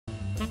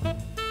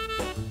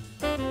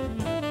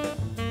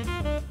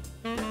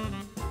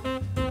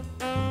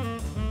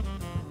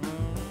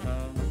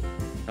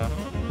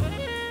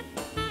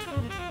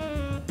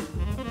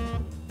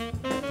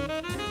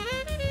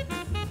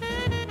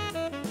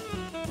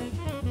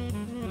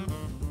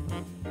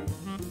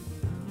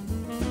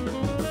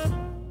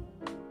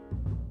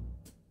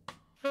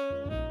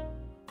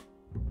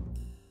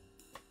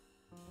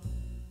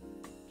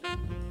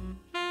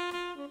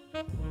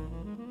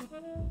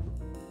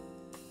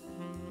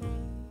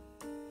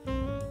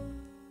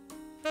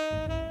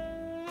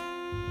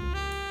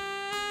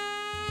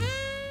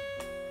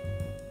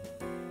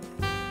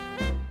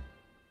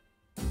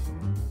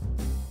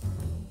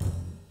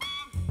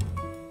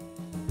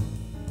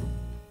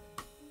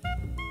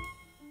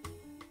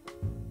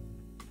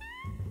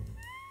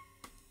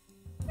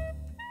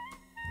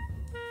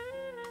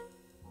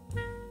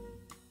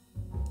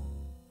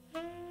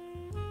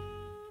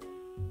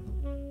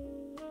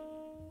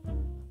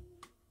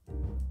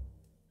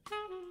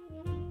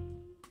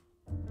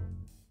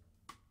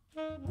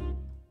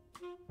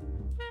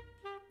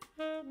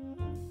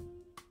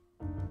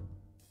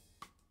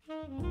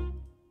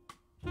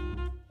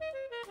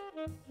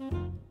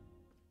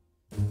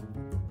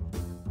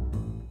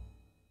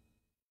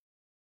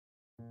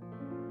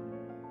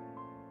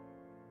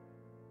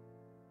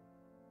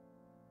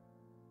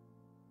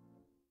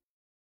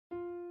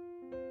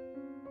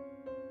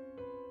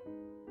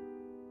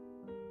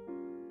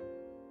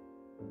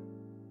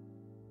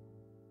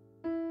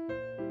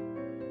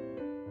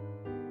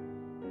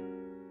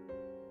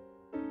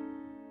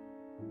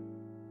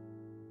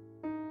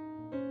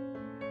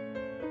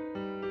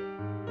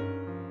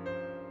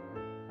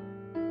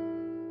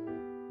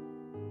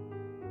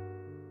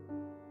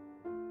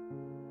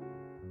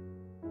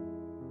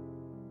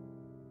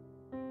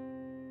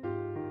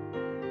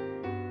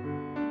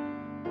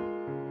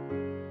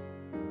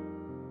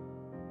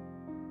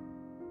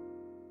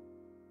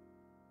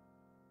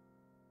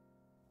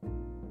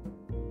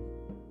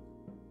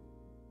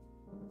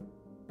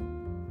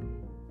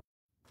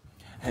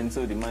And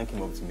so the man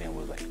came up to me and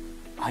was like,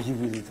 "Are you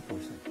really the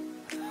person?"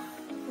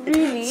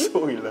 Really?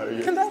 So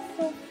hilarious. That's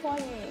so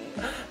funny.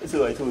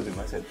 So I told him,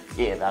 I said,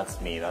 "Yeah,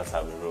 that's me. That's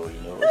how we roll,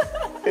 you know."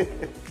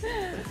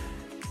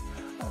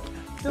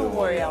 Don't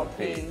worry, I'll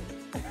pay.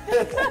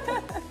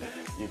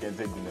 You can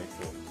take the next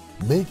one.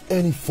 Make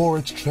any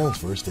forex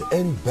transfers to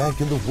any bank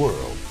in the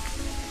world.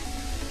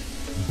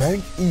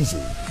 Bank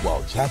easy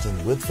while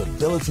chatting with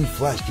Fidelity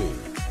Flash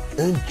Game.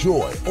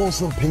 Enjoy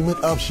awesome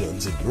payment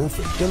options in your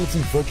Fidelity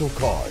Virtual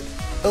Card,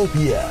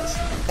 LPS,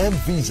 and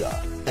Visa,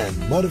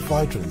 and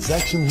modified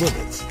transaction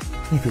limits.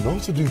 You can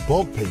also do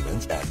bulk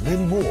payments and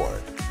many more.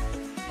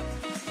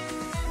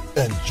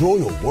 Enjoy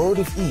a world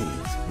of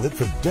ease with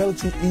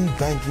Fidelity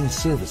e-banking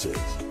services.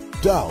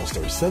 Dial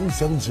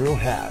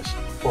 *770#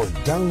 or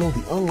download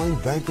the online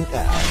banking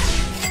app.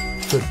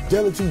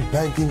 Fidelity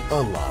Banking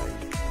Online.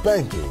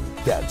 Banking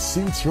that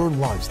suits your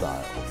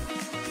lifestyle.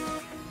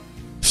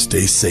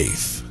 Stay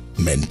safe.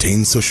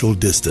 Maintain social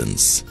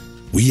distance.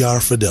 We are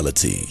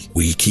Fidelity.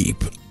 We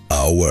keep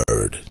our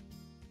word.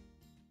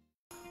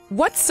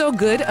 What's so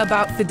good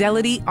about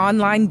Fidelity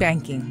Online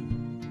Banking?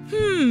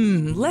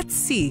 Let's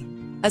see.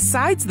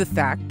 Asides the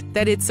fact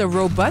that it's a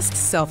robust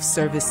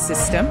self-service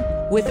system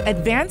with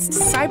advanced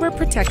cyber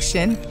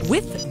protection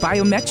with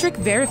biometric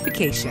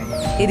verification,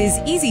 it is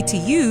easy to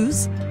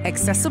use,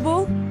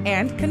 accessible,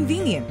 and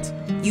convenient.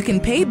 You can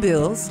pay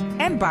bills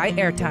and buy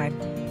airtime.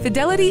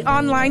 Fidelity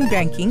Online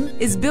Banking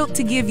is built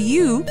to give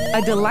you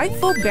a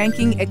delightful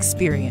banking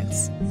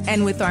experience.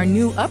 And with our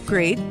new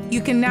upgrade,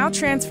 you can now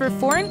transfer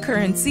foreign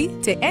currency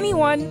to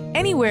anyone,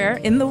 anywhere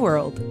in the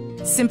world.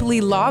 Simply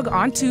log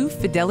on to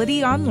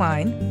Fidelity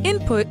Online,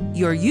 input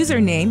your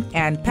username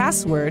and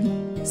password,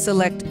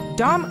 select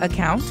DOM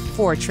account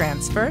for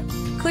transfer,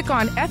 click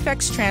on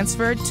FX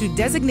transfer to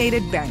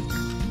designated bank.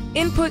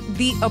 Input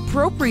the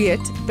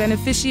appropriate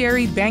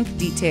beneficiary bank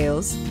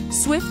details,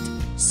 SWIFT,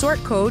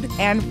 sort code,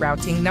 and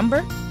routing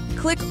number.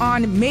 Click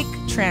on Make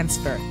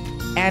Transfer.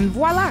 And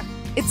voila,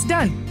 it's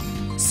done.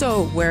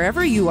 So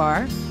wherever you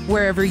are,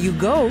 wherever you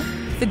go,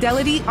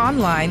 Fidelity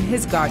Online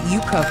has got you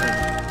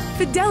covered.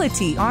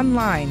 Fidelity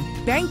Online,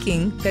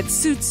 banking that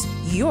suits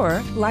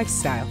your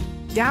lifestyle.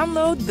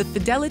 Download the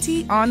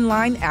Fidelity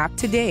Online app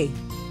today.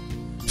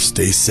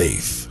 Stay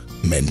safe.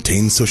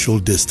 Maintain social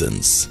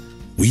distance.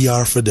 We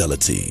are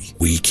Fidelity.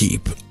 We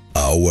keep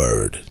our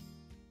word.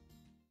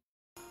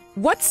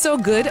 What's so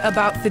good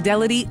about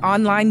Fidelity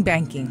Online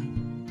Banking?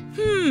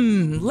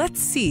 Let's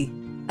see.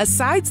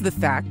 Asides the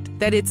fact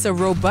that it's a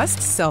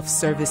robust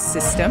self-service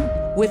system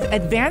with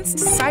advanced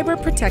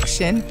cyber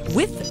protection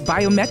with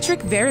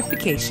biometric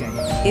verification,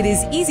 it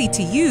is easy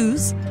to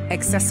use,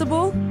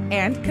 accessible,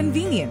 and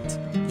convenient.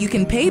 You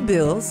can pay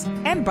bills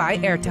and buy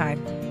airtime.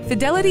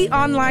 Fidelity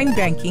Online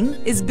Banking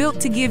is built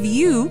to give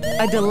you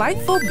a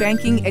delightful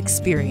banking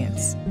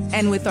experience.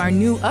 And with our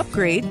new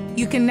upgrade,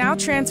 you can now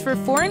transfer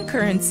foreign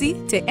currency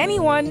to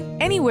anyone,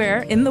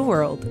 anywhere in the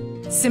world.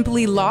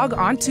 Simply log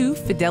on to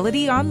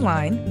Fidelity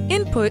Online,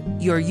 input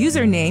your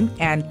username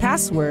and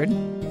password,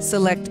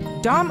 select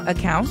DOM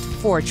account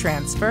for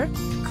transfer,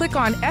 click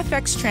on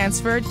FX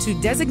transfer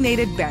to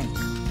designated bank.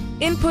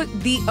 Input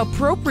the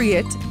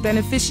appropriate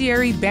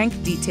beneficiary bank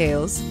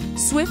details,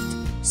 SWIFT,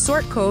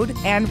 sort code,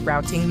 and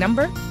routing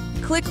number.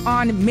 Click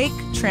on Make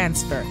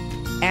Transfer.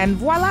 And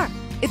voila,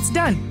 it's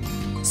done.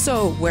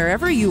 So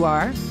wherever you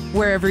are,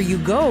 wherever you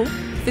go,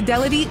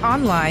 Fidelity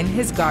Online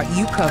has got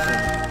you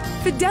covered.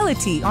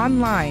 Fidelity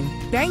Online,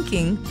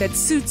 banking that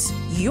suits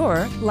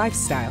your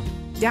lifestyle.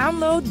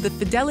 Download the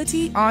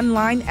Fidelity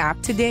Online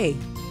app today.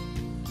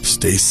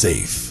 Stay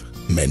safe.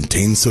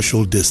 Maintain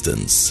social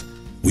distance.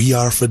 We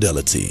are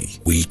Fidelity.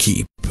 We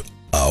keep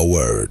our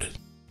word.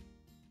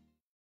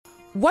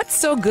 What's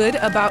so good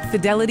about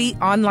Fidelity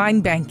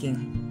Online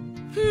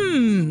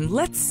Banking?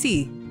 Let's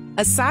see.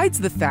 Asides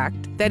the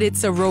fact that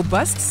it's a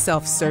robust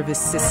self-service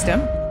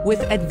system with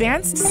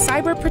advanced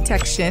cyber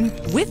protection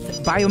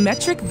with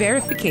biometric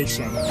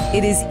verification,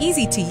 it is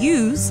easy to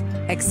use,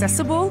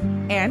 accessible,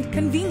 and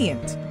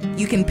convenient.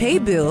 You can pay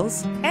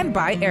bills and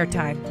buy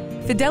airtime.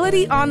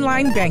 Fidelity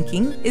Online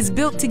Banking is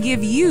built to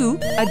give you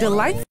a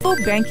delightful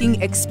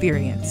banking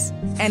experience.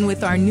 And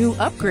with our new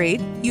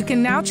upgrade, you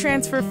can now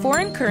transfer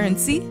foreign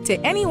currency to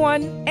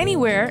anyone,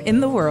 anywhere in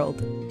the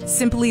world.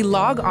 Simply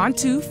log on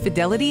to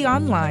Fidelity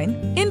Online,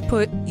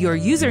 input your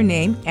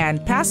username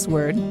and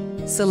password,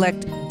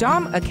 select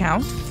DOM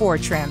account for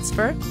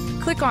transfer,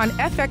 click on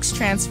FX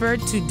transfer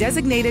to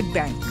designated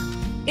bank.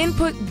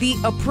 Input the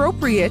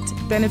appropriate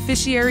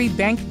beneficiary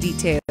bank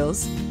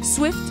details,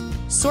 SWIFT,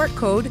 sort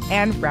code,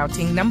 and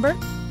routing number.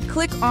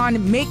 Click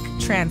on Make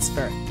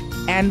Transfer.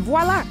 And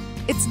voila,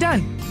 it's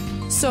done.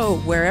 So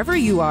wherever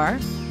you are,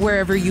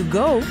 wherever you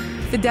go,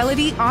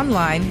 Fidelity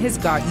Online has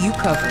got you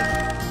covered.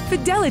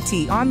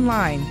 Fidelity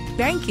Online,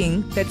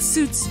 banking that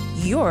suits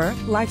your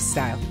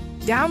lifestyle.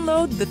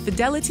 Download the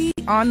Fidelity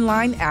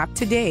Online app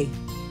today.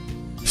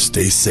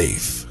 Stay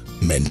safe.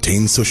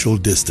 Maintain social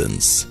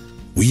distance.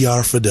 We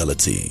are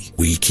Fidelity.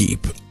 We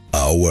keep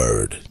our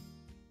word.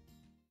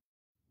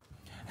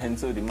 And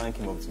so the man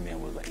came up to me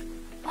and was like,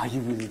 "Are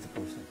you really the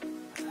person?"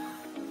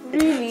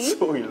 Really?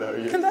 So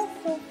hilarious.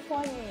 That's so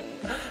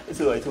funny.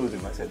 So I told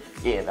him, I said,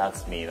 yeah,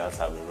 that's me. That's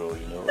how we roll,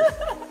 you know.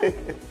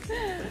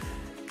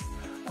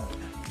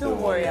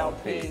 Don't worry, I'll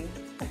pay.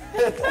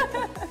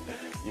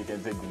 You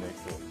can take the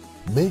next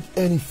one. Make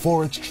any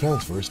forex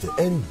transfers to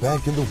any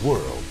bank in the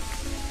world.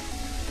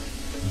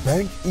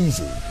 Bank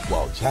easy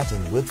while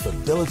chatting with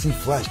Fidelity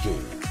Flash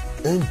Game.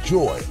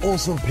 Enjoy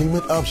awesome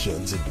payment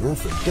options in your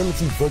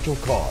Fidelity Virtual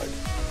Card,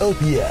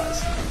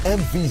 LPS,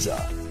 and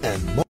Visa,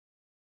 and more.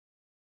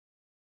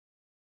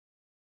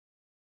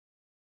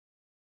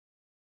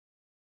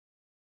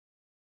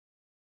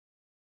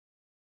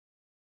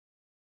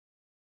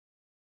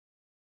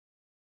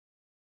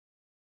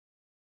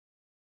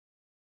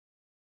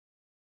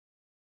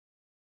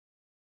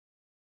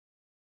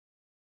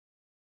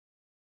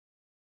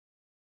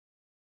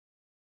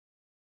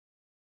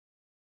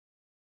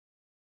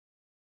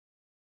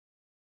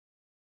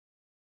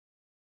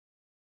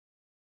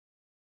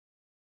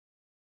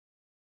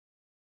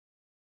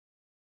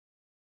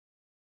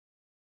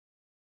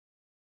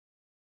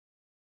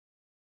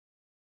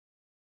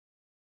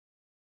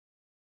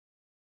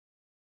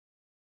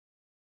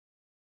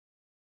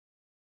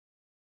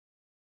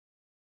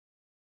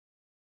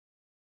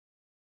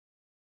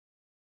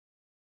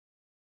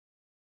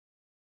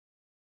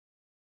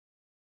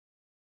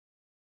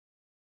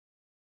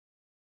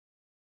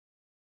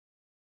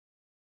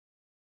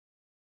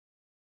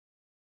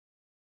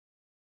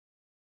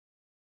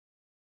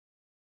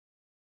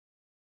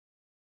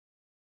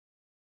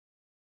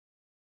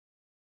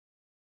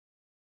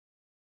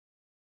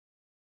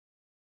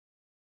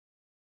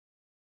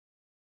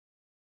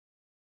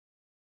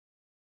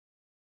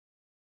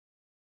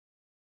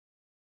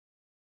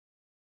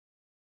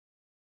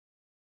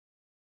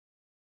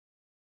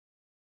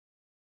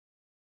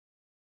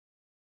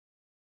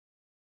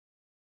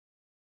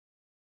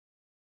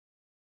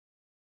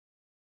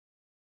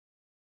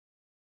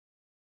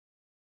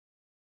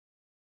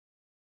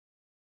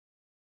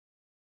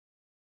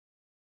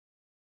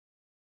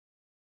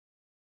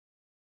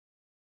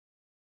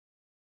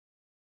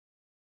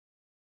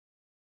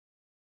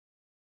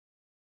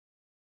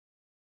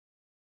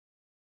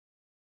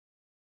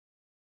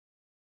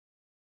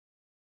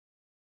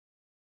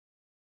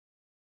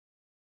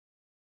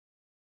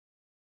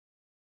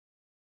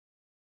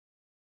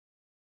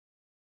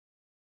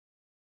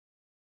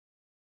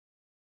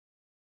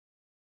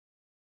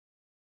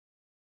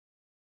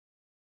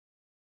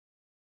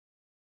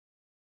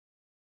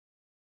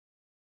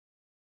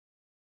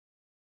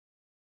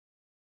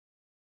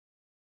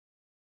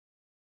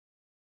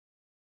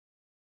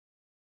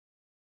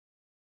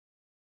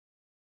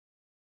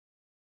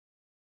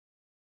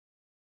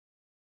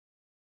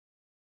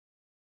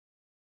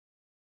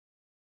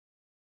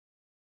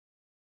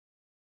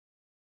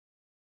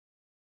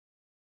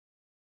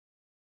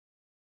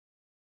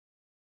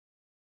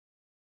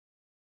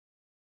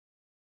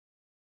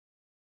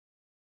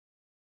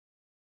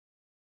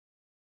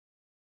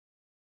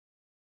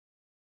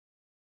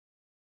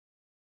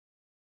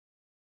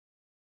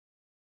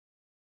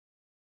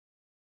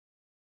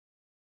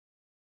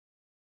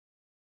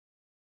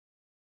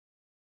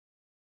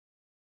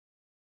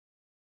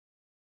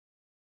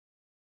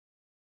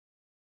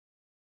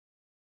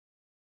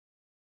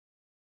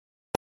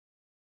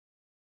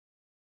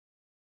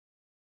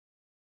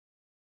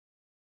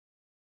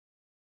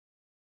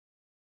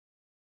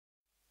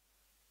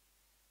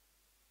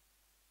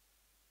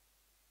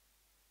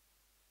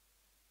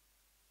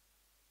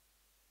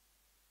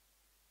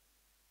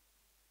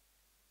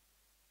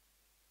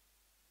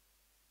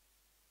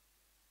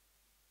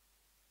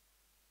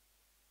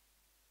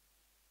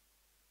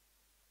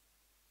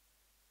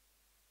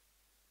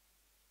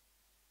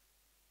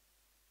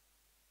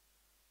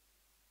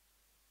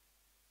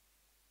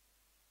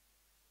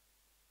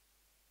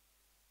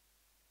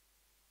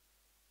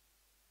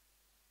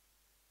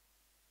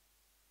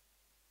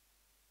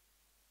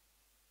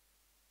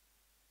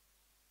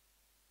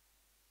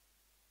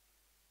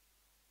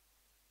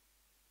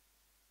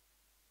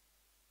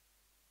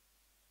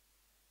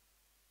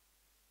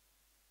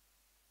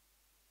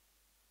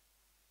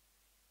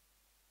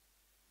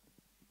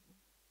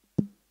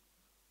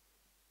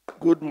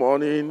 Good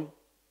morning,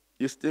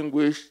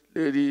 distinguished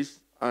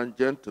ladies and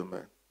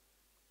gentlemen.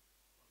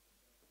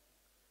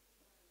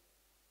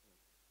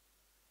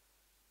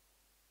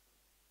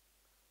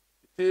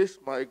 It is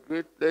my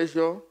great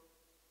pleasure to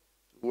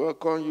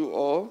welcome you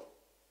all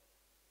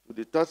to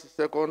the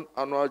 32nd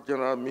Annual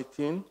General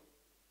Meeting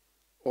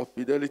of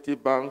Fidelity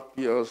Bank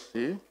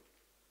PLC,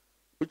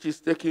 which is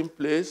taking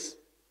place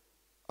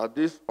at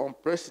this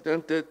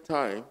unprecedented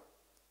time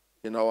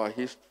in our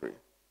history.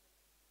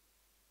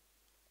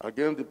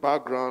 Against the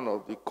background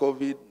of the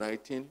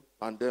COVID-19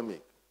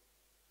 pandemic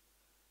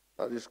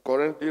that is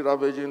currently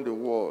ravaging the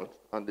world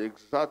and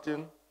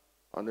exerting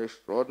an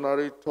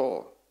extraordinary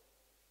toll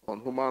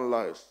on human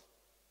lives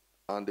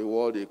and the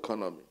world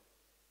economy.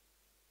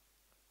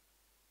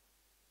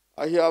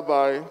 I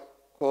hereby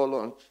call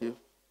on Chief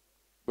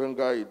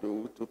Benga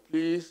Idowu to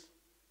please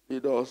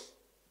lead us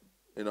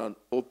in an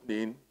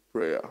opening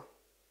prayer.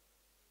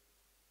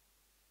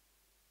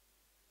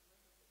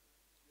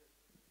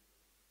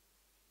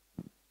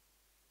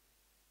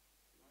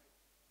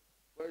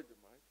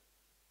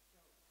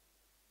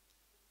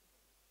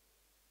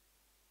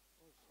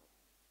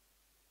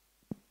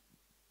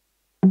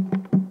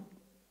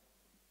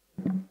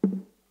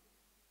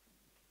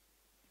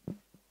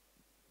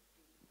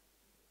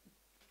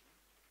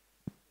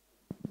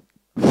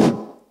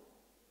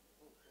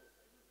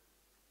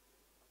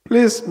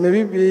 Please, may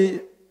we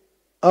be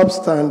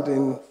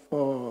upstanding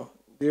for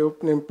the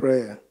opening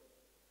prayer.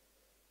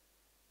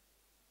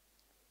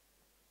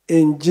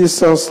 In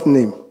Jesus'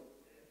 name.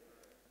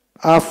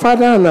 Our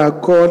Father and our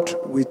God,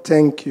 we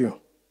thank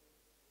you.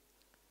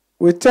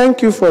 We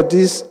thank you for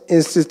this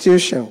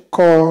institution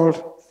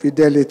called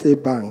Fidelity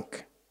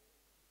Bank,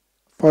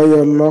 for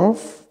your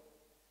love,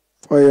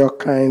 for your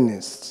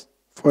kindness,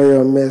 for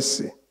your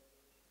mercy,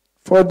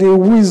 for the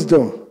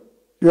wisdom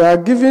you are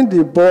giving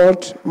the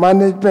board,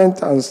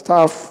 management, and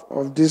staff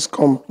of this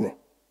company.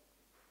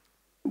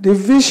 The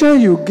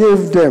vision you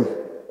gave them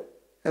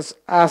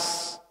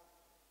as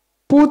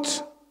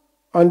put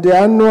on the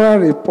annual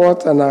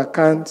report and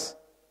accounts,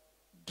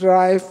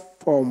 drive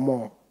for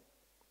more.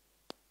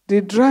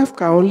 The drive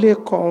can only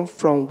come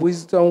from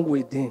wisdom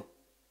within.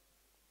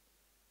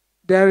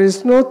 There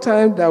is no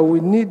time that we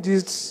need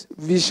this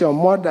vision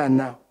more than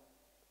now.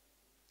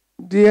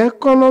 The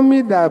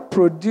economy that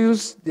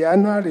produced the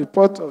annual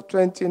report of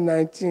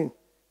 2019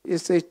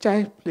 is a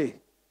child play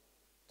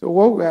to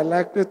what we are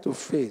likely to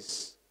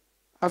face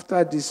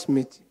after this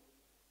meeting.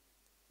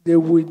 They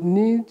will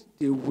need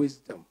the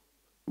wisdom.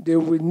 They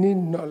will need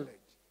knowledge.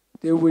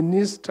 They will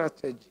need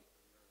strategy.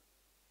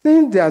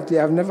 Things that they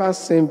have never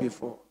seen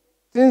before.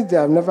 Things they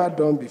have never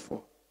done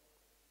before.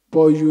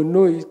 But you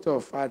know it,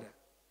 oh Father.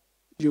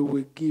 You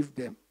will give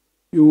them.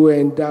 You will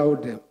endow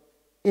them.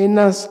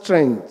 Inner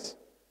strength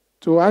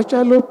to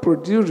actually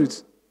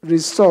produce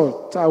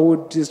results that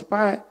would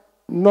inspire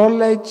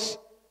knowledge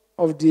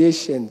of the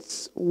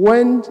ancients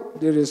when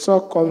the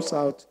result comes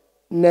out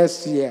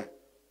next year,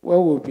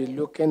 when we'll be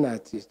looking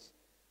at it.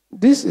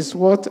 This is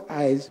what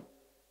I,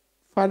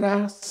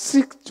 Father,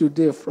 seek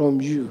today from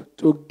you,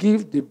 to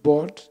give the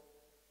board,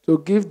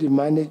 to give the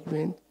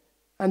management,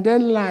 and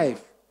then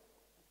life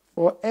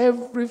for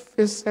every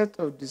facet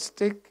of the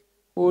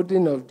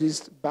stakeholding of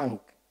this bank,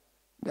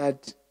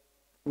 that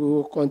we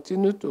will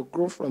continue to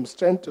grow from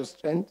strength to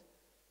strength,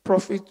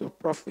 profit to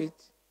profit,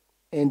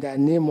 in the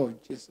name of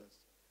Jesus.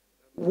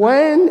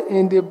 When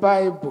in the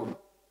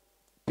Bible,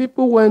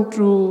 people went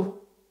through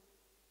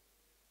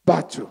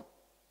battle,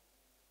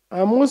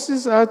 and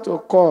Moses had to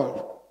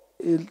call,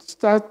 he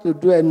started to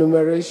do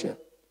enumeration.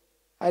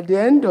 At the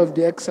end of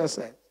the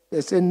exercise,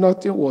 they said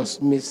nothing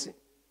was missing.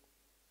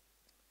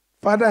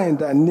 Father, in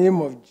the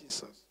name of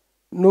Jesus,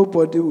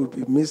 nobody will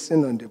be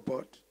missing on the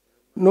board.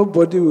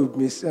 Nobody will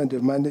be missing on the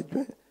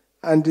management.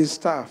 And the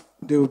staff,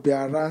 they will be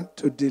around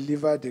to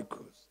deliver the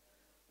goods.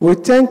 We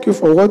thank you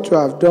for what you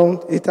have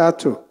done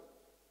hitherto.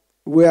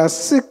 We are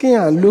seeking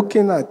and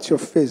looking at your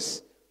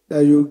face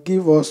that you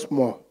give us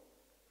more.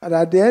 And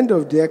at the end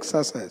of the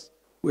exercise,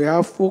 we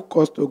have full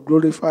cause to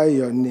glorify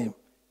your name.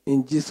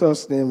 In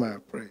Jesus' name I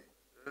pray.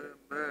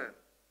 Amen.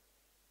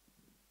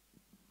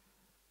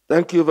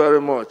 Thank you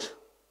very much.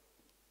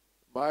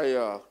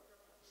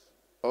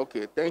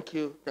 Okay, thank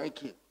you.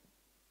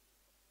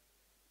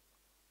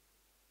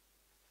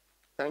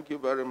 Thank you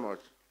very much.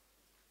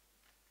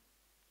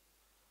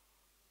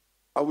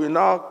 I will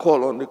now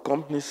call on the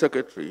company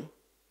secretary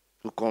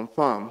to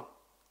confirm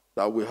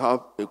that we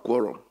have a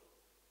quorum.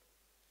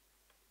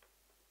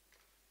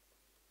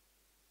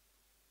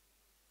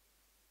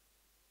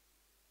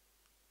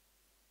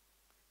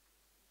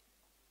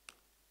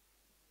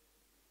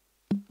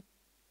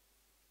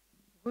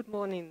 Good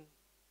morning,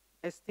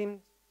 esteemed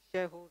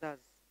shareholders.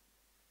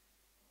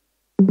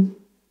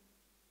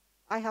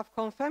 I have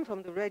confirmed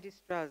from the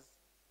registrars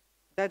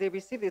that they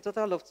received a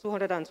total of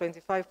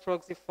 225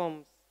 proxy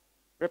forms,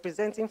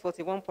 representing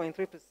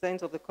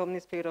 41.3% of the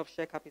company's paid-up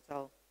share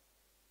capital.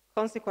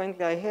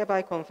 Consequently, I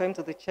hereby confirm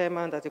to the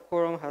chairman that a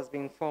quorum has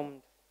been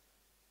formed.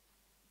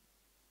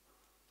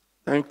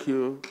 Thank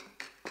you,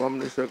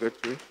 Company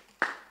Secretary.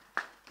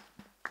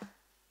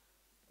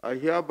 I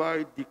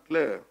hereby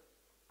declare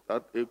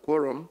that a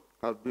quorum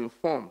has been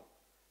formed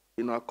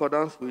in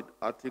accordance with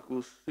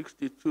Article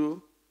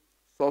 62,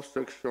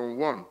 subsection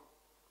 1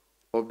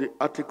 of the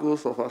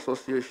Articles of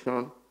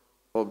Association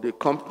of the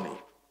company.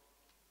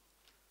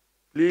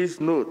 Please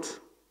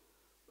note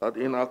that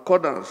in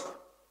accordance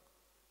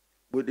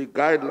with the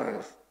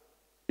guidelines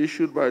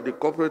issued by the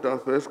Corporate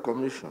Affairs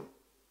Commission,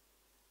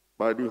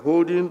 by the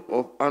holding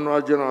of annual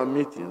general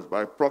meetings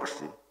by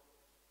proxy,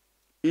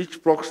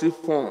 each proxy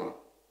form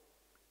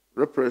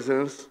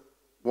represents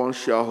one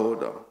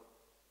shareholder.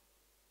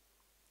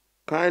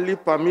 Kindly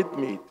permit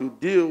me to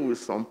deal with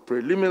some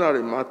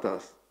preliminary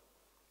matters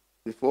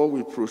before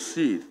we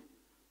proceed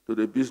to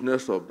the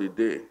business of the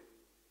day.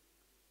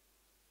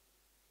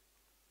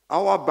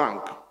 Our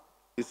bank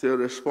is a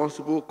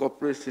responsible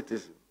corporate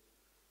citizen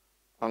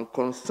and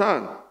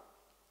concerned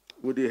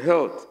with the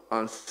health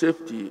and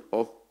safety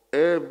of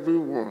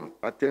everyone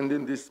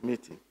attending this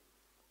meeting,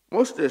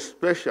 most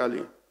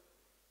especially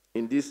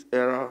in this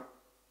era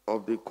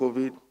of the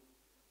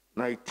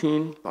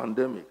COVID-19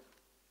 pandemic.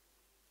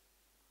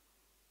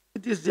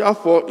 It is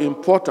therefore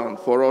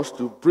important for us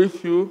to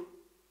brief you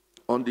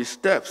on the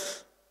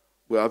steps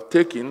we have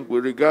taken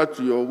with regard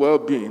to your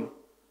well-being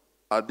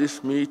at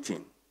this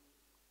meeting.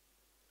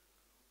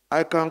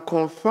 I can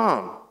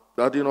confirm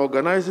that in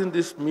organizing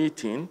this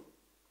meeting,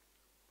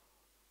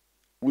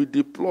 we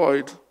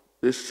deployed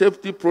the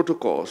safety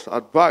protocols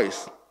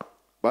advised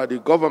by the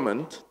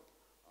government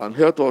and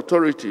health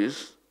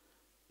authorities,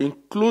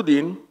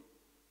 including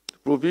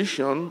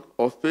provision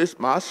of face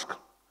masks,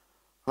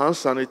 hand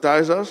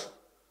sanitizers,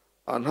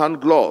 and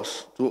hand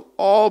gloves to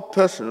all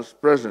persons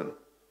present,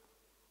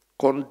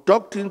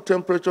 conducting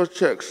temperature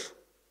checks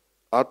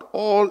at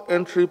all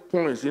entry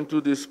points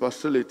into this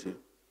facility,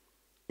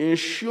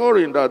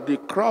 ensuring that the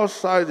crowd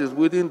size is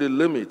within the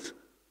limits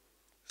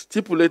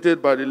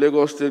stipulated by the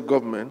Lagos State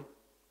government,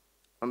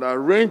 and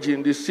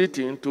arranging the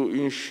sitting to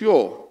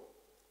ensure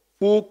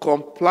full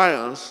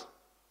compliance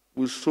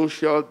with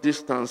social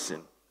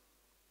distancing.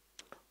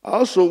 I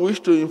also wish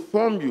to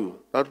inform you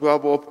that we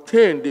have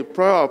obtained the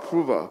prior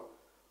approval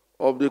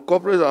of the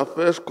Corporate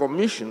Affairs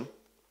Commission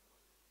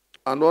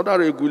and other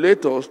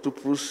regulators to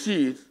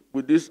proceed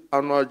with this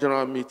annual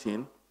general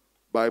meeting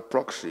by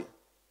proxy.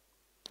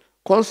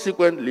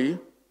 Consequently,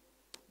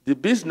 the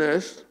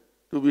business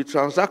to be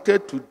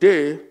transacted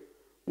today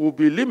will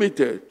be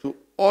limited to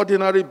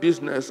ordinary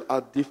business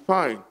as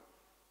defined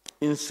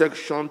in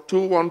Section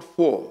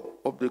 214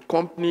 of the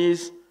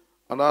Companies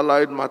and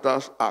Allied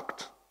Matters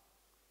Act.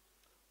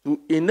 To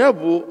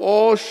enable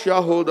all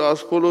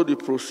shareholders follow the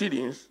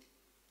proceedings,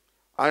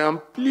 I am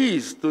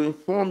pleased to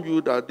inform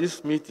you that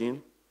this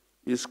meeting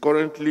is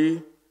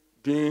currently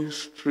being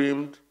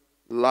streamed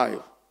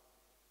live.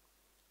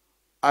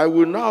 I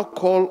will now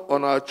call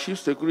on our Chief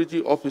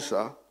Security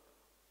Officer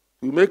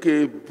to make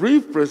a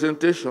brief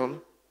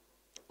presentation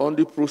on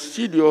the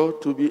procedure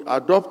to be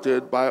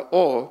adopted by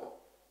all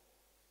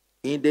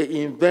in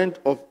the event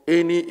of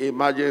any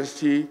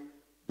emergency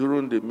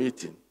during the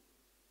meeting.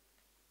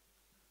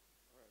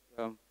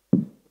 Good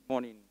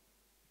morning,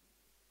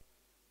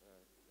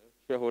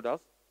 shareholders.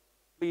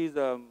 Please,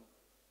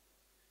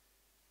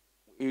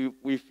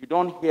 if you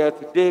don't hear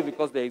today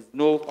because there is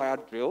no fire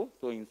drill,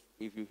 so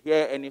if you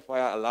hear any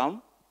fire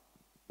alarm,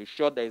 be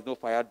sure there is no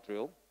fire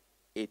drill.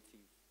 It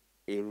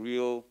is a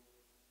real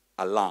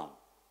alarm.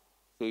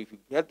 So if you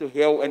get to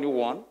hear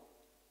anyone,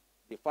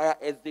 the fire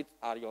exits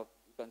are you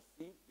can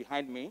see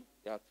behind me.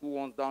 There are two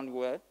ones down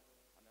here,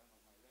 and then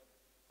on my left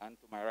and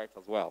to my right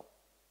as well.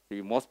 So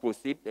you must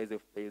proceed. There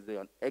is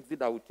an exit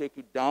that will take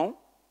you down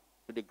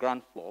to the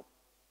ground floor.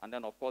 And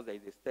then, of course, there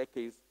is a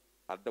staircase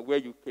at the where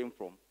you came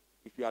from.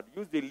 If you had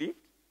used the lift,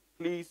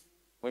 please,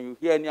 when you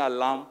hear any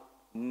alarm,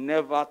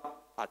 never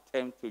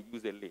attempt to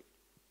use a lift.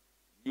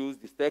 Use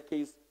the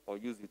staircase or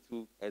use the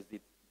two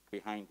exits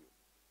behind you.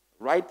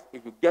 Right,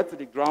 if you get to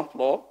the ground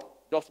floor,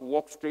 just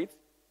walk straight,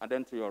 and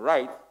then to your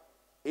right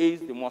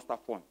is the muster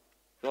point.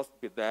 Just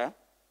be there,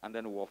 and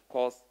then of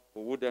course,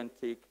 we will then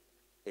take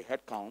a head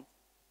count,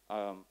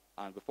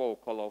 and before we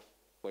call off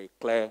for a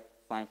clear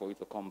sign for you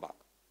to come back.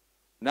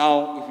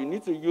 Now, if you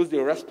need to use the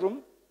restroom,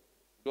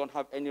 you don't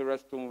have any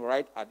restroom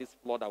right at this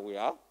floor that we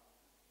are.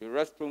 The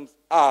restrooms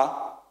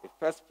are the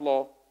first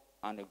floor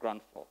and the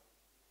ground floor.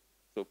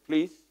 So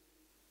please,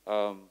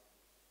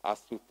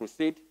 as we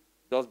proceed,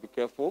 just be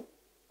careful.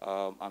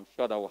 I'm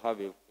sure that we'll have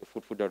a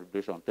fruitful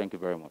deliberation. Thank you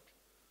very much.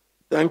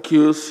 Thank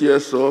you,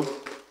 CSO.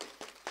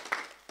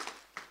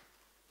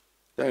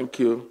 Thank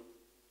you.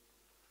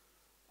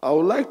 I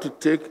would like to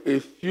take a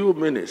few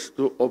minutes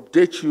to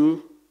update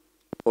you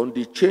on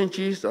the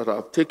changes that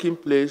have taken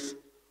place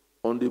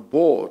on the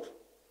board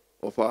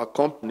of our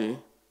company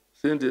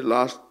since the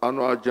last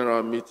annual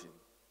general meeting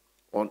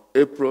on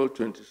April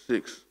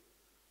 26,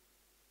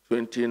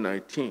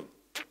 2019.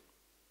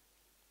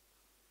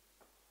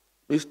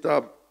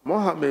 Mr.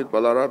 Mohammed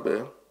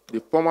Balarabe, the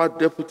former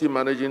Deputy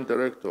Managing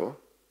Director,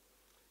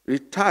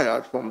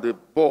 retired from the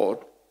board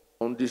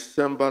on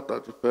December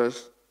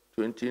 31st,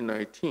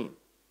 2019,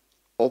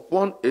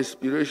 upon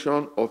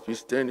expiration of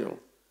his tenure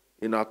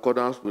in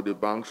accordance with the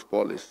bank's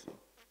policy.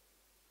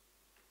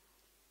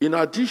 In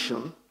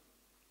addition,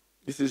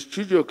 Mrs.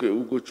 Chijioke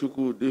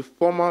Ugochukwu, the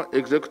former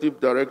Executive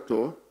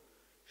Director,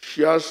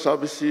 Shared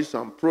Services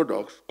and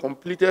Products,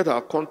 completed her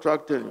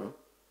contract tenure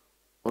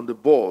on the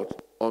board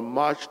on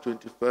March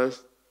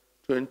 21st,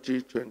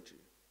 2020.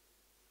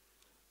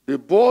 The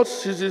board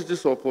seizes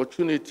this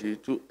opportunity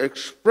to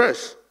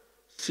express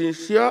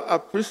sincere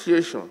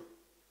appreciation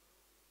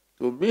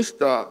to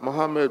Mr.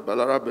 Mohammed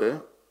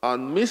Balarabe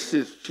and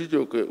Mrs.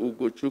 Chijioke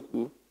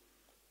Ugochukwu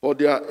for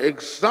their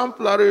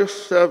exemplary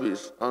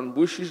service and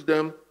wishes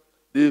them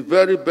the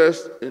very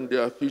best in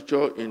their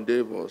future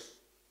endeavors.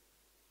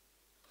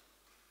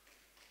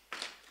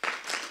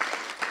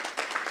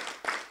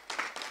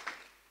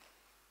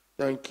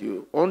 Thank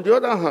you. On the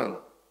other hand,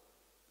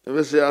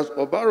 Messrs.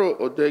 Obaro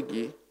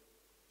Odegi,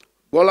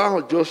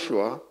 Bola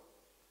Joshua,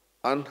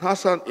 and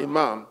Hassan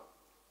Imam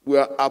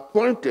were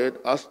appointed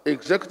as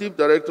executive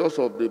directors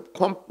of the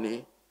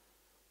company,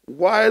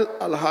 while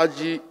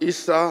Alhaji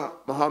Isa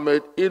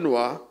Mohammed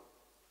Inwa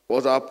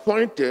was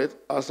appointed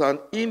as an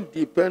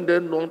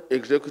independent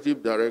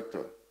non-executive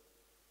director.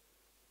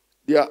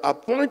 Their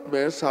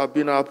appointments have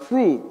been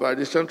approved by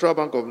the Central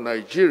Bank of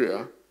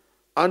Nigeria,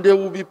 and they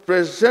will be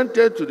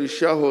presented to the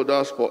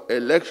shareholders for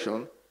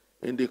election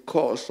in the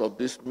course of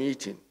this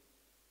meeting.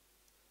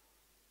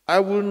 I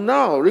will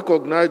now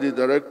recognize the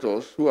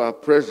directors who are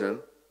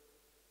present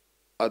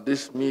at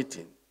this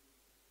meeting.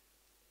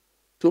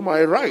 To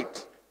my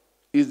right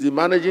is the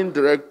Managing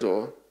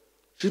Director,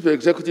 Chief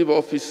Executive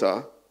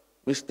Officer,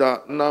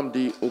 Mr.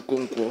 Nnamdi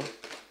Okonkwo.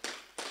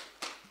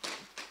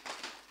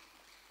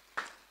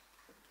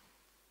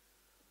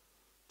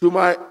 To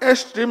my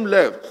extreme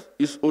left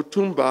is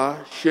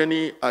Otumba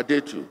Sheni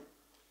Adetu,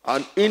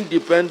 an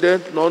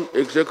independent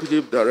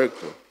non-executive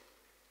director.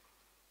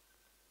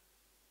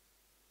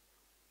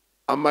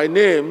 And my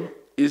name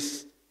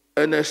is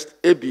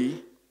Ernest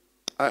Ebi.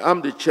 I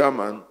am the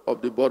chairman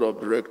of the board of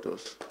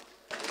directors.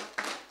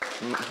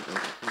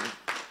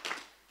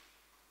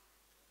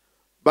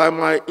 By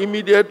my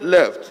immediate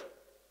left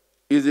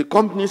is the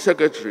company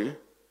secretary,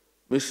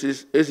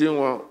 Mrs.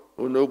 Ezinwa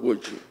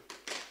Onogbochi.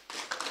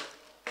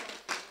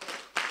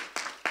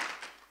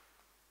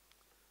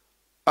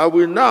 I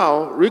will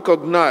now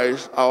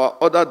recognize our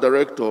other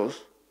directors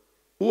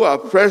who are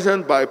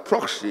present by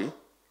proxy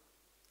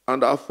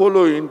and are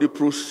following the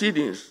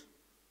proceedings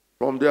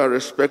from their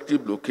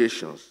respective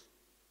locations.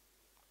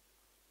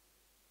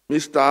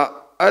 Mr.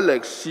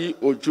 Alex C.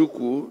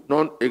 Ojukwu,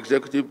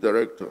 non-executive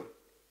director.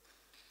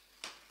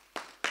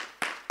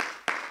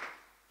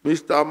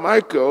 Mr.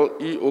 Michael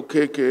E.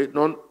 Okeke,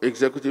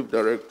 non-executive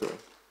director.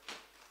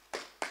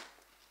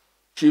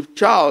 Chief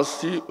Charles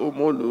C.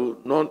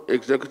 Omolu,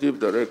 non-executive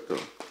director.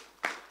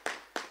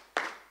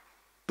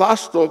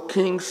 Pastor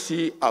King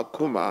C.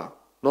 Akuma,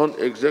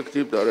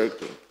 non-executive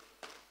director.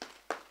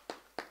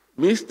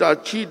 Mr.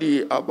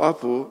 Chidi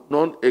Abafo,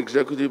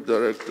 non-executive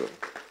director.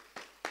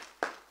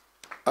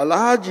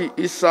 Alhaji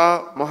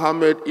Isa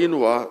Mohammed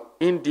Inwa,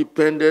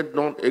 independent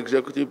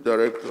non-executive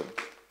director.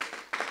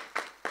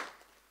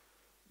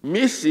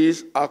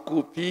 Mrs.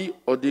 Akupi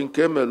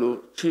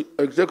Odinkemelu, Chief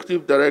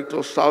Executive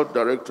Director, South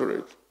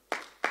Directorate.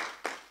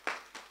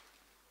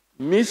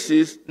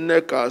 Mrs.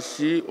 Neka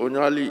C.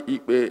 Onyali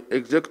Ikpe,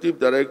 Executive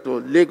Director,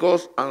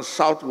 Lagos and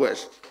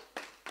Southwest.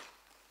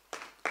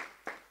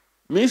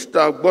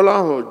 Mr.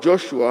 Gbolahan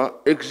Joshua,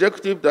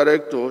 Executive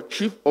Director,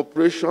 Chief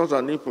Operations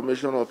and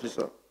Information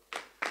Officer.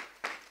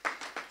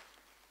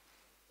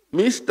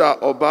 Mr.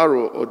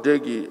 Obaro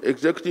Odegi,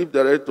 Executive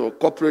Director,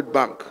 Corporate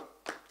Bank.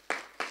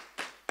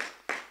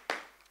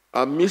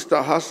 And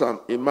Mr. Hassan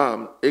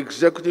Imam,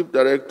 Executive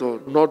Director,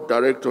 North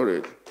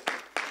Directorate.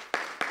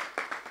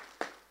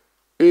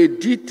 A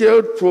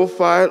detailed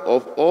profile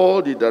of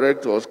all the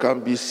directors can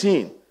be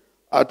seen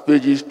at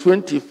pages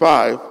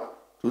 25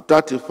 to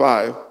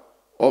 35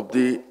 of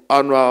the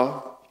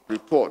annual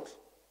report.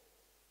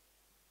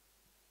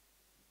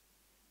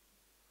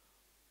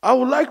 I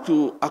would like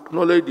to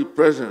acknowledge the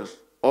presence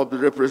of the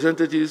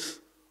representatives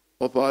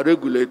of our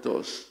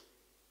regulators.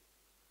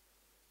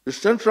 The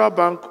Central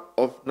Bank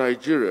of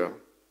Nigeria,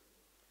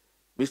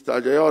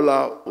 Mr.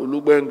 Jayola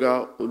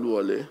Olubenga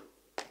Oluwole.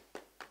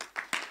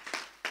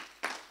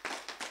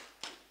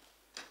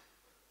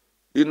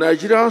 The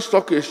Nigerian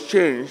Stock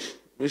Exchange,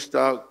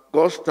 Mr.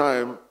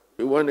 Gostime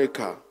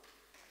Iwaneka.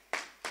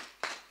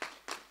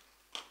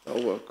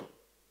 You're welcome.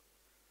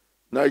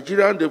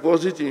 Nigerian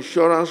Deposit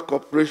Insurance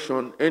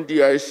Corporation,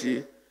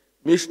 NDIC,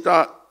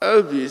 Mr.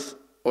 Elvis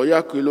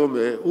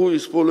Oyakhilome, who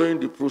is following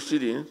the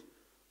proceedings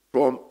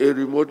from a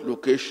remote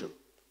location.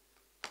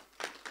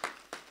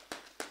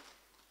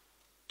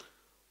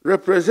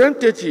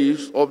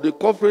 Representatives of the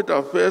Corporate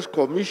Affairs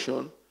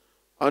Commission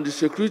and the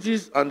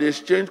Securities and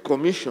Exchange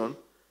Commission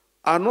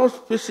are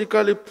not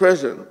physically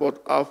present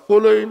but are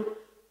following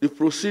the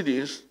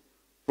proceedings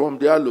from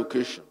their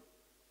location.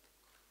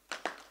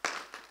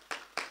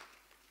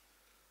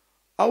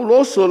 I would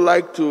also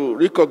like to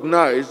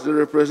recognize the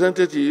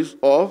representatives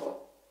of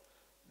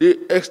the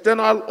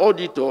external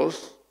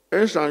auditors,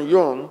 Ernst &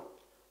 Young,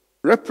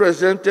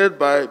 represented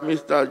by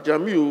Mr.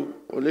 Jamiu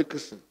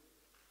Olekison.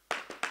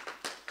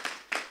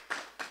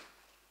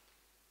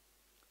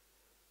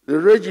 The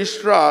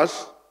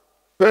registrars,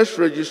 First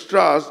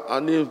Registrars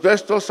and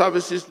Investor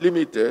Services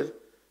Limited,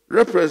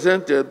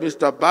 represented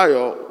Mr.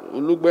 Bayo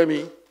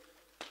Ulugbemi.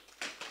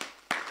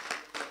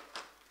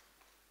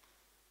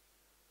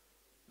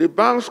 The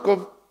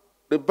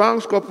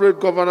bank's corporate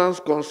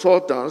governance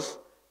consultants,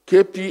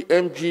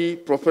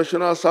 KPMG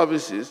Professional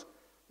Services,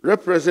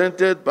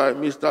 represented by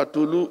Mr.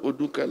 Tolu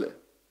Odukele.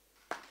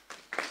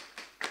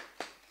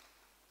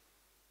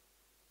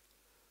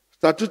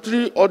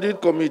 Statutory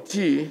Audit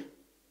Committee,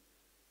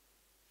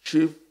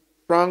 Chief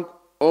Frank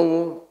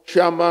Owu,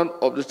 Chairman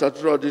of the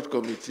Statutory Audit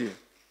Committee.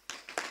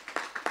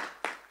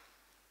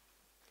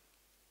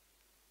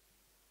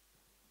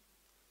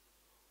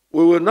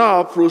 We will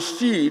now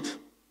proceed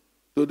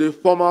to the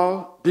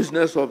formal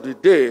business of the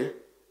day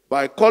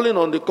by calling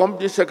on the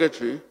company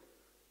secretary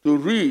to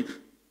read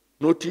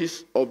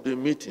notice of the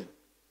meeting.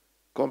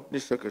 Company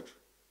secretary.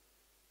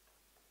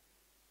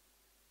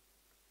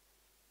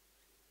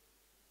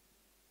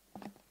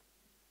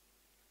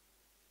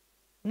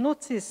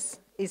 Notice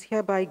is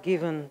hereby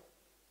given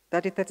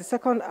that the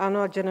 32nd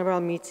Annual General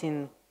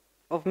Meeting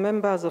of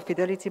members of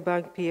Fidelity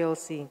Bank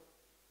PLC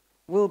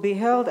will be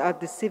held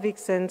at the Civic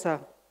Center,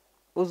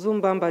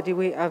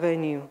 Ozumbambadiwe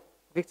Avenue,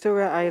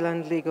 Victoria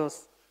Island,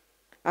 Lagos,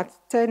 at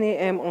 10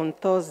 a.m. on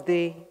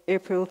Thursday,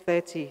 April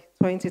 30,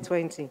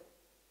 2020,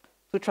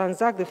 to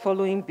transact the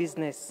following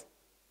business: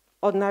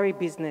 ordinary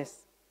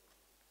business,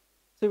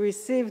 to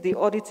receive the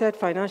audited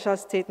financial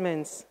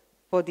statements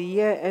for the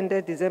year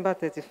ended December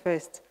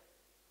 31st,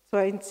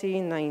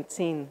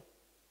 2019,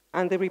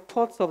 and the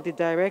reports of the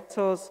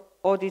directors,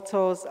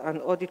 auditors,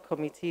 and audit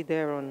committee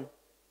thereon,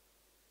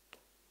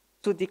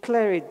 to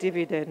declare a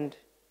dividend,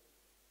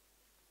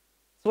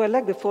 to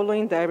elect the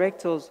following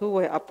directors who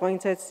were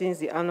appointed since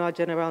the annual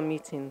general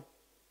meeting: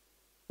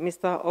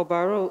 Mr.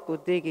 Obaro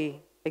Odege,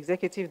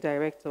 Executive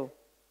Director;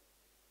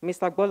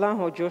 Mr.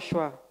 Bolanho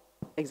Joshua,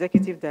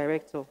 Executive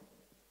Director;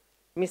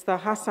 Mr.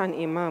 Hassan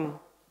Imam,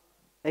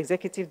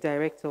 Executive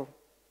Director;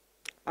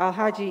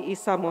 Alhaji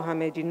Isa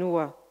Mohamed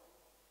Inuwa,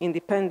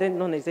 Independent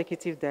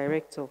Non-Executive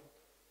Director.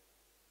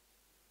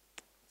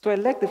 To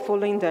elect the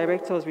following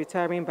directors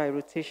retiring by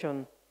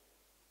rotation: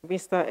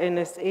 Mr.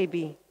 Ernest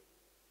A.B.,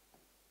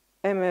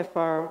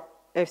 MFR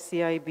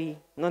FCIB,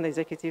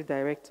 Non-Executive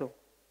Director;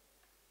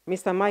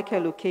 Mr.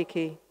 Michael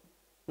Okeke,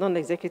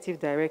 Non-Executive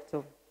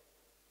Director.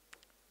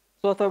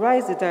 To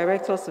authorize the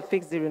directors to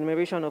fix the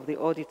remuneration of the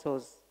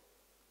auditors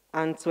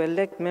and to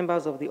elect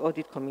members of the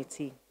audit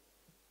committee.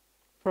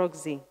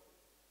 Proxy.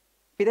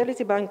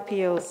 Fidelity Bank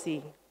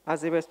PLC,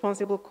 as a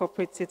responsible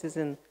corporate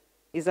citizen,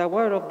 is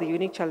aware of the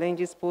unique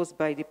challenges posed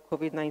by the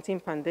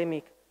COVID-19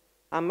 pandemic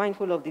and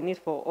mindful of the need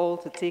for all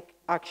to take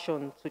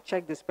action to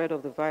check the spread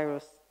of the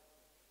virus.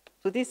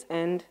 To this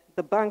end,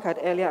 the bank had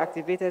earlier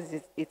activated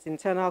its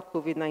internal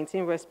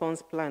COVID-19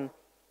 response plan,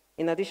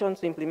 in addition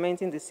to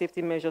implementing the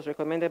safety measures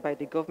recommended by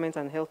the government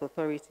and health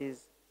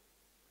authorities.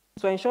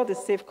 To ensure the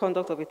safe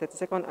conduct of the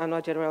 32nd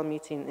Annual General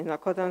Meeting in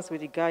accordance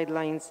with the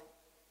guidelines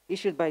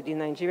issued by the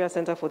Nigeria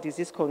Center for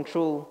Disease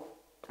Control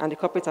and the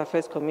Corporate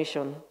Affairs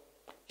Commission,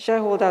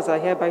 shareholders are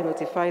hereby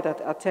notified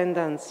that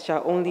attendance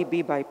shall only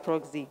be by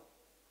proxy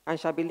and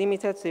shall be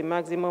limited to a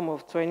maximum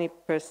of 20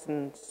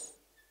 persons,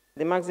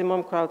 the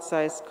maximum crowd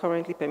size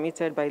currently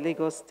permitted by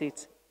Lagos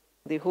State,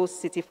 the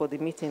host city for the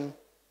meeting.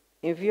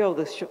 In view of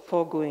the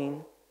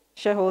foregoing,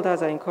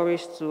 shareholders are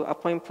encouraged to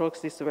appoint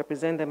proxies to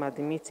represent them at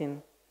the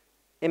meeting.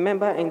 A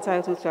member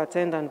entitled to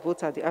attend and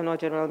vote at the annual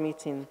general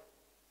meeting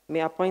may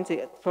appoint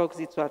a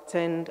proxy to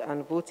attend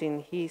and vote in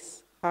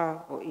his,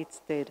 her, or its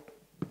stead.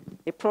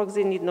 A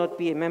proxy need not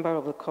be a member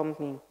of the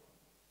company.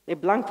 A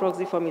blank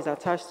proxy form is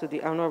attached to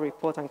the annual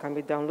report and can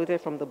be downloaded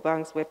from the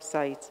bank's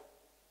website.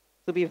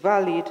 To be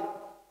valid,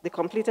 the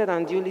completed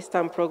and duly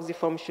stamped proxy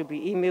form should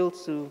be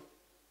emailed to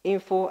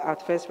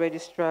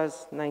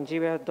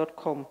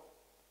info@firstregistrarsnigeria.com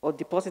or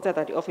deposited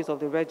at the office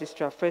of the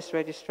registrar, First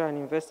Registrar and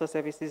Investor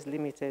Services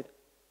Limited,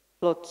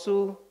 Plot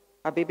 2,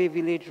 Abebe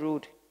Village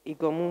Road,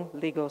 Igomu,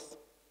 Lagos,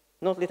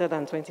 not later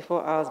than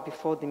 24 hours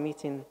before the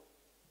meeting,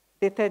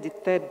 dated the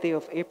 3rd day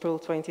of April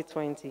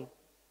 2020,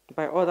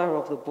 by order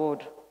of the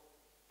board.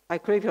 I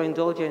crave your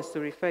indulgence to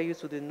refer you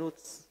to the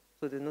notes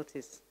to the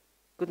notice.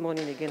 Good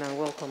morning again and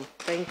welcome.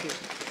 Thank you.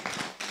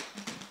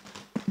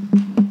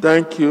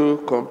 Thank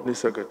you, Company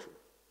Secretary.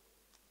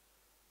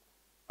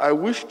 I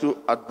wish to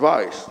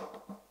advise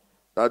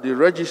that the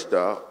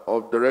Register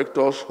of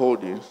Directors'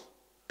 Holdings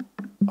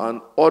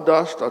and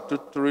other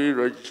statutory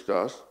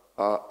registers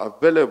are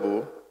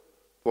available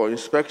for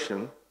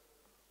inspection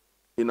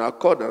in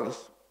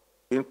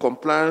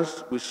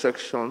compliance with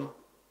Section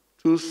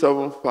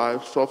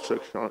 275,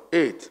 subsection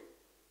 8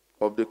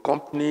 of the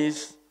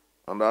Companies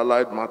and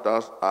Allied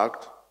Matters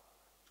Act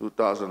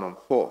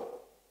 2004.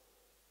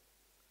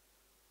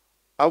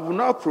 I will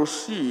now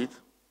proceed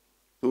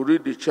to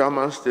read the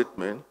chairman's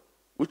statement,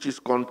 which is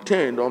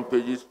contained on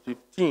pages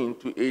 15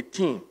 to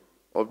 18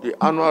 of the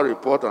annual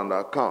report and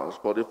accounts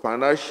for the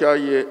financial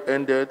year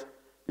ended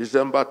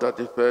December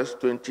 31st,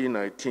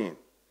 2019.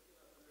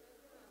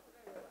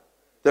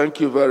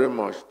 Thank you very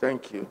much.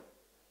 Thank you.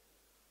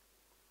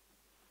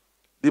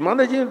 The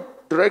Managing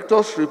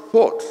Director's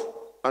report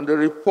and the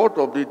report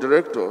of the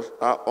directors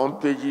are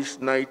on pages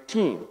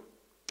 19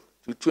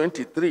 to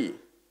 23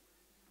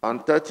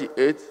 and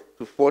 38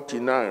 to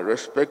 49,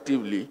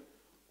 respectively,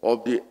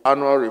 of the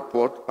annual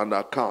report and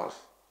accounts.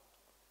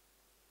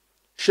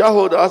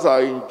 Shareholders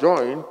are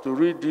enjoined to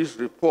read these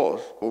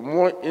reports for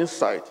more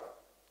insight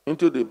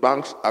into the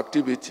bank's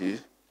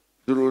activities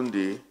during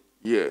the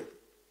year.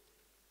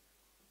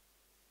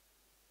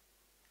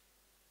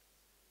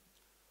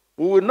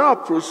 We will now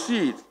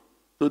proceed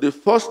to the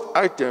first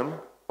item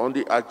on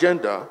the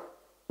agenda,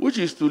 which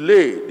is to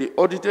lay the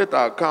audited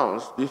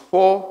accounts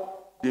before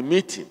the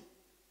meeting,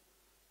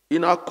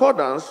 in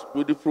accordance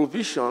with the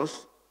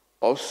provisions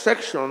of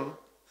Section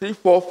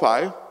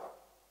 345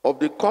 of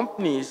the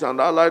Companies and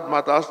Allied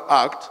Matters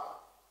Act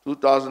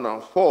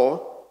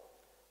 2004.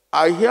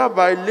 I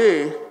hereby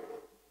lay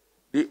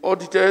the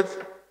audited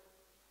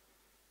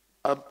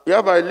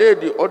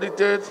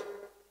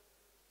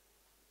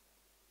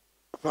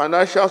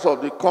financials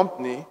of the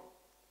company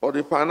for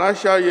the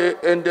financial year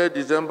ended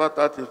December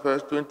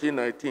 31st,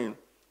 2019,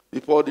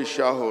 before the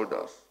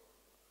shareholders.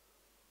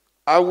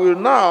 I will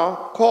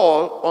now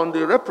call on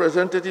the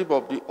representative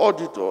of the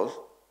auditors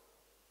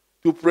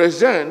to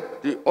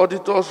present the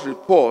auditor's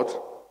report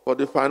for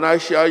the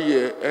financial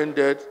year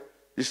ended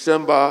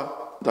December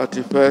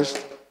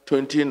 31st,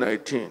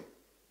 2019.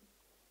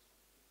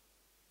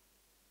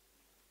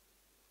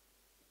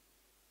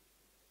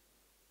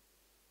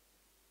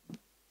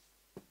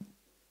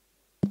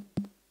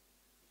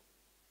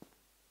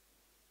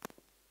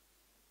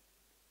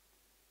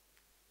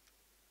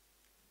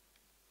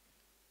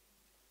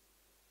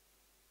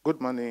 Good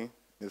morning,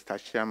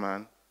 Mr.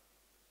 Chairman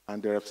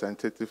and the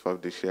representative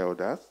of the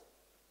shareholders.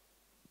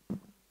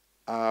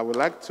 I would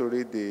like to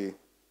read the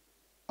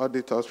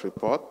auditor's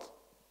report,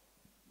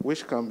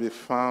 which can be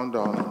found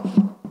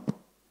on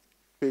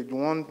page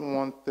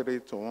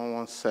 113 to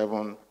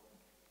 117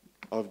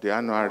 of the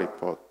annual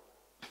report.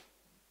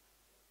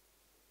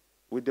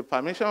 With the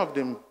permission of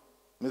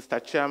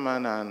Mr.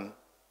 Chairman and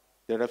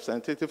the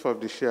representative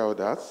of the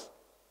shareholders,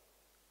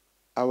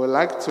 I would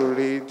like to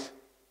read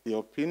the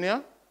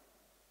opinion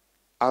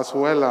as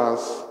well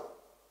as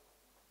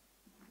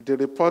the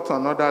report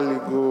on other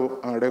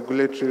legal and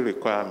regulatory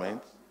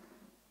requirements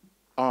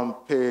on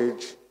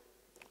page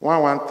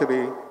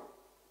 113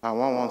 and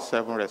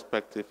 117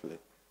 respectively.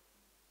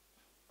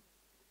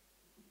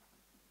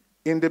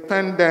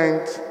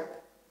 Independent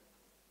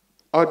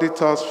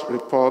auditor's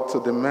report to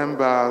the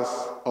members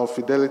of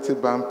Fidelity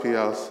Bank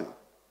PLC.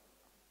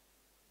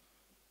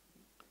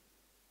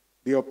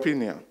 The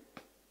opinion.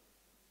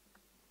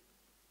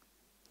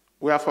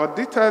 We have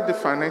audited the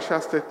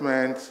financial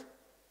statements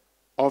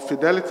of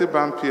Fidelity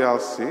Bank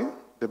PLC,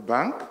 the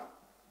bank,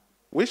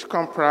 which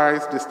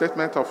comprise the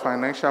statement of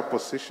financial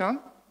position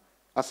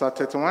as at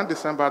 31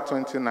 December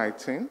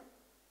 2019,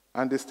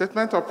 and the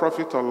statement of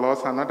profit or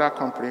loss and other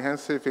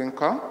comprehensive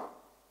income,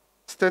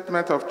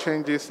 statement of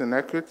changes in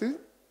equity,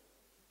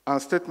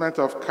 and statement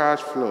of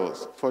cash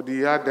flows for the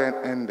year then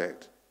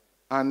ended,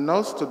 and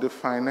notes to the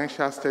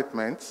financial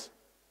statements,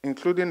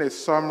 including a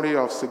summary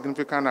of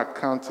significant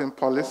accounting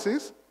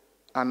policies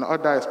and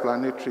other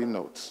explanatory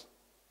notes.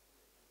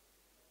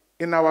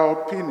 In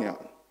our opinion,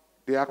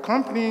 the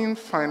accompanying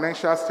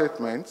financial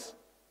statements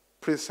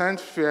present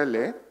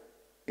fairly,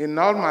 in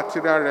all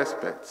material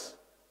respects,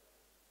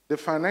 the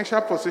financial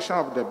position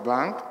of the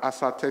bank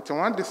as at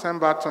 31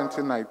 December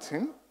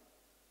 2019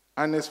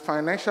 and its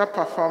financial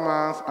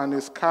performance and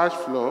its cash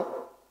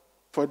flow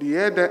for the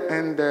year that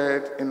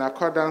ended in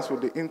accordance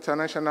with the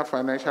International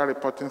Financial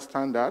Reporting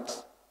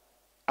Standards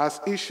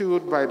as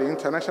issued by the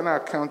International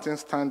Accounting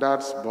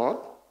Standards Board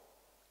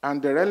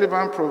and the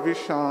relevant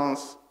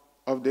provisions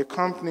of the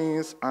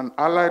Companies and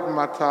Allied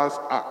Matters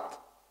Act,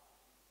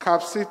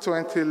 Cap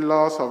C-20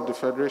 Laws of the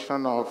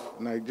Federation of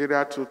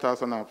Nigeria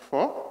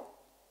 2004,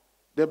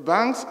 the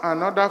Banks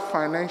and Other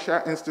Financial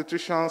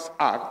Institutions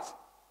Act,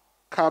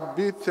 Cap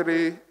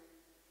B-3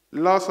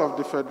 Laws of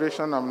the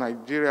Federation of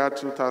Nigeria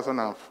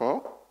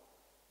 2004,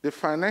 the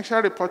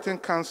Financial Reporting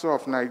Council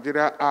of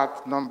Nigeria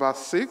Act No.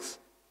 6,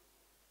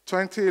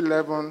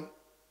 2011,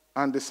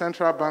 and the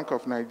Central Bank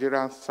of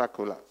Nigeria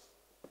circulars.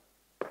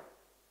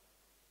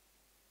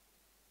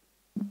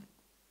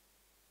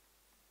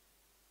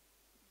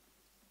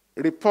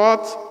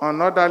 Report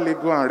on other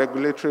legal and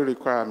regulatory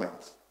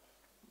requirements.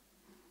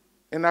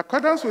 In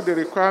accordance with the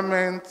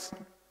requirements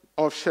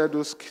of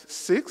Schedule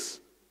 6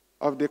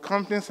 of the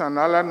Companies and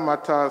Allied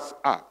Matters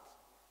Act,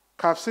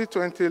 Cap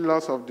C-20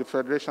 Laws of the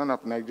Federation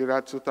of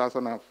Nigeria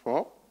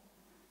 2004,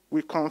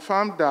 we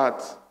confirm that,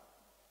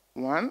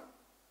 1,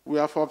 we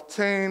have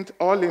obtained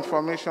all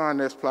information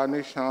and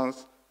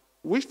explanations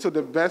which, to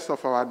the best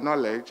of our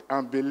knowledge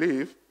and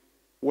belief,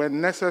 were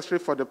necessary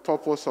for the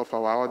purpose of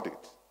our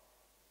audit.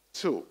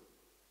 2,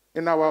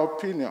 in our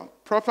opinion,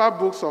 proper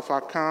books of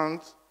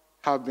accounts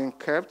have been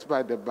kept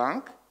by the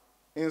bank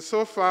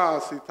insofar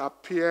as it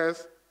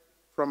appears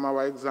from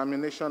our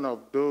examination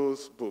of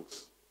those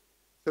books.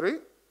 3,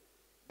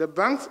 the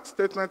bank's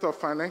statement of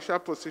financial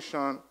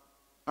position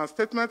and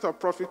statement of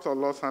profit or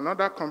loss and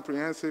other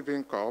comprehensive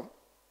income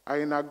are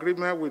in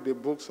agreement with the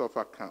books of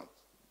accounts.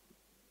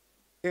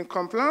 In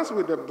compliance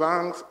with the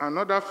Banks and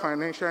Other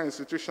Financial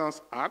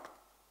Institutions Act,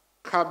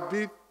 Cap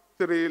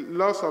B-3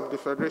 Laws of the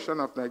Federation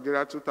of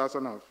Nigeria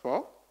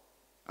 2004,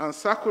 and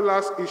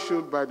circulars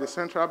issued by the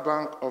Central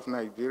Bank of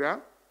Nigeria,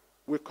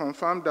 we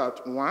confirm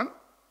that 1,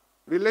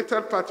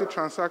 related party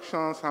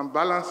transactions and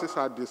balances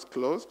are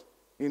disclosed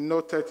in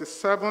Note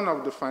 37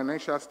 of the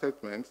financial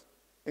statements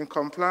in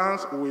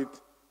compliance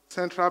with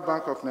Central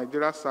Bank of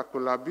Nigeria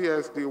Circular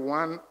BSD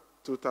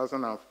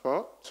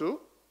 1/2004. 2,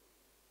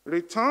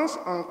 returns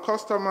on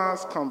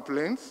customers'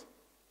 complaints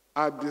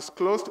are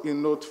disclosed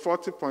in Note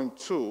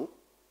 40.2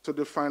 to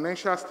the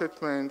financial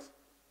statements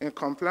in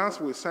compliance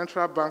with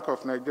Central Bank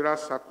of Nigeria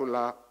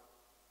Circular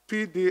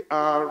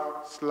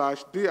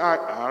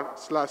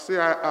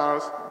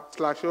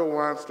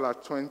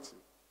PDR/DIR/CIR/01/20.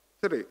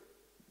 3,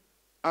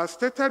 as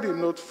stated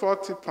in Note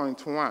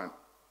 40.1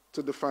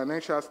 to the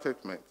financial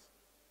statements,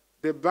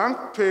 the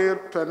bank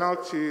paid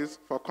penalties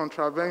for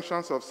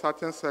contraventions of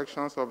certain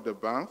sections of the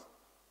Banks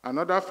and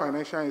Other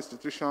Financial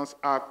Institutions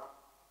Act,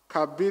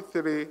 Cap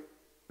B-3,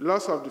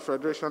 laws of the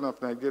Federation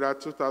of Nigeria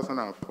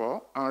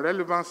 2004, and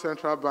relevant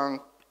Central Bank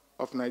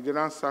of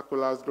Nigerian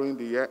circulars during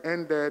the year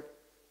ended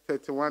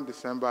 31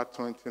 December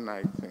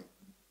 2019.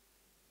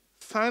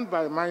 Signed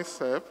by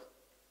myself,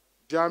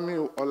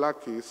 Jamiu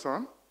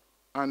Olakison,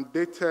 and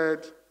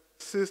dated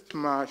 6th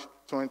March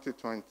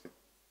 2020.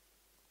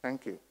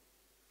 Thank you.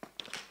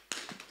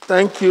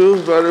 Thank you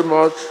very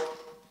much,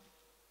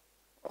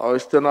 our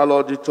external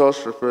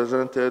auditors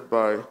represented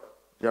by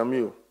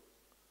Jamiu.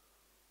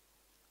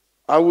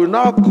 I will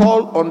now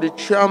call on the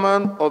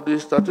chairman of the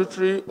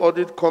Statutory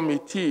Audit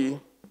Committee,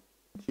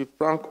 Chief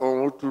Frank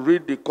Onwu, to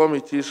read the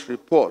committee's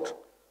report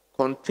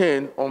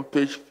contained on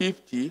page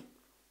 50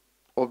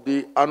 of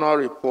the annual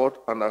report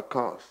and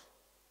accounts.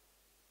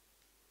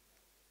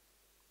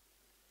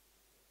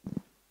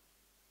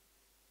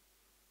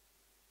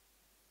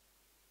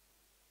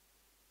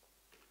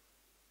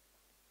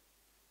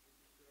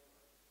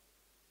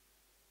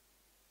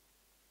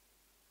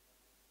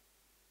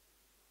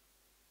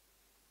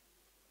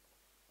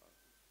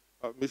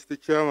 Mr.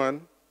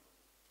 Chairman,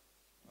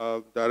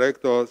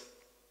 directors,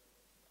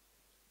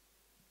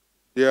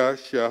 dear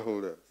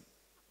shareholders,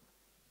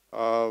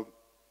 I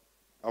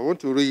want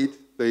to read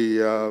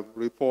the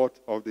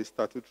report of the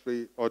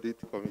Statutory Audit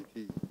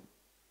Committee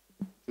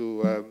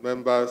to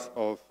members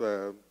of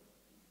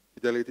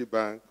Fidelity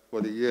Bank for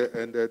the year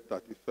ended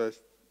 31st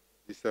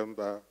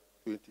December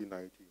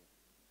 2019.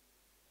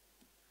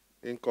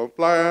 In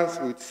compliance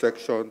with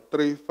Section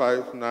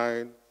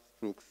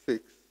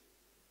 359/6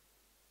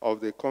 of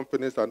the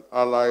Companies and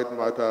Allied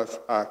Matters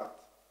Act,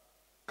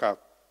 CAP,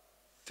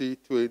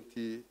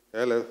 C20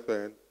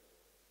 LFN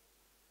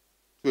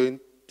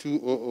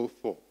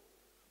 2004,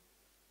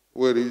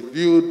 we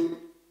reviewed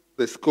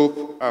the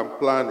scope and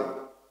planning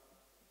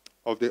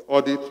of the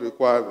audit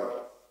requirements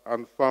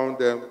and found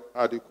them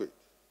adequate.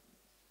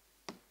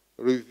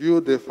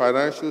 Reviewed the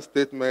financial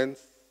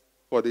statements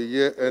for the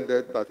year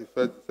ended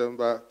 31st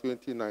December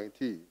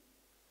 2019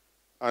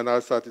 and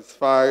are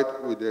satisfied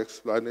with the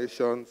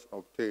explanations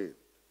obtained.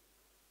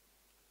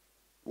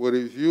 We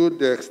reviewed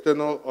the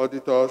external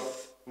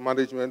auditor's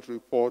management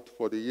report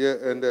for the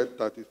year ended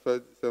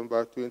 31st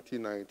December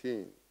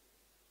 2019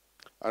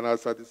 and are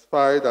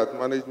satisfied that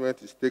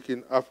management is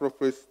taking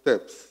appropriate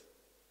steps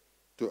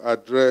to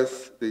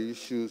address the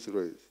issues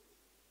raised.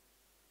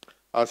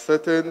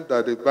 Ascertain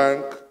that the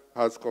bank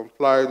has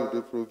complied with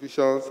the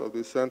provisions of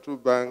the Central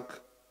Bank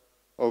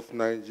of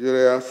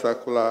Nigeria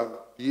Circular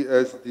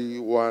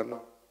BSD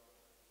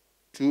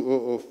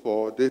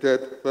 1/2004,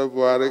 dated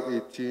February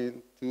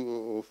 18,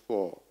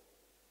 2004,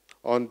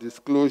 on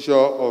disclosure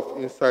of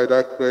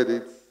insider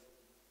credits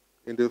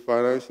in the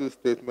financial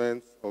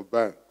statements of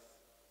banks.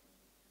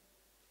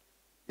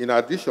 In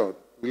addition,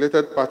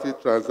 related party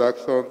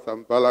transactions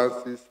and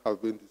balances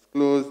have been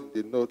disclosed in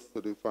the notes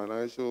to the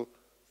financial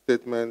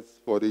statements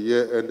for the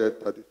year ended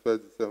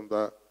 31st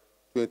December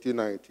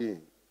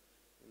 2019,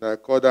 in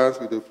accordance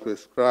with the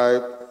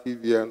prescribed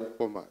CVN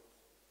format.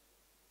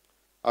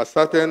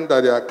 Ascertain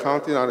that the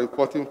accounting and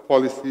reporting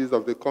policies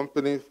of the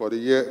company for the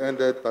year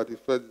ended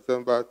 31st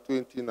December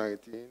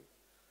 2019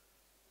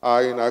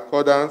 are in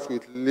accordance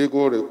with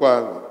legal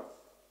requirements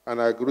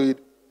and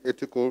agreed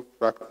ethical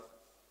practices.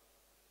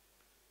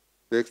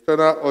 The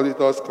external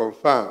auditors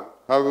confirmed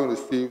having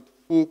received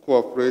full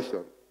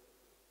cooperation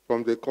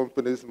from the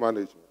company's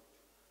management,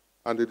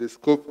 and the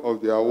scope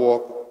of their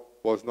work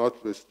was not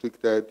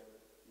restricted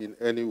in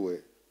any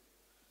way.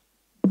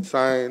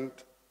 Signed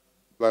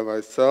by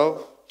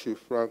myself, Chief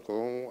Frank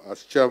Onwu,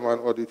 as Chairman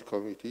Audit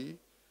Committee,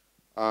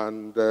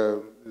 and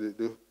the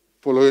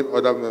following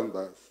other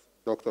members: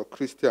 Dr.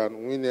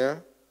 Christian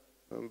Winier,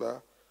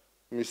 member;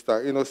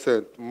 Mr.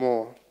 Innocent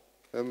Moore,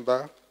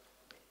 member;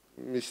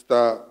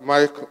 Mr.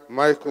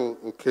 Michael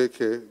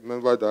Okeke,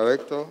 member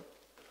director;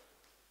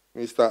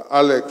 Mr.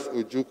 Alex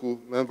Ojukwu,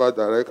 member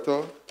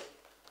director;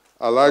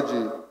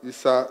 Alhaji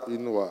Isa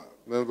Inuwa,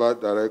 member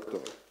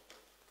director.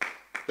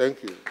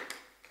 Thank you.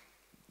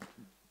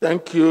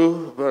 Thank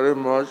you very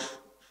much,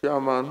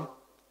 Chairman,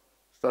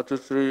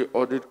 Statutory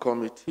Audit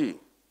Committee.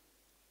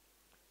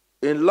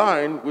 In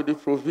line with the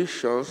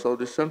provisions of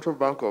the Central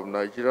Bank of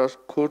Nigeria's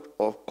Code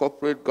of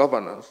Corporate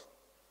Governance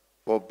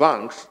for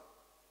banks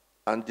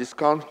and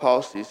discount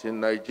houses in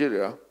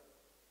Nigeria,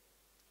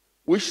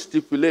 which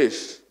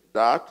stipulates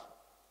that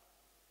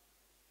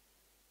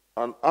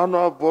an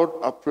annual board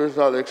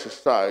appraisal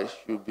exercise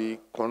should be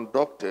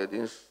conducted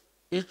in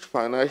each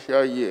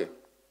financial year,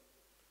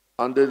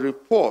 and the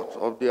report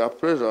of the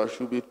appraisal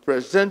should be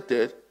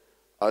presented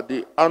at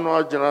the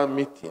annual general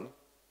meeting.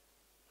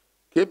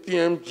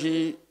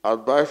 KPMG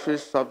Advisory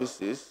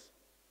Services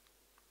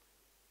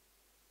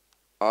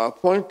are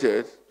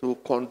appointed to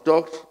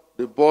conduct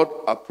the board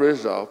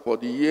appraisal for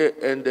the year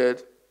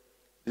ended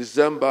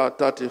December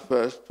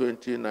 31st,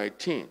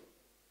 2019.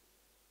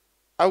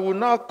 I will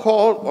now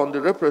call on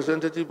the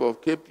representative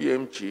of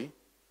KPMG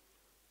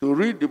to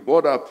read the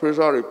board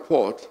appraisal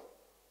report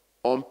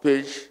on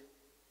page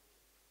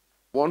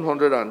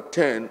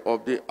 110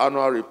 of the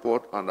annual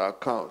report and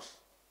accounts.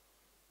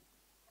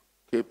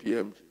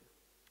 KPMG.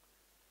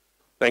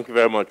 Thank you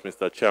very much,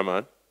 Mr.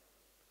 Chairman.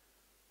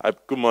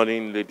 Good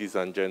morning, ladies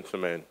and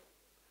gentlemen.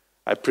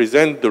 I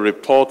present the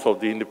report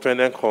of the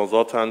independent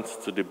consultants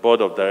to the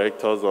Board of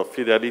Directors of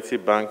Fidelity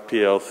Bank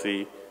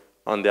PLC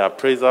on the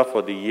appraisal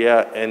for the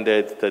year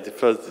ended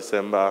 31st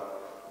December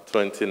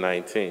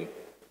 2019.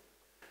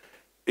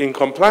 In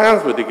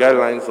compliance with the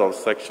guidelines of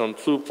Section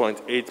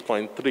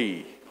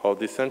 2.8.3 of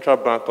the Central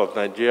Bank of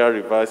Nigeria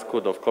Revised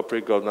Code of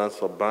Corporate Governance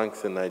for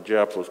Banks in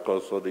Nigeria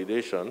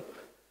Post-Consolidation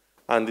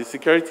and the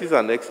Securities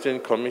and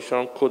Exchange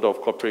Commission Code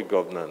of Corporate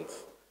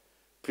Governance,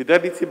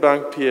 Fidelity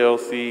Bank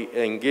PLC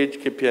engaged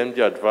KPMG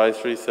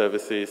Advisory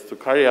Services to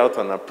carry out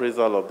an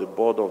appraisal of the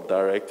Board of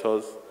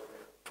Directors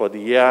for the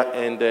year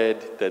ended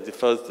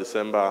 31st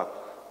December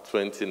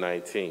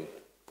 2019.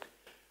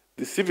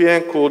 The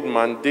CBN Code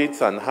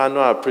mandates an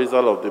annual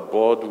appraisal of the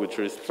board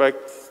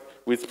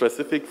with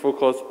specific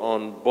focus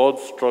on board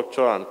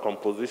structure and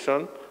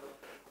composition,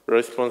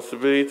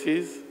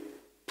 responsibilities,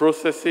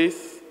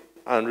 processes,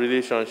 and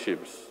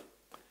relationships,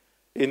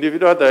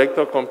 individual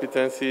director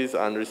competencies,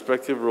 and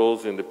respective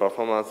roles in the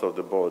performance of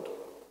the board.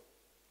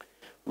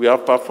 We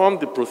have performed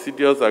the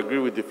procedures agreed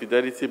with the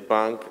Fidelity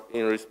Bank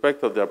in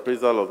respect of the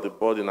appraisal of the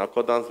board in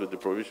accordance with the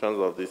provisions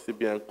of the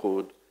CBN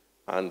Code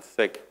and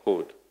SEC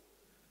Code.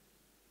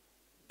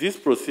 These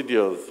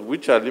procedures,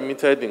 which are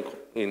limited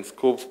in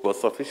scope but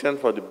sufficient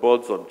for the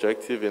board's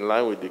objective in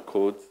line with the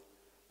codes,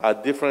 are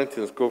different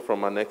in scope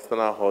from an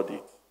external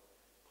audit.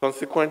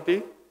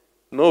 Consequently,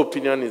 no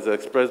opinion is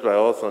expressed by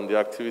us on the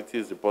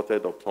activities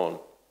reported upon.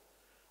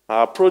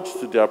 Our approach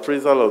to the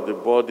appraisal of the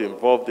board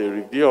involved a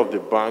review of the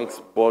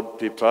bank's board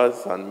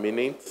papers and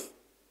minutes,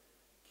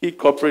 key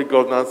corporate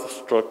governance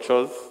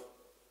structures,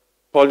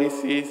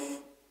 policies,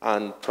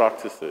 and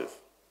practices.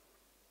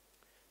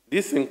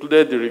 This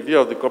included the review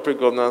of the corporate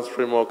governance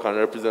framework and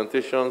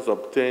representations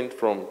obtained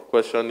from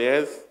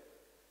questionnaires,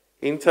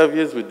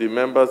 interviews with the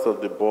members of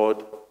the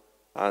board,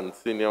 and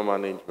senior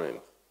management.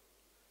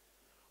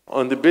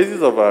 On the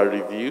basis of our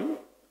review,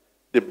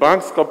 the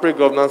bank's corporate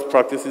governance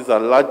practices are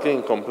largely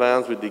in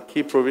compliance with the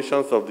key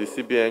provisions of the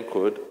CBN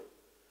Code.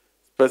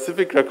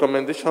 Specific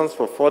recommendations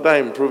for further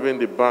improving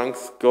the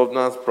bank's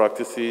governance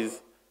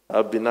practices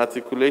have been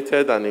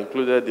articulated and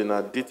included in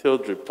a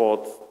detailed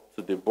report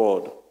to the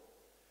board.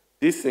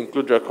 These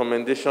include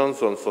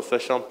recommendations on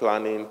succession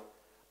planning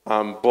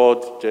and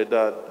board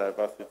gender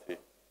diversity.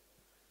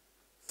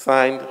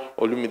 Signed,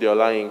 Olumide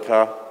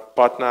Olayinka,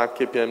 Partner,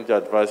 KPMG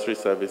Advisory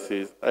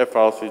Services,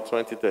 FRC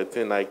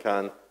 2013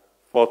 ICANN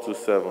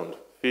 427,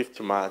 5th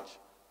March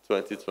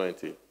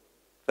 2020.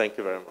 Thank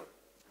you very much.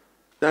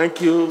 Thank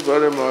you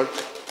very much.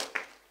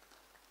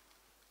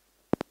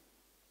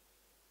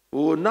 We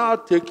will now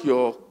take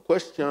your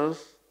questions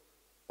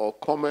or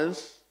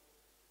comments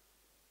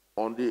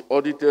on the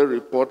audited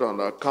report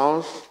and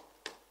accounts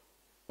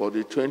for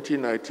the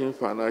 2019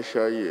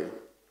 financial year.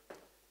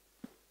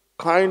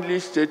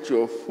 Kindly state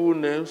your full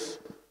names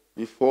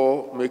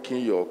before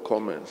making your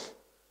comments.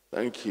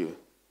 Thank you.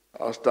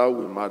 I'll start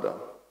with Madam.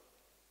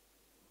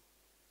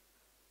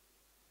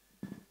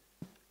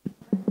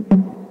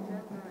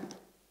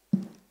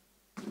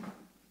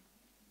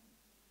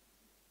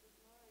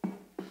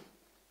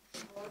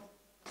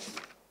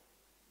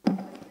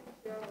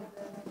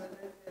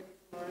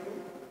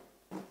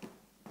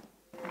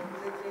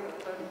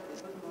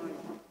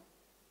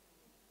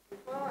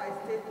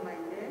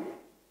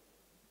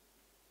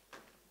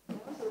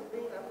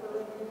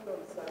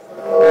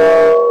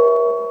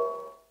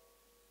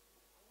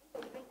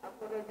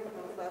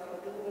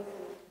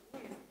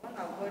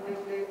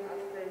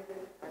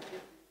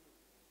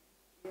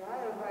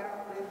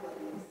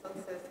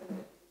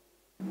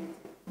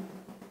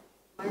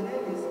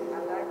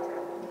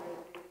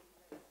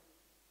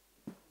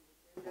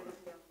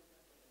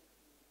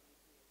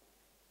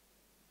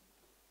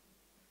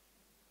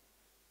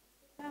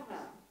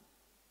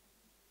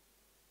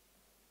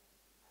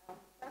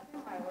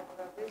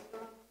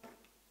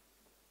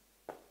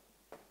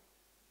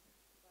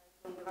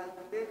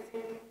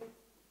 Congratulating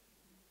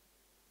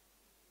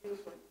you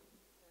for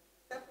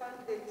the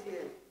second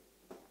year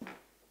and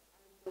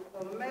to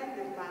commend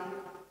the bank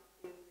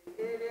in the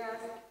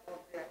areas of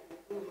their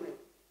improvement.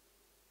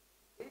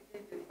 It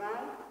is the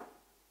bank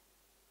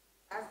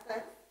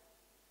assets.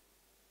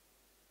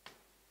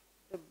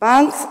 The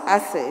bank's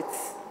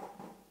assets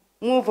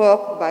move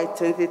up by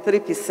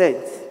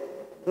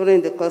 23%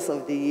 during the course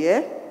of the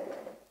year.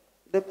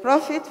 The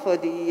profit for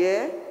the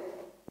year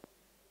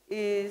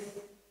is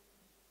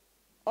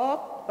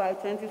up by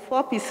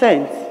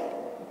 24%.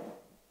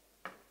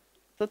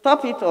 To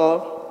top it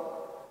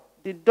all,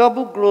 the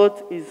double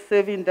growth in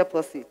saving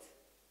deposits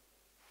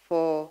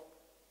for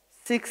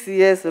 6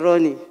 years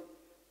running.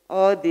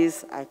 All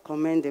this I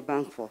commend the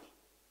bank for.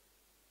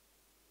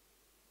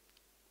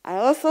 I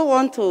also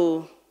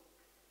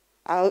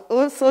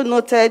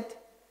noted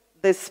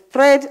the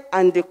spread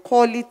and the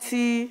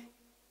quality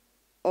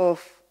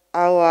of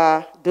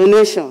our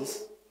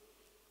donations,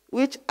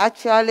 which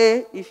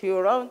actually, if you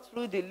run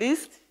through the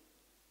list,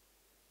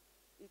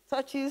 it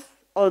touches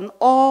on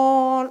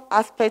all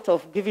aspects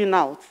of giving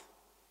out,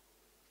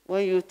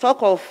 When you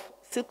talk of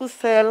sickle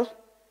cell,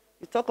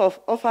 you talk of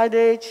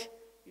orphanage,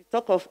 you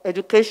talk of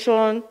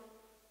education,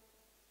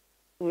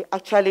 we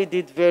actually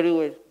did very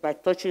well by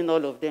touching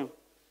all of them.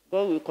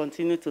 God will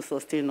continue to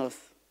sustain us.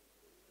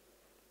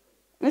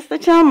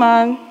 Mr.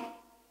 Chairman,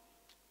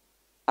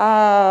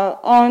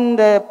 on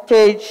the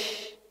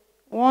page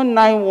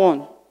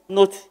 191,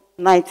 note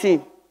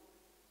 19,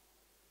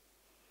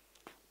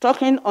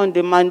 talking on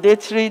the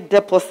mandatory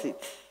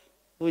deposit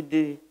with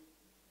the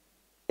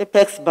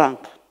Apex Bank.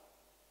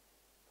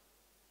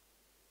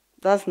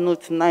 That's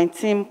note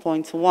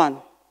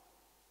 19.1.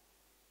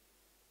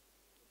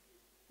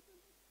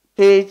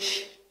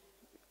 Page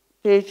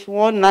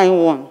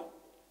 191,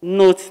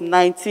 note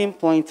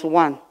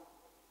 19.1.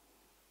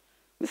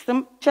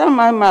 Mr.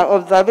 Chairman, my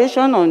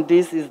observation on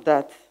this is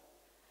that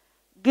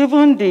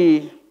given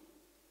the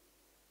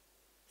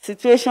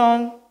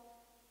situation,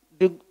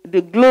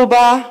 the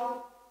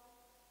global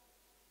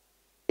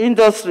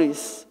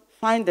industries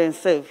find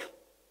themselves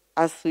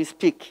as we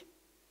speak,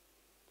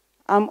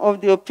 I'm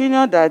of the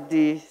opinion that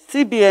the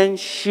CBN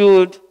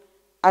should,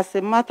 as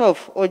a matter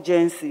of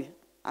urgency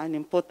and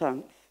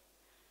importance,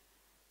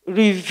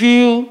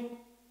 review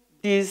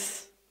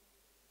these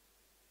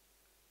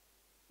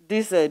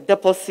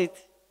deposit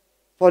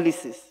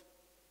policies.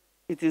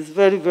 It is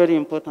very, very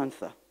important,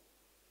 sir.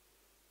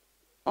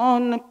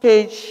 On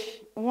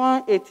page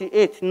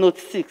 188, note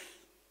 6,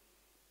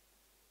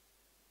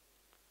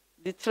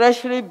 the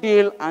Treasury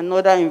bill and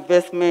other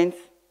investment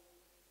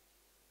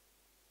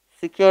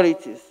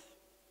securities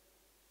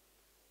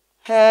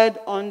held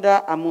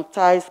under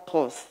amortized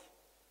costs,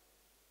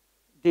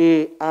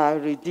 they are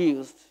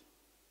reduced.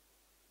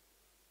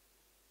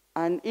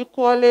 And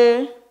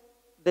equally,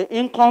 the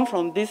income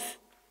from this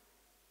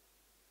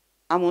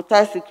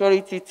amortized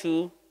security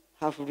too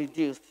have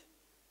reduced.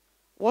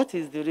 What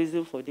is the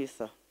reason for this,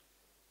 sir?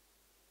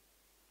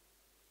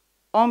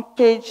 On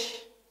page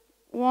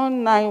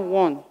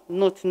 191,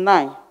 note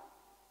 9,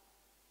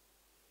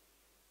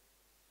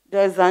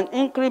 there's an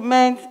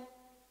increment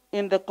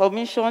in the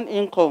commission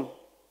income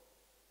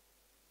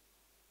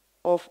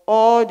of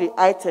all the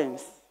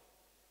items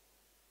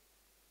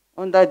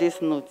under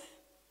this note.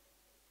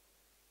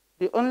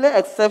 The only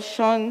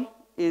exception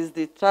is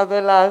the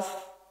travelers'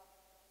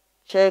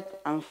 check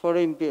and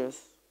foreign bills.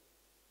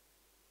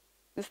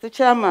 Mr.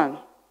 Chairman,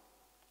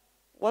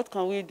 what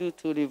can we do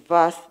to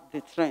reverse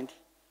the trend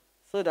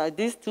so that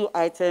these two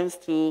items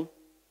too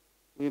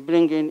will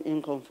bring in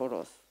income for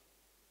us?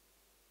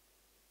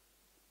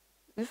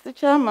 Mr.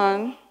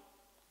 Chairman,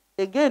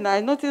 again,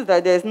 I noticed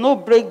that there's no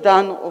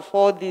breakdown of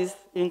all this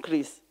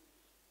increase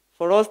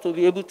for us to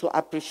be able to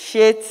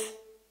appreciate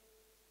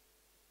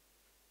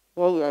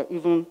what we are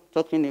even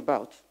talking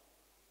about.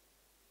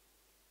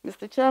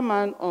 Mr.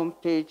 Chairman, on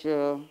page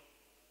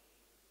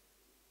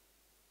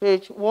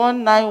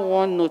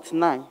 191, note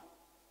 9.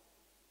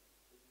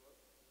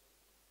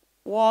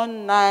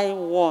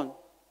 191,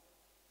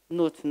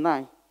 note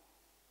 9.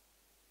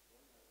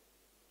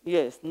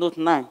 Yes, note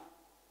 9.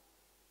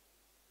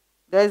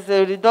 There's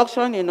a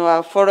reduction in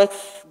our forex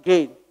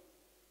gain.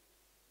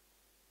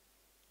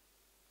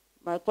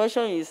 My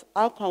question is,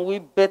 how can we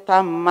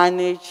better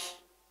manage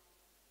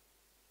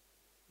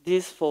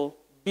this for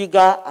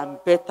bigger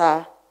and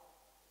better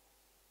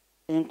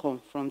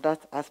income from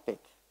that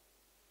aspect?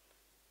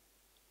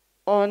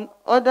 On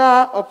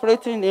other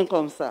operating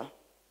income, sir,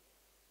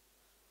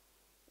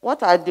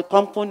 what are the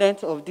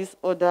components of this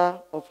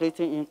other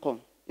operating income?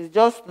 It's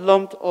just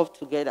lumped up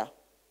together.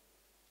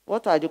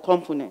 What are the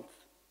components?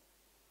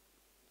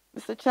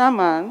 Mr.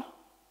 Chairman,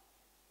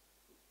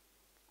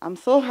 I'm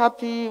so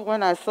happy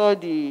when I saw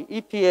the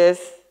EPS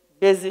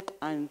basic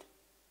and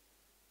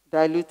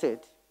diluted,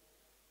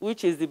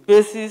 which is the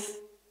basis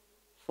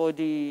for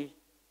the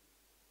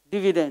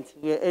dividend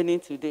we're earning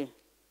today.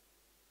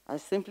 I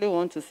simply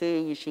want to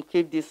say we should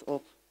keep this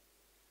up.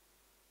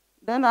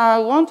 Then I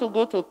want to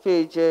go to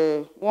page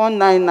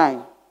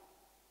 199,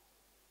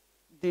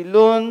 the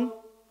loan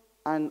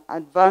and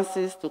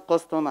advances to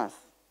customers.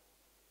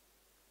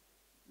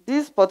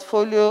 This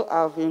portfolio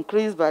have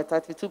increased by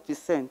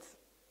 32%.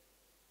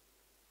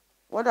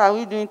 What are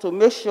we doing to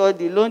make sure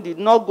the loan did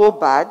not go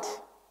bad?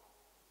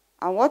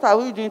 And what are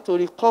we doing to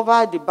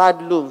recover the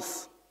bad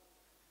loans?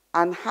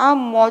 And how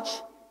much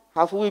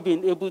have we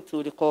been able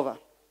to recover?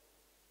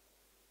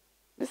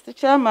 Mr.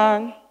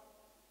 Chairman,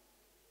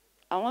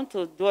 I want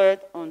to dwell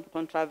on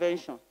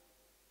contravention.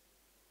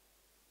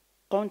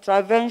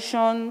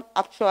 Contravention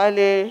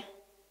actually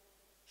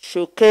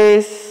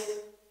showcases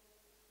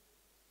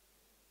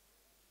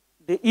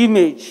the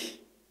image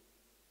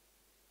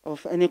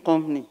of any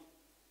company.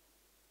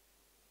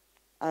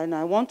 And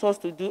I want us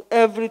to do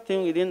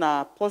everything within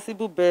our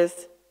possible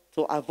best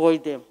to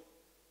avoid them.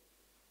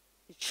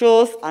 It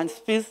shows and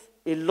speaks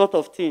a lot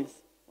of things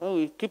when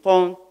we keep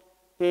on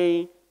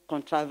paying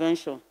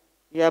contravention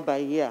year by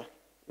year.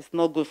 It's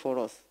not good for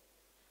us.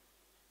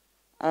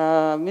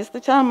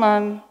 Mr.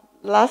 Chairman,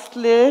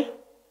 lastly,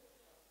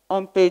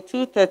 on page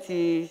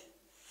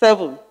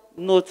 237,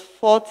 note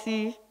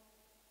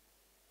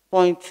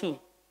 40.2.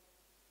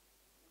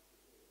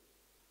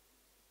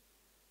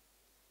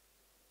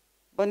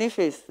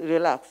 Boniface,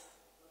 relax.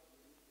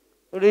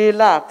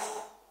 Relax.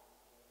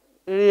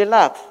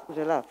 Relax.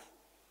 Relax.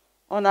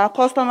 On our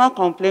customer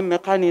complaint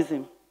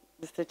mechanism,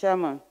 Mr.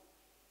 Chairman,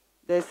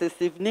 there's a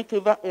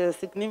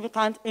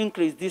significant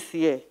increase this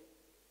year,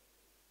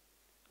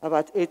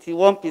 about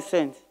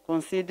 81%,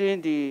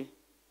 considering the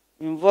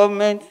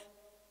involvement,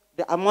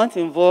 the amount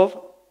involved,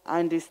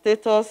 and the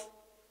status.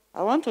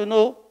 I want to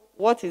know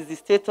what is the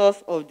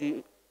status of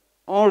the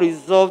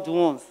unresolved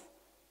ones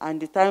and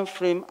the time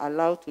frame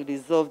allowed to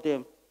resolve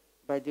them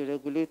by the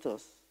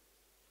regulators.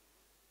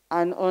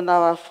 And on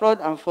our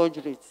fraud and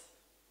forgeries,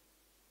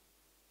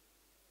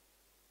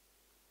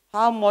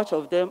 how much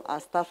of them are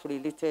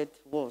staff-related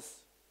ones?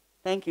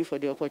 Thank you for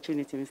the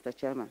opportunity, Mr.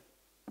 Chairman.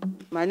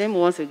 My name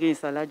once again is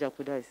Alaja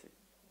Kudaisi.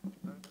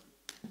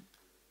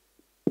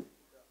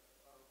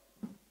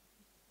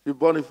 The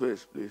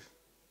Boniface, please.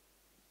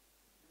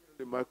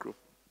 The microphone.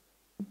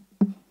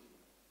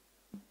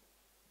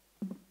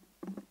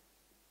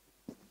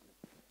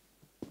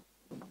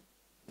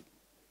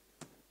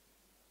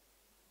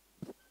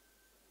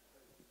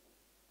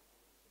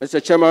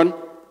 Mr. Chairman,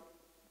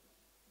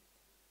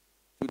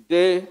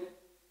 today,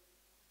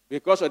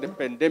 because of the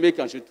pandemic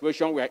and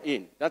situation we are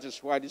in, that is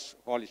why this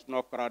hall is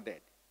not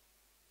crowded.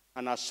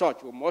 And as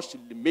such, we must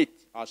limit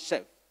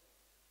ourselves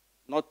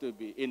not to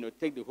be,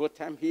 take the whole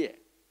time here.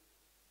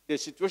 The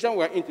situation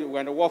we're in, we're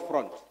on the war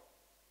front.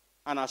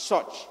 And as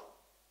such,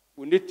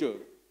 we need to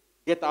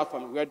get out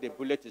from where the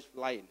bullet is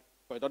flying,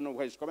 because we don't know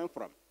where it's coming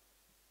from.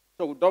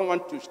 So we don't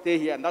want to stay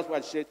here, and that's why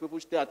I say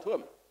people stay at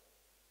home.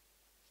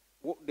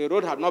 The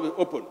road has not been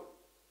open.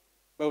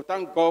 But we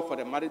thank God for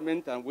the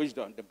management and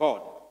wisdom, the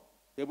board,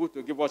 able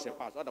to give us a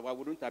pass. Otherwise, we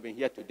wouldn't have been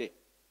here today.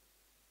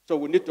 So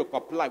we need to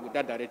comply with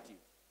that directive.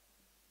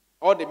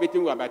 All the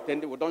meetings we have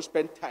attended, we don't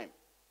spend time,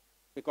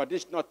 because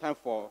this is not time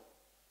for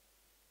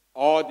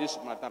all this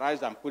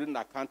materialized and putting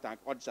account and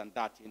all this and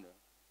that,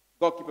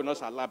 God keeping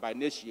us alive. By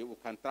next year, we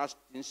can trust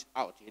things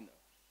out,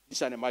 This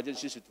is an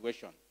emergency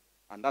situation,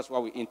 and that's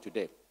what we're in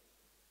today.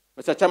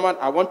 Mr. Chairman,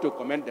 I want to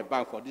commend the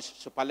bank for this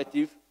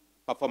superlative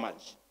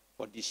performance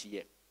for this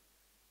year.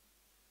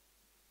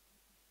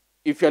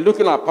 If you're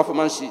looking at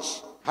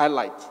performances,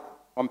 highlight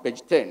on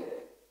page 10,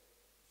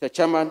 the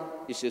chairman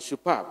is a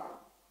superb.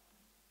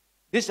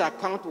 This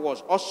account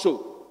was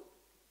also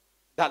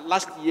that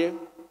last year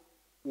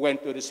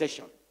went to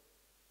recession.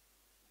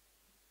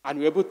 And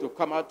we were able to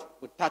come out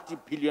with 30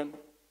 billion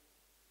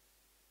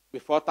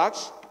before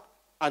tax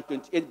and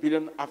 28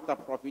 billion after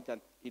profit.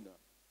 And,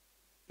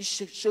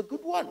 it's a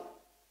good one.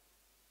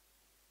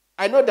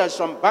 I know that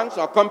some banks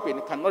or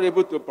companies cannot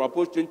able to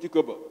propose 20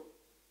 kobo.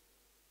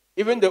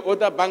 Even the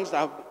other banks that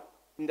have,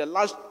 in the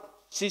last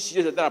 6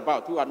 years or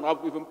thereabout, who are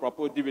not even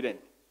proposed dividend,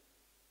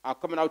 are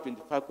coming out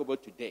 25 kobo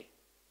today.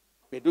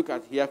 We look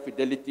at here,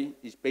 Fidelity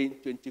is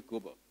paying 20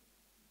 kobo.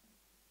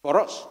 For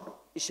us,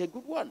 it's a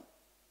good one.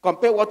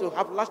 Compare what we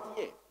have last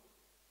year.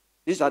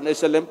 This is an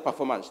excellent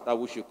performance that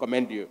we should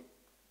commend you.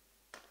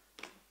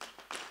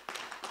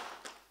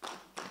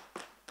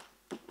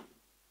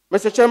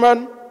 Mr.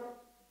 Chairman,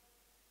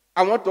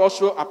 I want to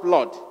also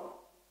applaud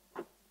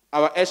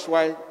our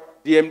SY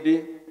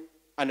DMD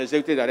and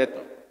Executive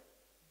Director.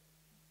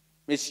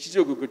 Ms.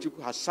 Chizogo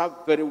Gochuku has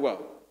served very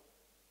well.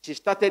 She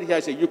started here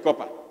as a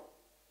U-Copper.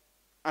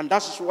 And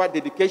that's why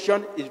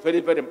dedication is very,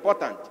 very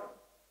important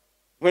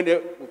when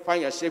you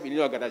find yourself in an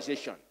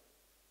organization.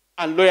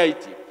 And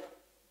loyalty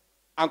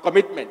and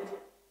commitment.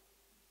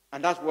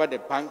 And that's why the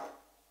bank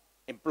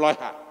employed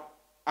her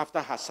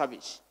after her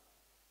service.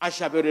 And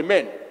she will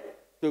remain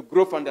to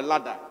grow from the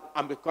ladder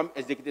and become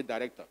executive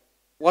director.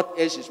 What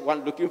else is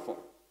one looking for?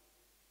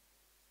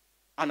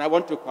 And I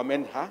want to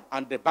commend her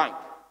and the bank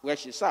where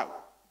she served.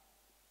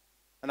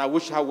 And I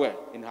wish her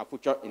well in her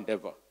future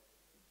endeavor.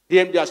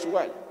 DMD as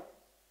well.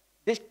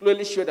 This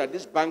clearly shows that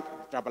this bank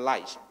is a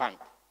tribalized bank.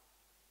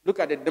 Look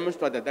at the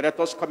demonstrators, the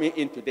directors coming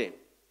in today.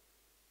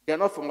 They are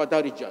not from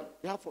other regions.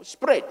 They are for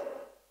spread.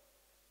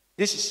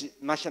 This is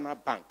National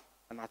Bank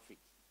and Africa.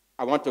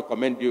 I want to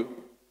commend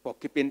you for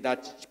keeping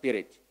that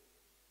spirit.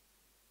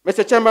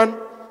 Mr. Chairman,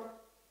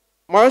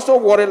 my also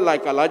worry,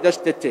 like Elijah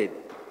stated,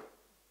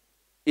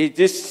 is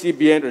this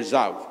CBN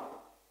reserve.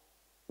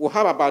 We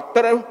have about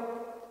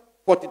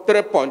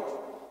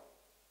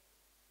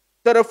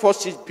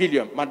 43.346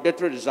 billion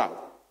mandatory reserve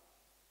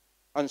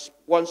on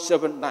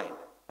 179,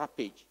 that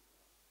page.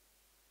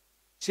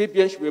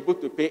 CBN should be able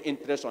to pay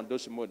interest on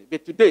those money.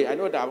 But today, I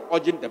know that I'm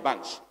urging the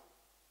banks,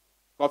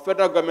 because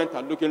federal government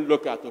are looking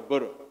local to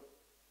borrow.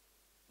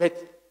 But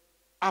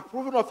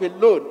approval of a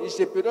loan is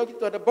a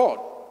prerogative of the board.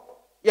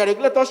 Your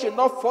regulators should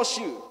not force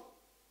you.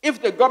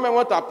 If the government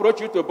wants to approach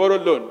you to borrow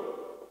loan,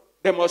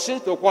 they must seem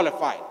to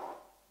qualify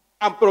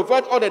and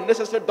provide all the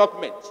necessary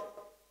documents,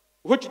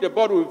 which the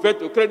board will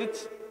veto,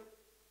 credit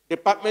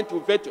department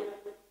will veto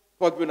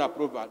for giving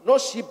approval. No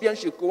CBN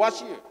should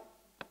coerce you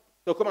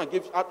to come and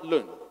give out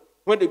loan.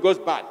 When it goes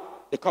bad,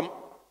 they come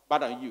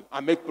bad on you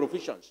and make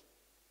provisions.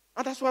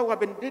 And that's why we have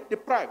been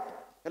deprived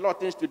a lot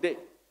of things today.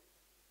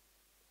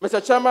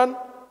 Mr. Chairman,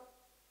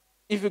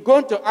 if you go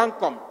into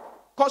ANCOM,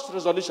 cost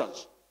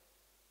resolutions,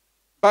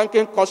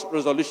 banking cost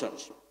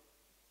resolutions.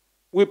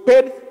 We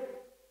paid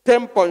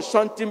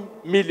 10.something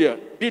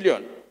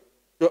billion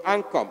to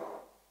ANCOM.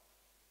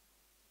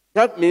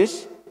 That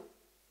means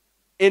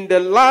in the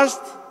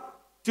last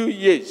 2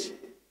 years,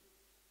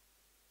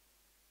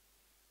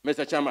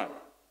 Mr. Chairman,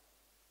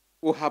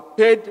 we have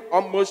paid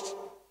almost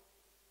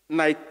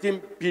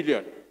 19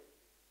 billion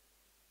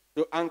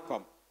to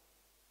ANCOM.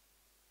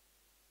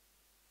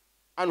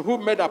 And who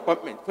made the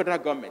appointment? Federal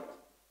government.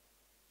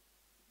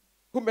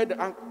 Who made the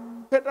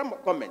ANCOM? Federal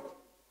government.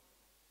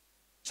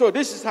 So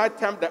this is high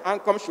time the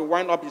ANCOM should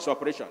wind up its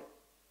operation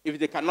if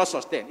they cannot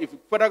sustain, if the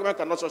federal government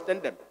cannot sustain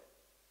them.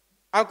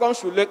 ANCOM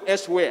should look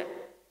elsewhere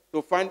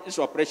to find its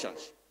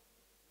operations,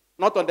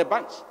 not on the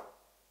banks.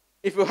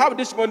 If you have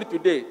this money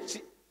today,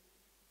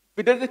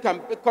 Fidelity can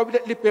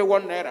confidently pay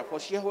 1 naira for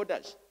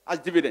shareholders as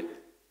dividend.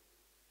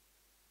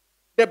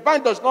 The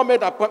bank does not make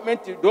the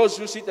appointment to those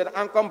who sit at the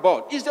ANCOM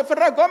board. It's the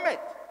federal government.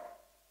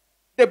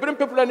 They bring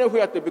people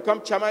anywhere to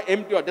become chairman,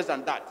 MD, or this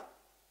and that.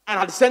 And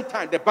at the same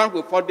time, the bank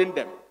will fund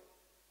them.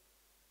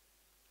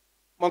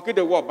 Monkey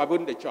the walk,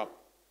 baboon the chop.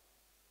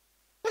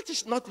 That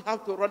is not how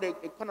to run an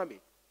economy,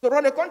 to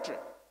run a country.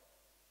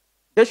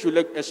 They should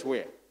look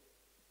elsewhere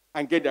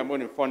and get their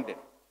money funded.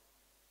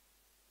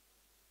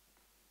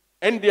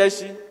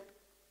 NDIC,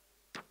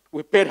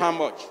 we paid how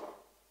much?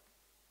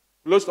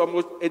 Close to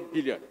almost 8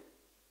 billion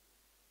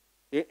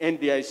in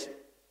NDIC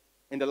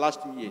in the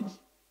last 2 years.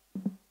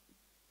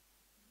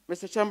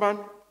 Mr. Chairman,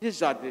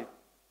 these are the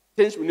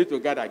things we need to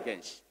guard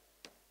against.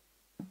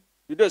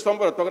 Today,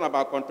 somebody talking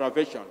about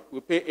contravention.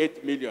 We pay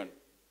 8 million.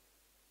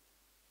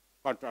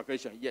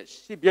 Contravention,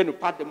 yes. CBN will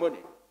part the money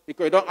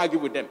because you don't argue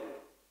with them.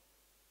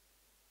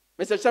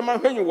 Mr. Chairman,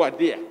 when you were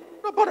there,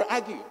 nobody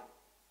argued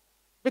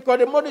because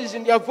the money is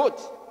in their vote.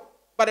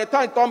 By the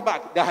time you turn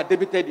back, they have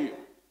debited you.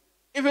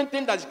 Even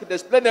things that is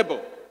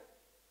explainable,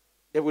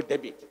 they will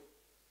debit.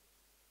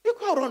 You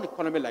can't run the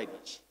economy like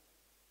this.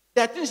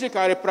 There are things you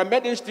can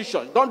reprimand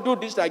institutions. Don't do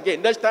this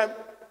again. Next time,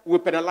 we'll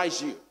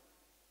penalize you.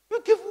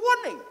 You give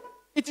warning.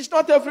 It is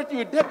not everything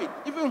you debit,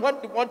 even when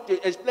you want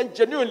to explain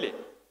genuinely.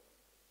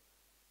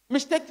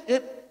 Mistake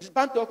is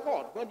bound to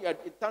occur when you are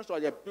in terms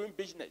of you're doing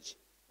business.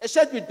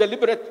 Except with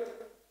deliberate.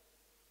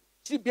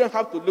 CBN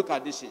have to look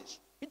at these things.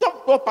 You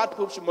don't pour part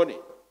people's money.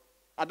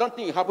 I don't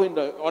think it happened in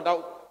the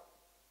other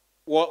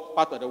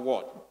part of the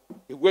world.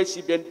 The way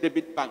CBN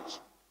debit banks,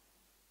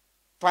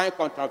 find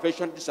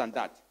contravention, this and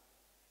that.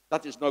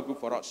 That is not good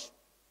for us.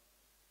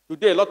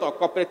 Today, a lot of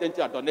corporate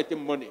entities are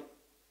donating money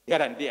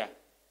here and there.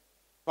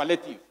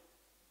 Palliative.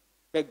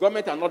 The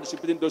government are not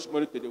distributing those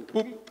money to them.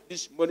 Whom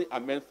this money are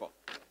meant for.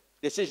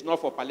 They say it's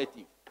not for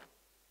palliative.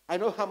 I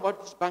know how much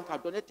this bank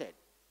have donated.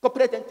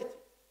 Corporate entity.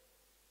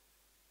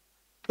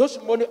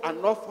 Those money are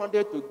not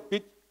funded to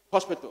build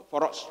hospital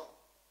for us.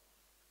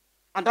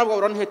 And that will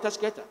run here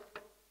together.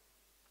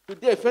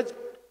 Today,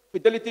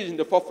 Fidelity is in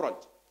the forefront.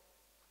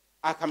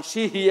 I can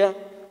see here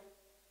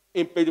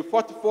in page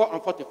 44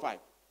 and 45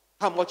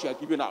 how much you are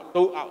giving out,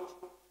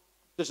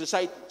 to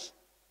societies,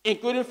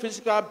 including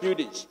physical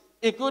buildings,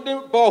 including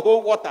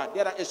borehole water.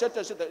 There are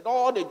etc.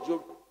 All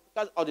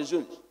the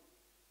zones.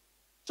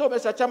 So,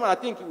 Mr. Chairman, I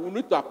think we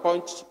need to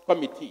appoint a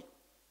committee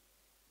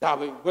that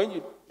when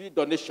you do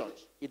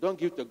donations, you don't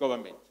give to the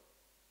government.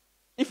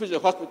 If it's a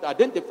hospital,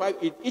 identify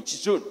in each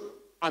zone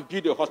and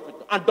build a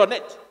hospital and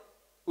donate.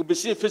 We'll be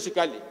seen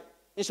physically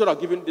instead of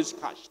giving this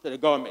cash to the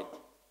government.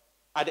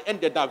 At the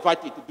end, they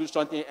divert it to do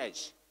something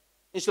else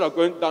instead of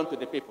going down to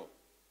the people.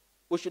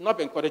 We should not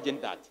be encouraging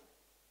that.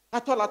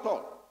 At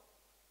all.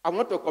 I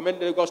want to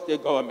commend the Lagos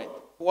State government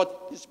for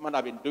what this man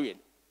has been doing.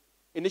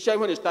 Initially,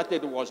 when it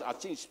started, I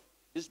think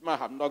this man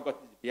have not got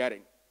his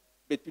bearing.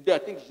 But today, I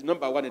think he's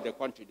number one in the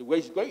country, the way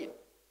he's going.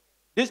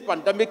 This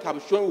pandemic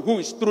has shown who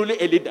is truly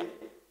a leader.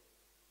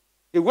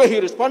 The way he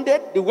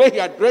responded, the way he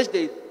addressed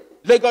the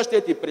Lagos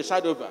State he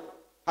presided over,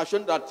 has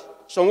shown that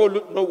someone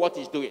knows what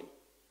he's doing.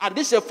 And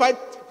this is a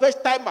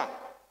first timer,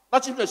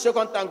 not even a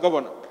second-time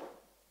governor.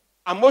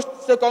 And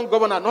most second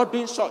governors are not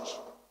doing such.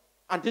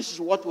 And this is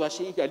what we are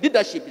seeing here.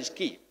 Leadership is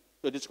key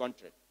to this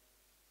country.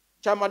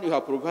 Chairman, you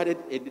have provided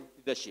a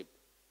leadership.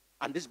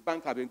 And this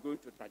bank has been going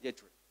to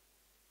trajectory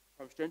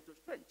from strength to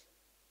strength.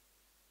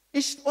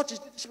 What is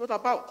this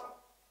about?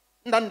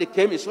 And then they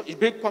came, it's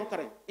been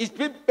conquering. It's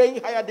been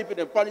paying higher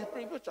dividend for its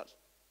previous.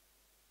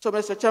 So,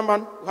 Mr.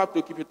 Chairman, we have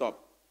to keep it up.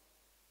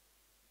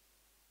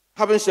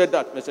 Having said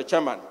that, Mr.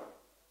 Chairman,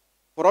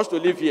 for us to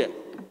live here,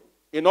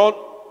 in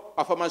all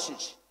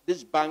performances,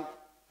 this bank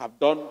have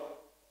done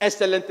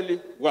excellently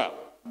well.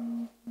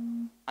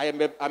 I'm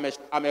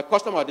a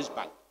customer of this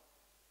bank.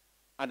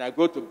 And I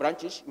go to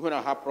branches. When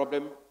I have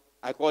problem,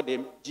 I call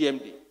them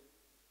GMD.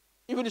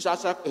 Even if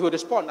he will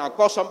respond, I'll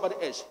call somebody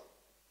else.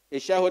 A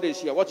shareholder is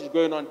here. What is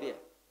going on there?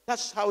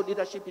 That's how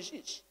leadership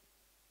is.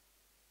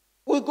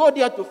 We go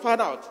there to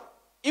find out.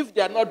 If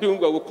they are not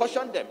doing well, we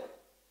caution them.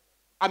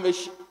 I'm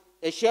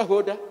a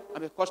shareholder.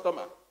 I'm a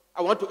customer.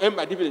 I want to earn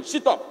my dividend.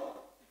 Sit up.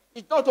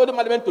 It's not only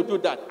management to do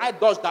that. I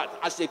do that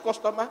as a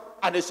customer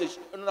and as a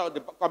owner of the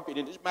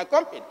company. It's my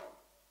company.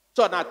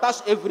 So now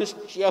that's every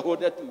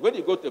shareholder too. When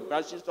you go to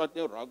branches,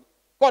 something wrong,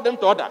 call them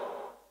to order.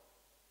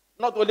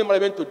 Not only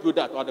management to do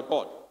that, or the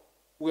board.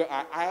 We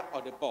are I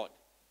or the board.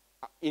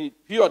 In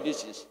view of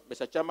this,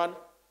 Mr. Chairman,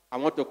 I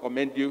want to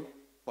commend you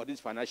for this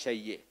financial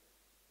year.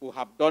 We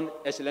have done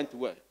excellent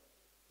work.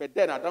 But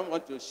then I don't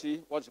want to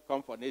see what's to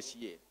come for next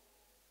year.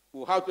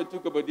 We'll have to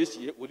talk about this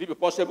year. Will it be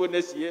possible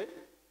next year?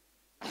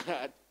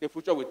 The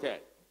future will tell.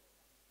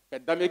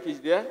 Pandemic is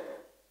there.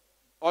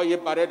 Oil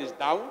barrel is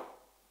down.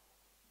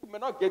 We may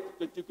not get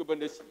to talk about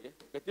next year,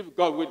 but if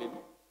God willing,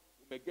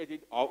 we may get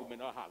it or we may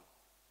not have.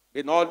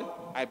 In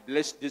all, I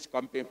bless this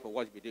campaign for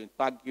what we're doing.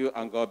 Thank you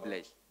and God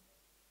bless.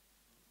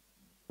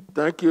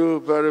 Thank you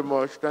very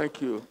much.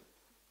 Thank you.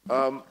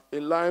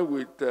 In line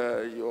with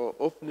your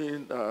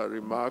opening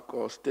remark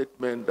or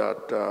statement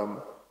that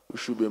we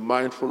should be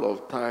mindful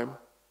of time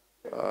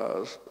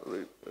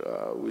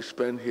we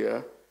spend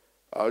here,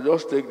 I'll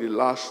just take the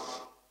last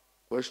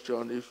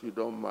question, if you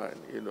don't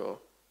mind. You know,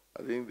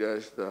 I think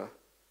there's the.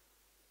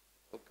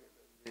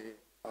 Okay,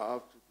 I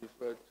have to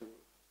defer to.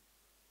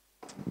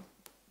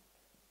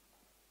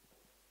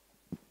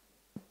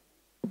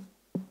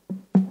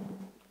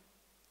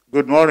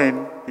 Good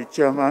morning, the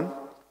chairman,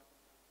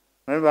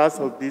 members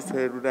of this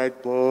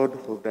erudite board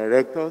of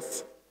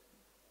directors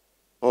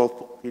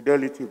of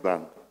Fidelity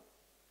Bank.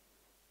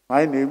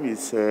 My name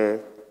is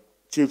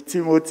Chief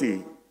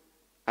Timothy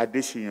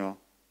Adesina,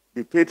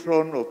 the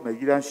patron of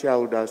Nigerian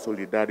Shareholder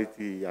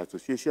Solidarity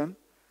Association,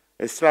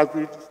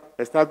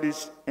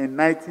 established in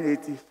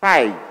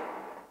 1985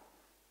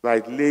 by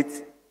the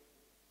late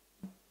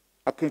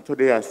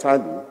Akintode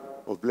Asalu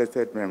of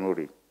blessed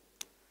memory.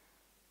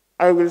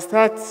 I will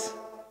start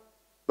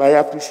by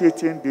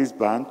appreciating this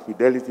bank,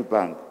 Fidelity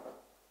Bank,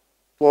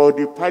 for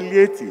the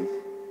palliative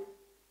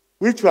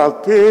which you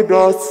have paid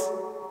us,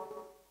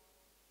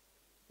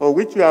 or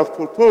which you have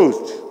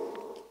proposed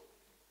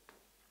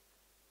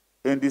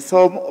in the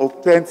sum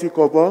of 20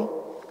 kobo,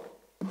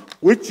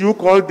 which you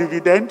call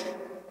dividend,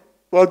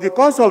 but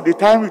because of the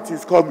time it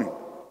is coming,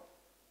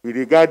 we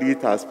regard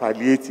it as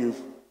palliative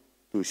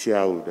to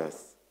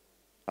shareholders,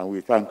 and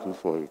we thank you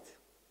for it.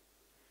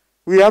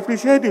 We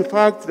appreciate the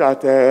fact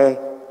that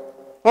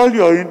all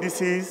your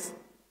indices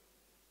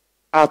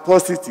are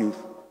positive,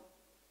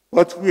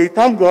 but we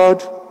thank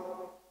God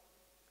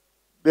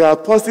they are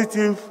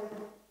positive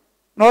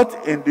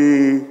not in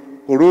the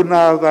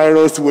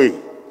coronavirus way.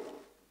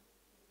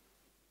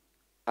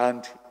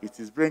 And it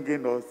is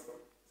bringing us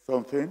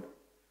something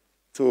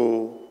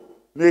to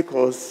make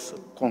us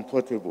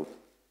comfortable.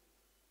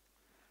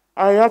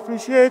 I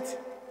appreciate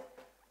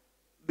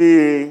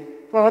the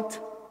fact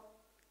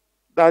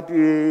that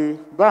the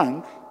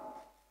bank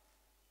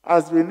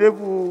has been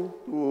able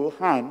to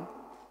earn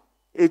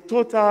a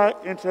total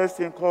interest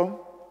income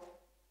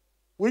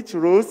which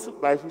rose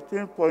by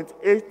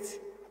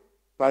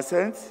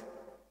 15.8%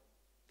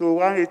 to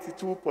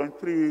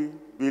 182.3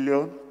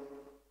 billion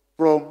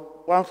from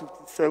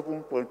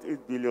 157.8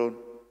 billion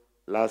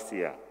last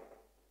year.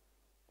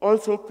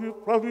 Also,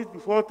 profit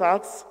before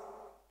tax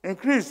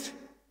increased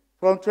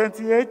from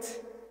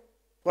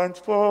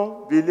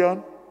 28.4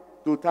 billion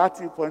to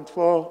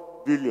 30.4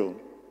 billion,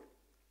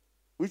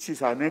 which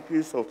is an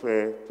increase of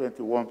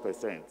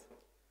 21%.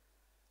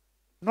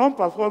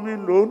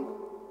 Non-performing loan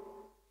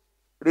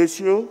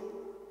ratio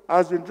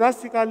has been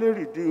drastically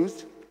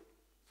reduced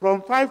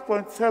from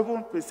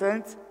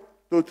 5.7%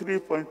 to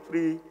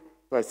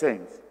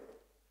 3.3%,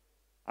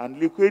 and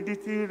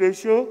liquidity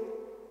ratio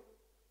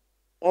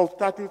of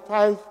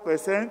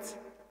 35%,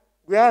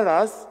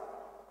 whereas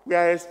we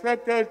are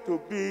expected to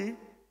be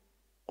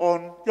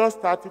on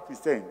just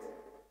 30%.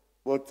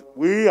 But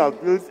we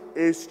have built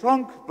a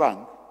strong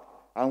bank,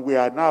 and we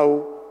are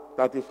now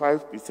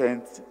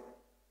 35%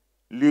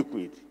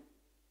 liquid.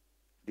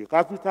 The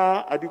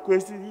capital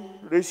adequacy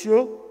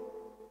ratio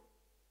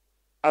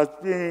has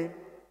been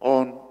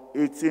on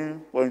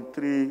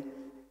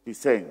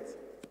 18.3%,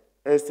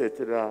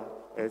 etc.,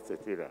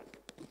 etc.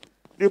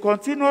 The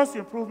continuous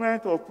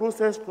improvement of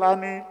process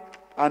planning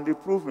and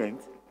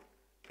improvement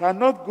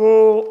cannot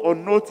go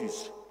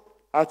unnoticed,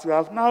 as we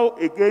have now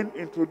again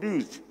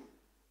introduced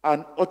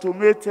an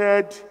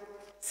automated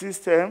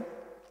system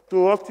to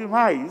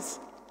optimize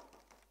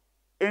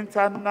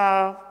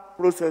internal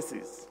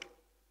processes,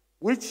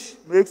 which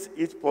makes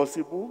it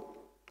possible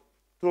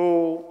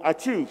to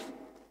achieve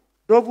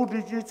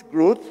double-digit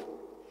growth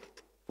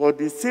for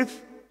the 6th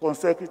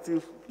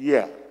consecutive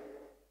year.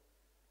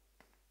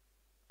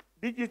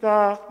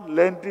 Digital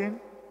lending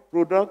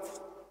products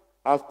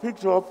have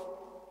picked up.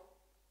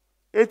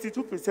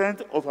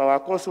 82% of our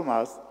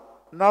customers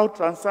now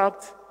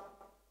transact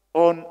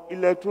on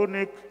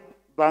electronic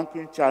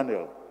banking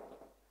channel,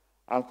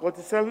 and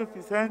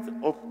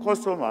 47% of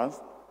customers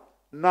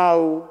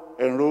now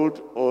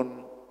enrolled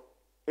on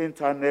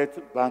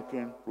internet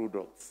banking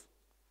products.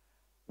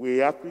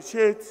 We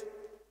appreciate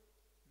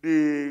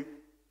the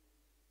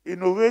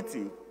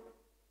innovative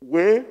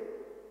way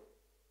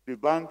the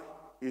bank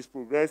is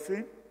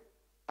progressing,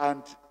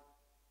 and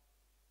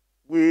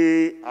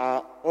we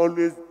are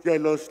always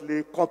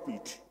jealously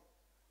copied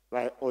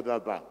by other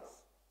banks.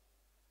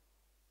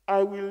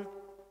 I will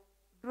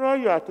draw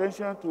your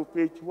attention to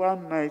page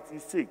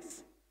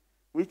 196,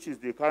 which is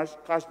the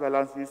cash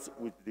balances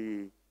with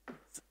the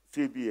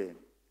CBN.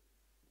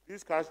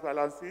 These cash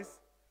balances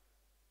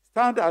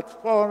stand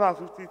at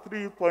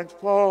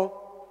 453.4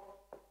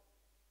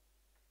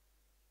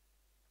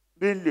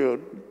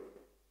 billion,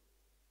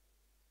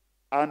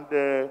 and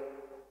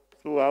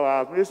to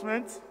our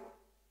amazement,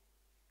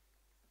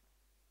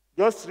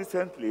 just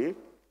recently,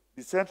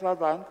 the central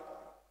bank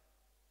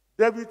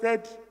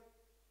debited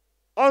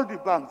all the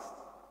banks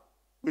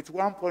with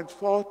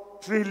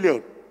 1.4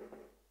 trillion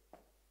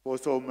for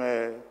some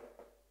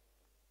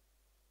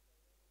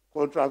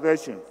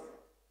contraventions.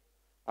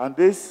 And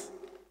this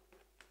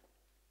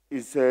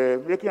is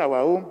making our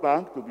own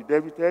bank to be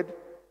debited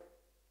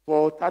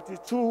for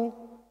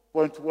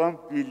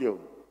 32.1 billion.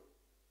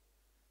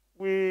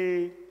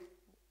 We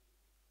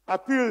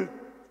appeal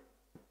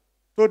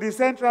to the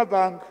central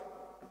bank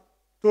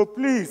to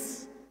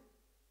please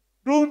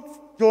don't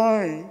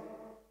join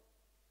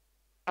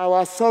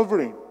our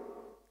sovereign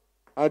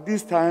at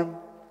this time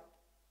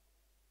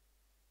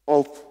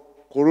of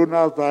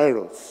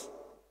coronavirus.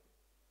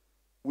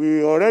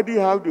 We already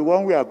have the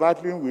one we are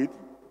battling with,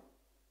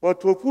 but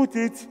to put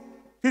it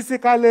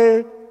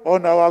physically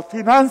on our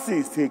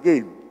finances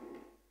again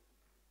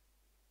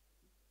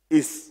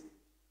is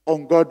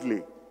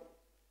ungodly.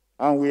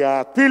 And we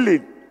are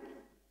appealing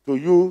to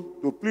you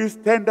to please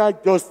tender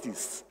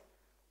justice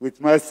with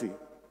mercy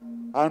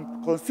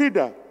and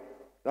consider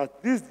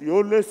that this is the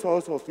only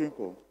source of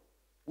income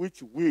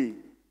which we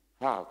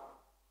have.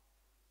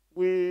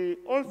 I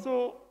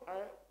also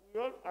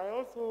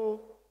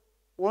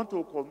want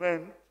to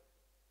comment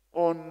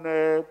on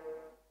the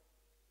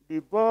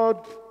board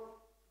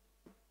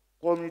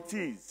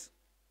committees.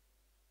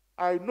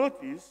 I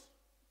noticed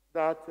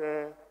that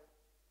the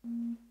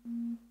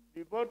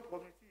board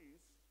committees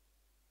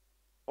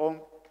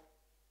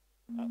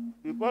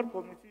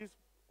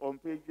on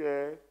page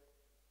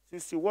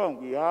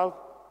 61, we have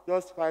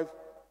just 5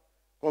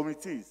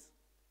 committees.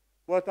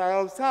 But I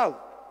observe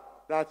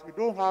that we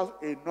don't have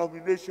a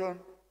nomination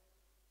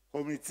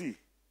committee.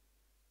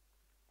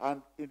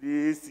 And in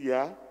this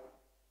year,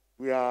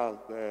 we have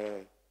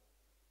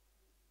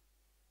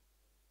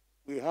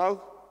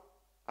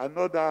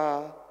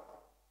another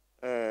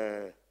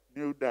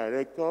new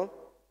director,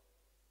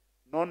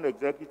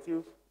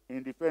 non-executive,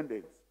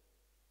 independent,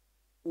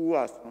 who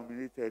has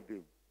nominated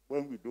them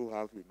when we do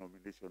have a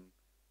nomination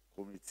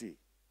committee.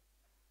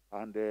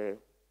 And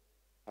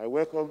I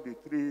welcome the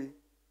 3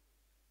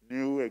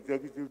 new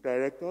executive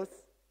directors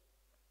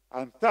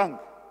and thank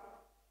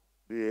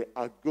the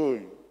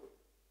outgoing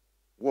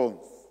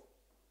ones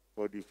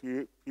for the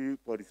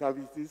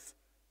services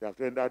they have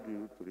rendered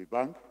to the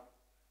bank.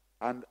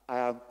 And I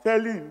am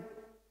telling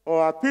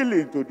or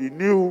appealing to the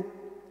new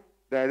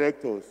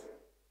directors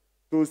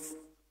to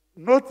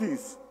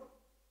notice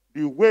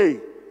the way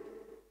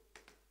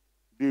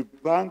the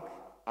bank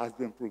has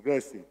been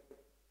progressing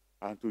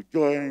and to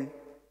join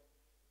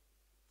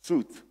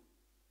suit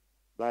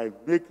by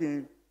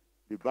making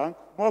the bank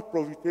more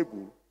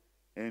profitable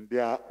in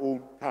their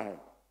own time.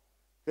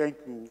 Thank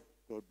you.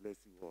 God bless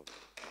you all.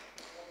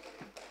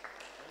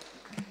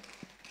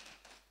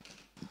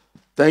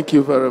 Thank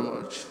you very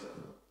much.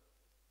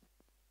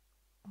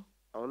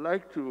 I would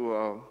like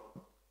to,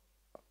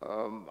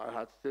 I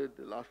had said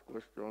the last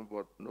question,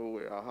 but no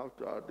way. I have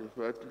to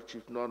defer to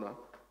Chief Nona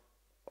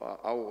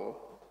Awo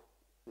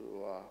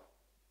to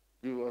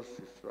give us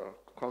his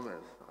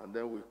comments, and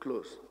then we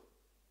close.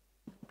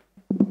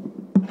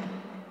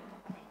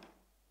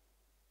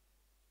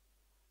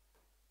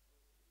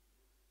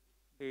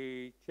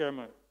 The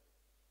chairman,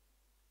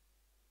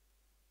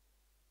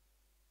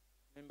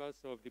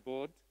 members of the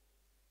board,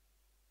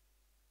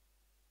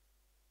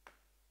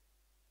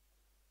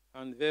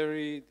 and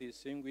very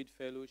distinguished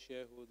fellow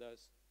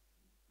shareholders,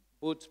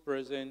 both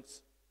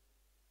present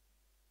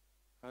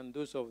and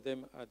those of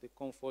them at the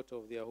comfort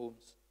of their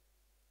homes.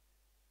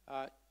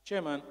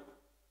 Chairman,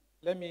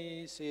 let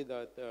me say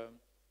that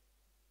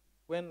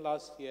when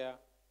last year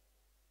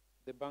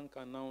the bank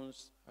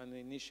announced an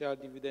initial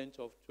dividend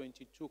of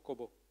 22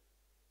 kobo,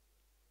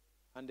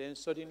 and then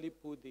suddenly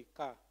put the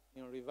car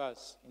in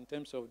reverse in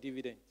terms of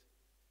dividend,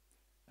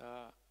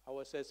 I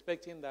was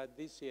expecting that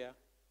this year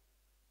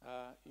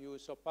you will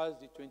surpass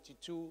the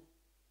 22,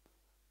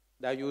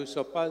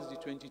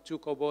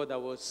 kobo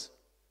that was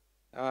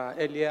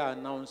earlier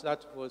announced.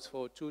 That was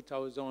for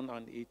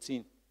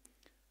 2018.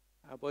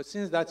 But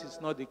since that is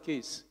not the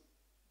case,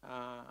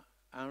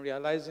 I'm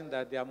realizing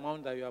that the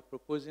amount that you are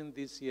proposing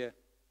this year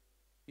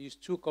is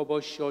 2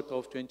 kobo short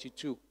of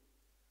 22.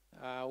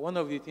 One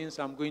of the things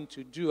I'm going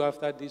to do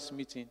after this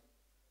meeting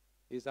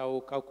is I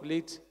will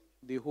calculate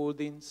the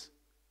holdings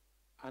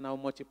and I'll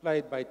multiply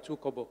it by 2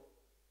 kobo.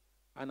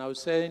 And I'll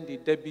send the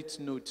debit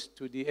note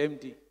to the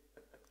MD.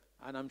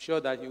 And I'm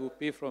sure that he will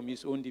pay from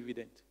his own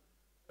dividend.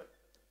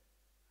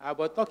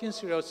 But talking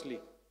seriously,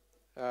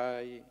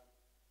 I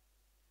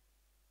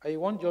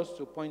want just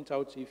to point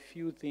out a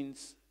few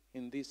things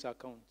in this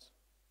account.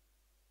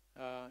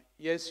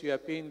 Yes, you are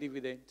paying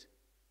dividend,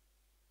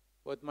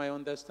 but my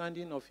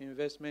understanding of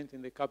investment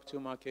in the capital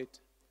market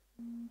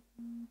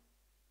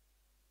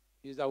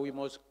is that we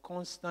must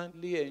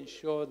constantly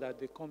ensure that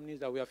the companies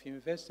that we have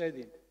invested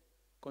in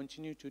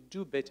continue to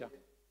do better.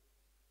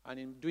 And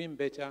in doing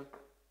better,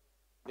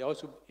 they're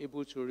also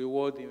able to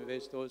reward the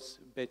investors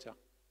better.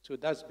 So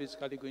that's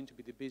basically going to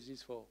be the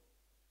basis for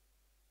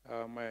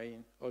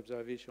my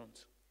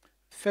observations.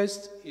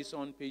 First is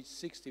on page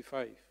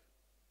 65.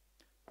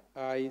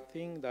 I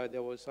think that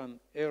there was an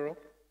error.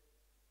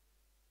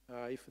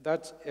 If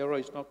that error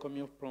is not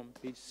coming from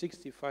page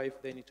 65,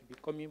 then it will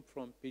be coming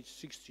from page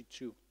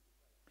 62.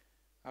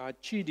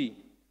 Chidi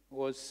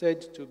was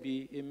said to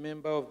be a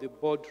member of the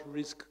board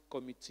risk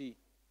committee,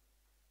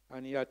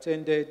 and he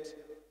attended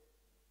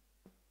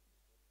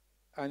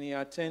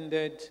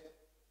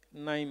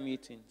 9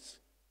 meetings.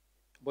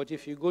 But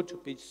if you go to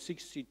page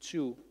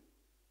 62,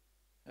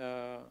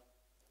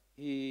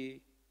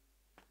 he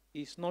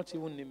is not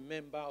even a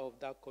member of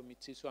that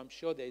committee, so I'm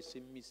sure there is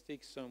a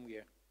mistake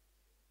somewhere.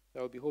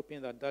 I'll be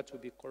hoping that that will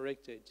be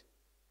corrected.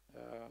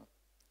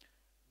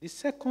 The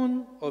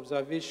second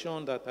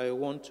observation that I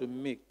want to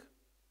make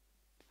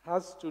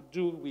has to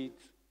do with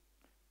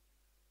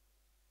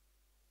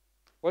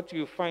what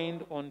you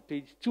find on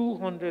page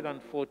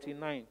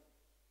 249.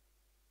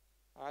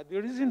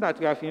 The reason that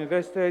we have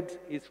invested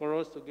is for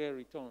us to get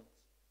returns.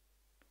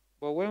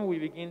 But when we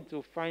begin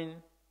to find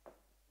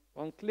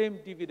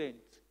unclaimed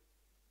dividends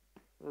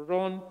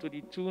run to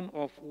the tune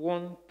of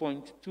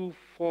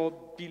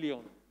 1.24 billion,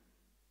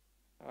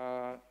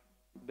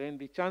 then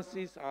the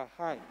chances are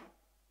high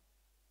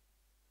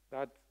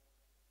that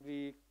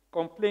the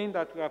complaint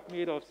that we have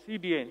made of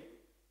CBN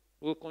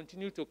will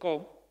continue to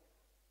come.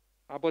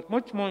 But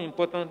much more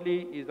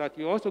importantly is that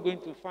you're also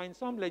going to find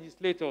some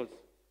legislators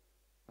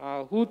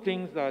who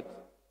think that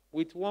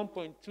with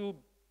 1.2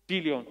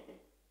 billion,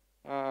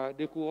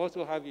 they could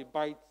also have a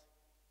bite.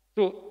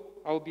 So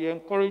I'll be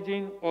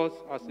encouraging us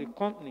as a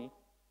company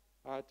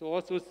to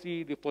also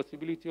see the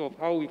possibility of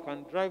how we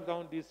can drive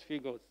down these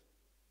figures,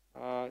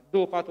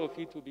 though part of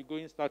it will be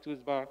going status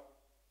bar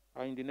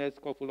in the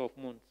next couple of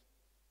months.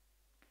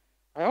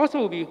 I also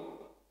will be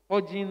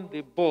urging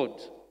the board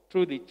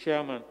through the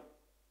chairman,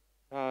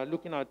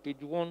 looking at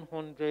page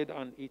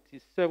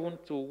 187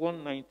 to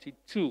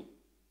 192.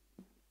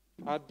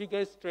 Our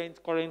biggest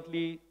strength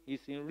currently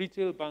is in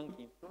retail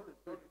banking.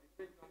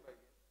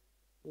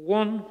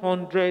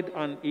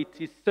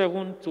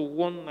 187 to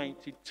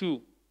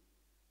 192.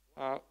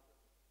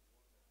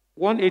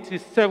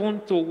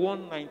 187 to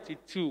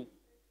 192.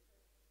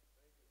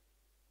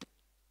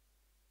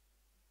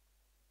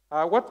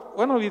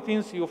 One of the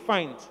things you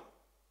find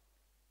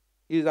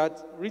is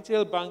that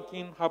retail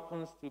banking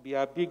happens to be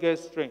our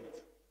biggest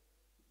strength.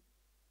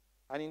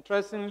 And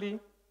interestingly,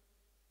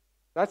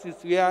 that is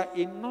where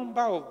a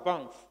number of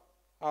banks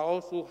are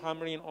also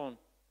hammering on.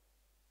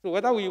 So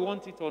whether we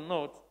want it or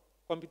not,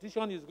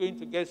 competition is going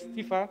to get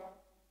stiffer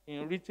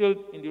in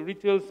the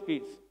retail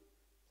space.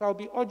 So I'll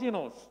be urging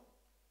us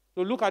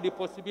to look at the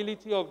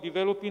possibility of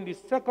developing the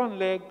second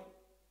leg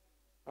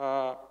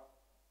of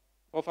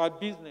our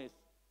business,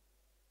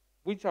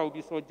 which I will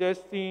be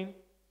suggesting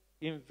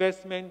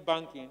investment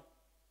banking,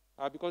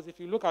 because if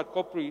you look at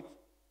corporate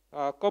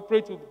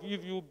will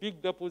give you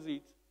big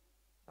deposits,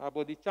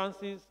 but the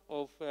chances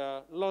of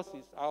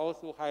losses are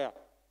also higher.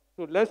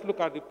 So let's look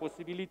at the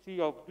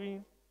possibility of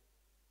doing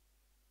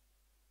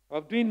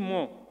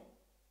more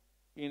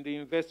in the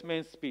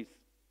investment space.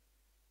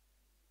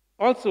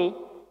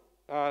 Also,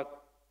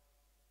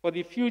 for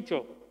the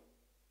future,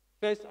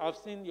 first, I've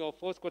seen your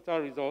first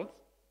quarter results,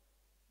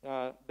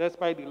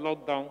 despite the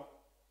lockdown,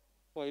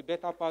 for a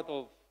better part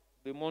of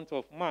the month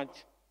of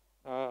March.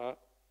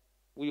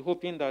 We're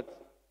hoping that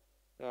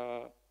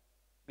the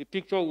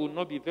picture will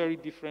not be very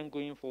different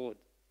going forward.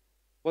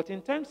 But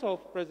in terms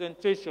of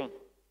presentation,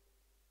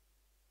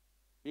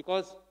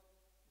 because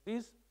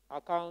this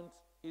account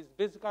is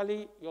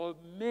basically your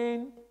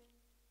main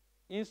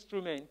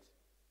instrument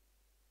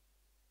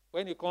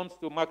when it comes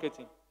to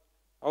marketing,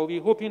 I will be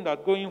hoping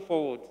that going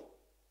forward,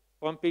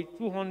 on page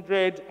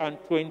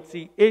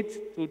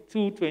 228 to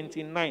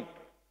 229,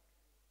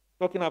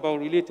 talking about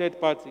related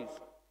parties,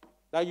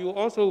 that you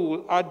also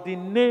will add the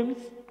names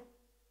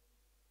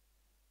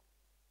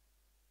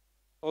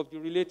of the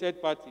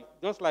related party,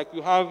 just like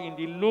you have in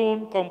the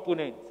loan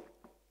component.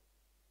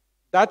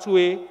 That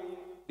way,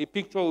 the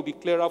picture will be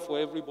clearer for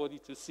everybody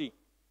to see.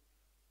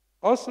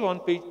 Also on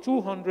page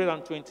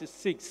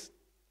 226,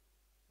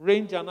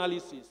 range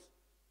analysis.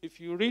 If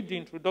you read the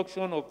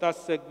introduction of that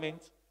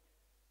segment,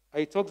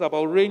 it talks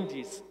about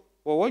ranges,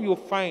 but what you'll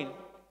find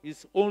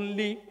is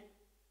only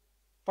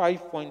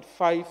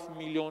 5.5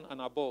 million and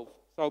above.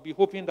 So I'll be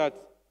hoping that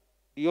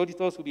the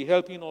auditors will be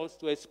helping us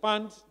to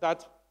expand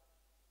that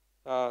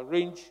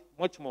range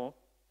much more,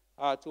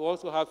 to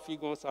also have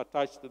figures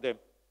attached to them.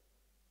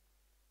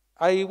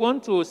 I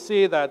want to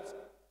say that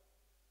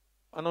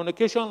on an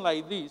occasion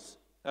like this,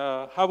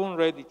 haven't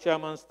read the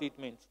chairman's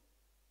statement.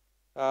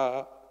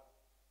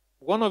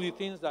 One of the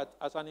things that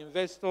as an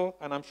investor,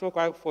 and I'm sure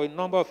for a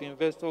number of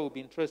investors will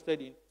be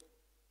interested in,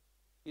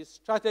 is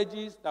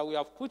strategies that we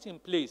have put in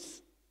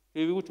place to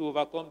be able to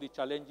overcome the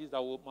challenges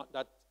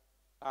that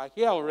are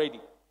here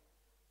already.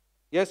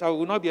 Yes, I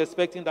will not be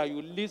expecting that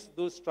you list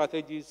those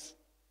strategies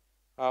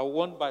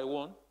one by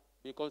one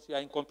because you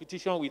are in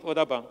competition with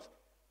other banks.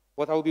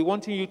 But I will be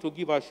wanting you to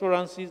give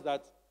assurances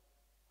that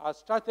our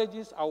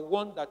strategies are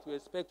one that we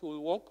expect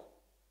will work.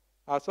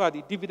 So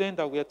the dividend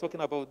that we are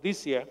talking about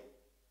this year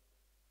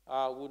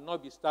will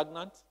not be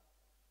stagnant,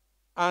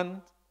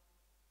 and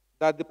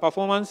that the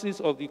performances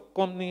of the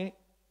company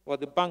or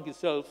the bank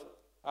itself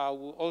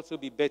will also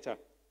be better.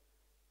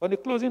 On a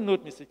closing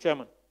note, Mr.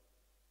 Chairman,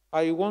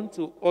 I want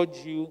to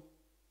urge you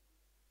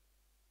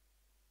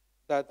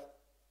that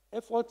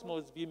efforts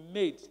must be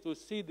made to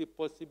see the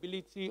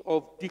possibility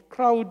of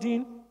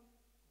decrowding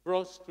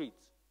Broad Street.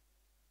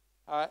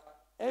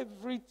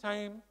 Every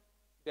time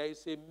there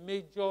is a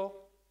major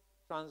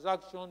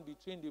transaction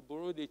between the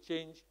Bureau de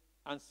Change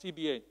and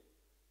CBN,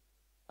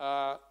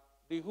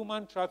 the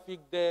human traffic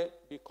there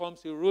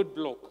becomes a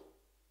roadblock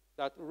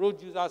that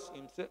road users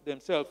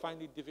themselves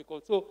find it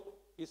difficult. So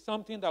it's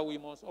something that we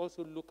must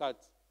also look at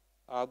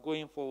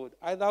going forward.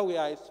 Either we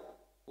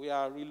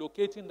are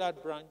relocating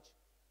that branch,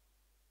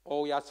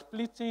 or we are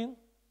splitting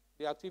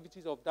the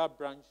activities of that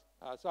branch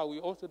so we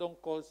also don't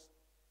cause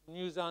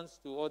nuisance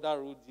to other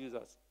road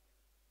users.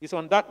 It's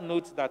on that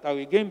note that I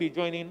will again be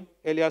joining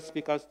earlier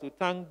speakers to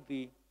thank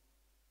the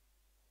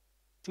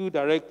two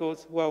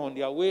directors who are on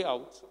their way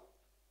out,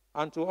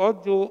 and to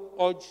also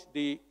urge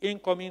the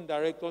incoming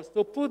directors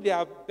to put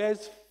their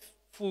best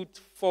foot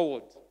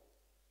forward,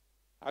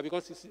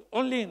 because it's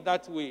only in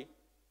that way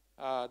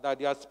that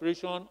the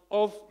aspiration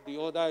of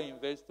the other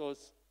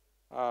investors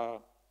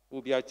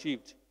will be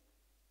achieved.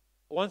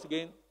 Once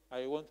again,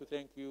 I want to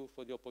thank you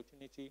for the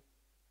opportunity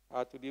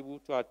to be able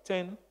to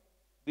attend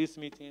this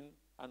meeting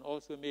and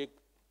also make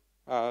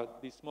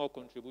the small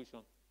contribution.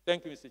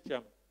 Thank you, Mr.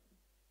 Chairman.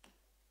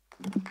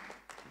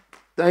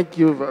 Thank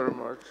you very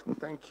much.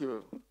 Thank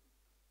you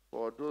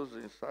for those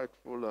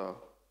insightful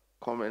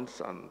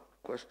comments and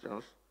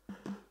questions.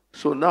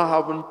 So now,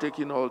 having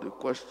taken all the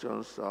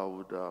questions, I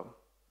would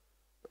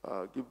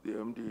give the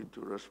MD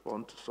to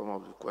respond to some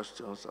of the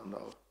questions, and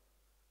I'll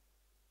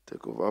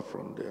take over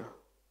from there.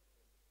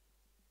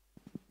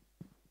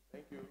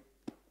 Thank you.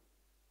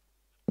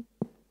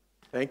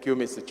 Thank you,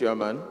 Mr.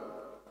 Chairman.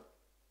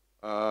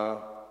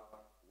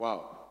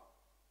 Wow.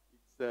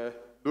 It's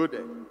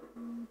loaded,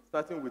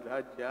 starting with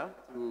Hajia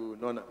to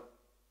Nona.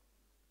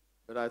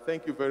 But I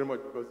thank you very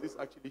much, because this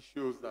actually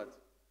shows that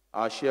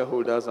our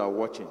shareholders are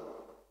watching,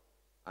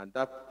 and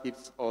that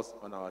keeps us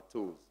on our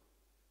toes.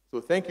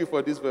 So thank you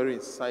for these very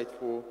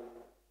insightful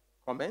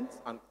comments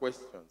and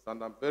questions,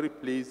 and I'm very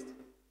pleased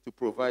to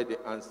provide the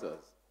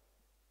answers.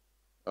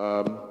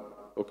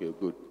 Okay,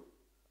 good.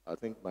 I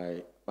think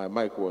my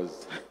mic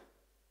was...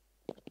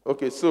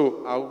 Okay,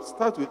 so I'll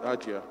start with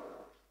Ajia.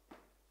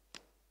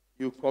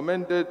 You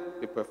commended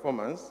the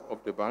performance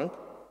of the bank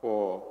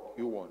for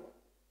Q1.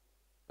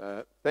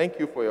 Thank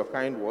you for your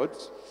kind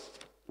words.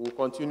 We'll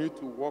continue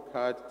to work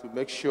hard to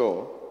make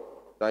sure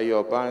that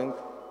your bank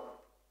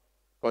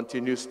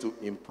continues to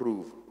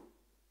improve.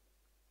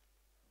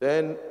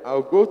 Then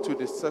I'll go to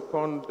the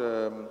second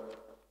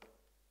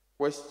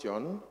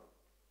question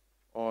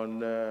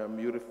on,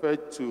 you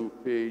referred to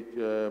page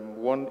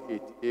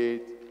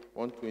 188,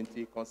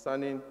 120,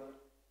 concerning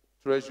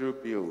treasury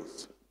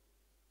bills.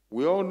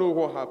 We all know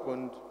what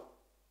happened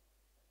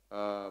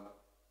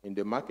in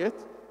the market.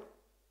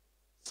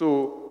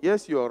 So,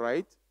 yes, you're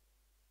right.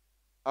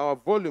 Our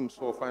volumes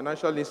for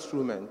financial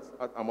instruments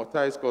at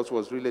amortized cost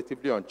was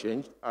relatively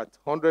unchanged at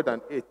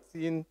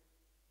 118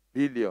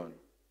 billion.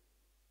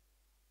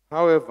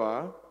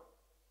 However,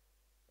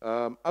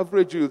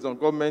 average yields on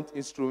government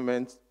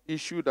instruments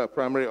issued at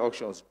primary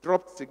auctions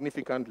dropped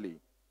significantly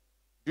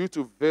due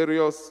to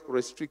various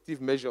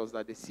restrictive measures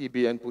that the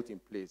CBN put in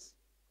place.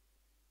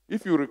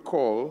 If you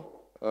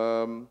recall,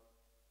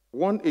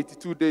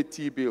 182-day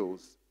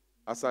T-bills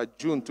as at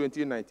June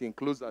 2019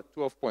 closed at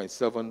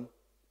 12.7%.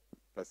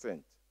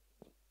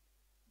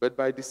 But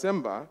by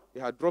December,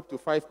 it had dropped to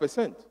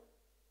 5%.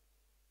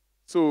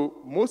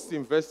 So most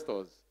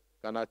investors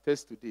can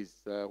attest to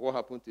this, what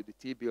happened to the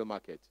T-bill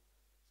market.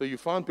 So you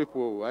found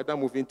people either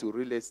moving to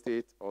real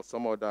estate or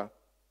some other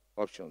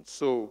options.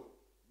 So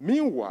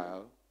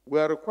meanwhile, we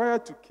are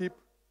required to keep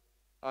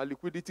our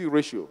liquidity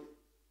ratio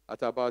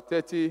at about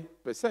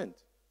 30%.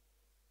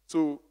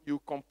 So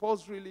you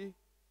compulsorily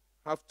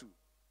have to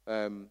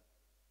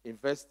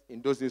invest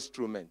in those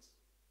instruments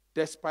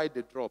despite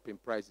the drop in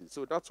prices.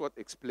 So that's what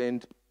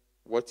explained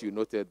what you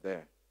noted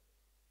there.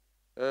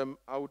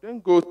 I will then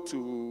go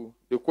to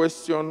the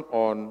question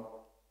on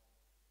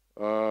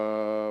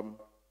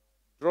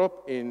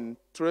drop in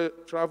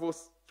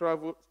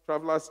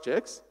travelers'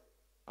 checks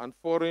and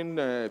foreign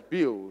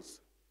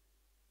bills.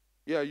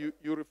 Yeah, you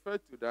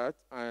referred to that,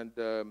 and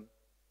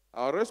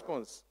our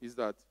response is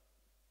that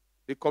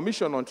the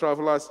commission on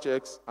travelers'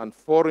 checks and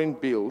foreign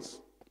bills,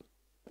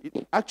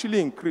 it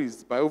actually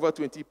increased by over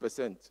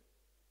 20%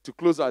 to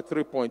close at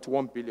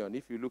 3.1 billion,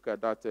 if you look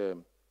at that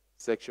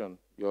section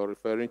you're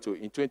referring to,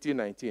 in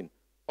 2019,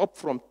 up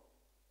from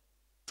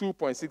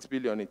 2.6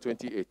 billion in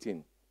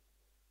 2018.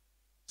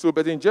 So,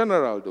 but in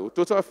general, though,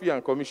 total fee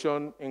and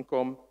commission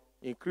income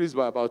increased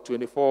by about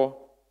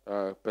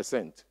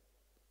 24%.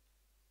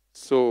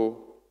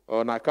 So,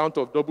 on account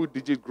of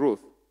double-digit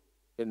growth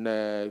in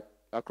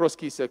across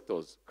key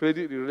sectors,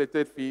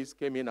 credit-related fees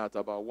came in at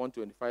about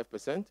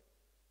 125%,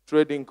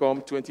 trade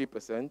income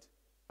 20%,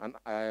 and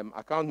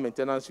account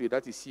maintenance fee,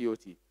 that is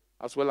COT,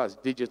 as well as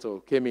digital,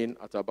 came in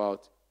at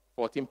about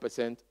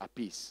 14%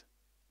 apiece.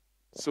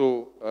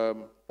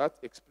 So that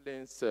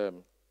explains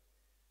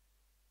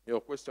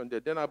your question there.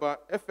 Then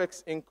about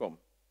FX income,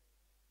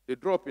 the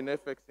drop in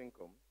FX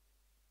income,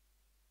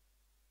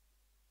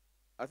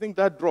 I think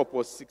that drop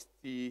was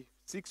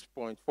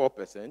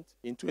 66.4%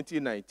 in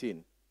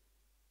 2019.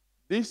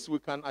 This we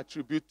can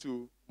attribute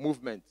to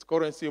movement,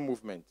 currency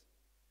movement.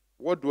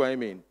 What do I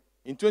mean?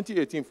 In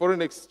 2018,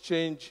 foreign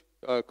exchange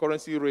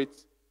currency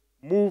rates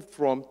moved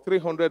from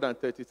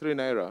 333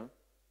 naira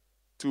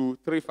to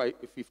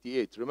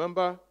 358.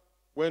 Remember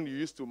when you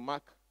used to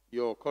mark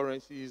your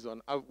currencies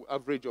on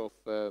average of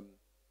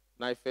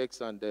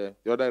NIFEX and the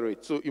other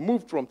rates? So it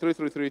moved from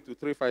 333 to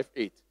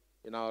 358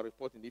 in our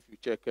reporting, if you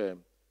check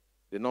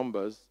the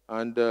numbers.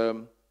 And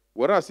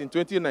whereas in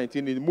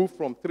 2019, it moved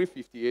from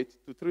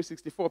 358 to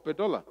 364 per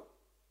dollar.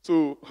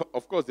 So,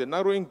 of course, the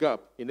narrowing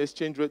gap in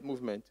exchange rate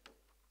movement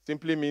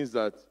simply means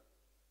that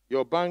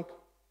your bank,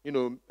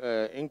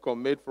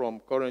 income made from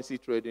currency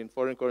trading,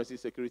 foreign currency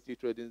security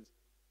trading,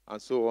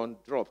 and so on,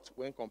 dropped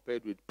when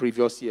compared with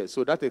previous years.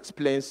 So that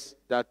explains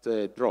that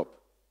drop.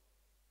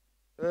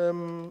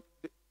 There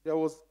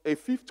was a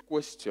fifth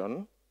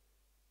question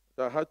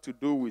that had to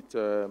do with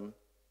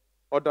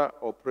other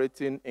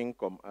operating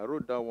income. I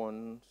wrote that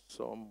one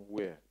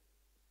somewhere.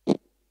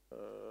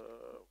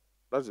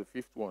 That's the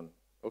fifth one.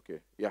 Okay,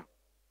 yeah.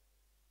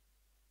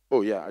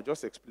 Oh, yeah, I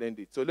just explained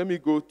it. So let me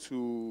go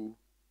to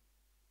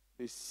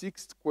the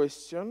sixth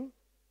question.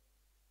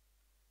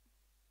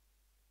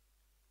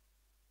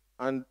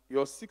 And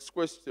your sixth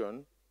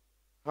question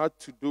had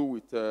to do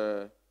with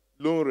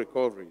loan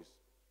recoveries.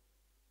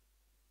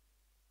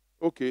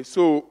 Okay,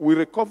 so we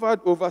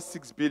recovered over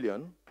 6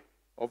 billion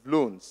of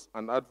loans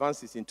and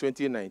advances in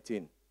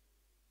 2019.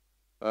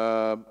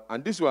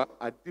 And these were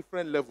at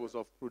different levels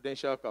of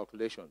prudential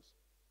calculations.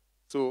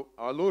 So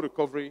our loan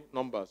recovery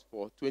numbers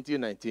for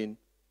 2019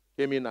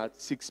 came in at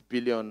 6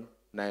 billion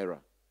naira.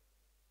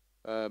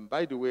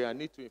 By the way, I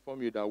need to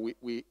inform you that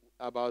we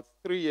about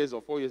 3 years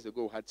or 4 years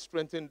ago, had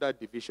strengthened that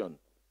division.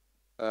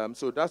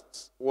 So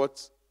that's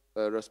what's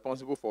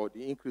responsible for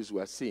the increase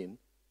we are seeing.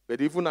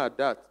 But even at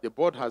that, the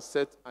board has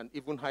set an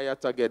even higher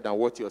target than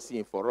what you're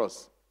seeing for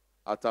us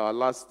at our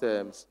last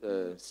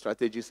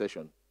strategy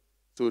session.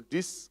 So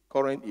this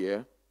current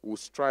year, we'll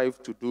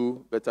strive to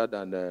do better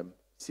than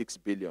 6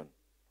 billion,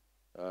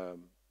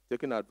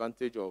 taking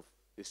advantage of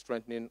the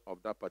strengthening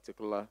of that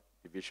particular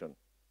division.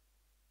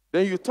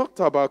 Then you talked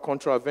about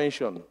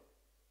contravention.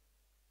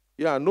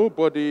 Yeah,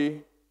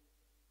 nobody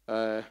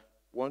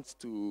wants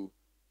to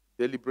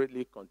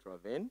deliberately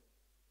contravene.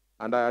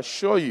 And I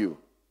assure you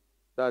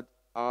that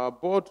our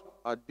board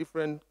at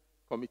different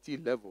committee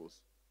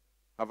levels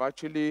have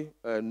actually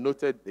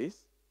noted this.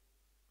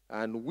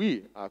 And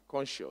we are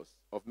conscious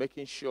of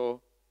making sure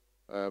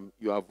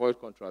you avoid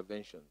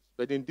contraventions.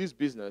 But in this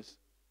business,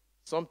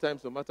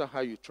 sometimes no matter how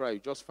you try, you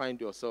just find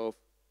yourself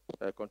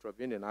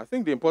contravening. I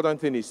think the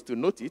important thing is to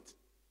note it,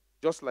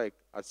 just like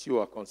as you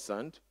are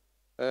concerned.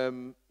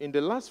 In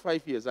the last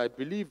 5 years, I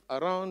believe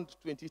around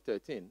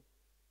 2013,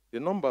 the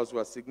numbers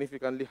were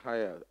significantly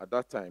higher at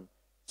that time,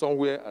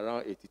 somewhere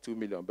around 82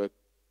 million. But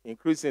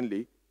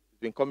increasingly, it's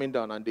been coming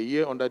down, and the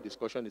year under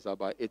discussion is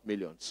about 8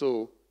 million.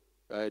 So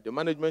the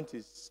management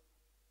is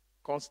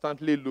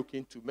constantly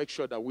looking to make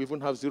sure that we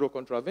even have zero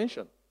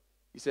contravention.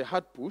 It's a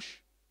hard push,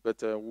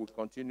 but we'll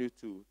continue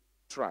to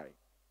try.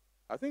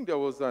 I think there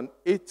was an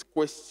 8th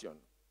question,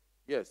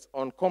 yes,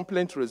 on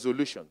complaint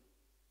resolution.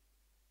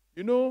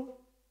 You know,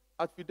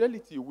 at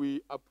Fidelity,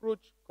 we approach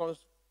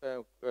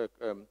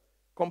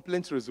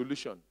complaint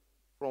resolution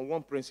from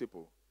one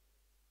principle.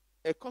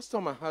 A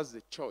customer has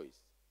the choice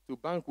to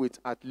bank with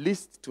at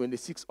least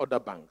 26 other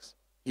banks.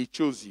 He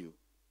chose you.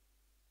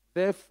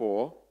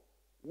 Therefore,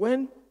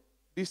 when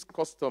this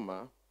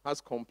customer has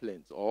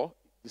complaints or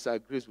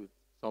disagrees with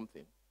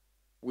something,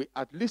 we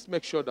at least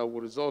make sure that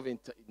we resolve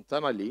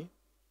internally,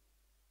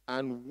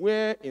 and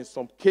where in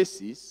some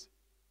cases,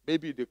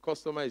 maybe the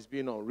customer is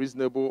being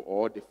unreasonable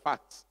or the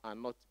facts are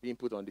not being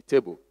put on the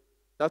table,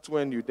 that's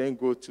when you then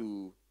go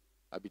to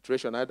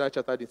arbitration, either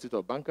Chartered Institute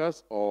of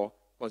Bankers or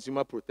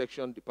Consumer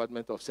Protection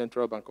Department of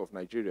Central Bank of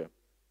Nigeria.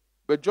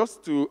 But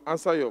just to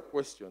answer your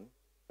question,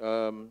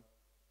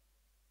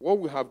 what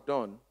we have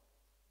done,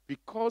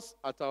 because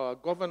at our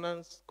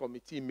governance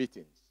committee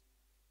meetings,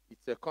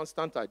 it's a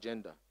constant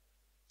agenda.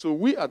 So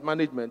we at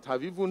management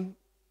have even,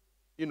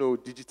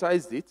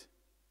 digitized it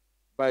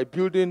by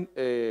building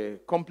a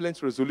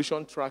complaint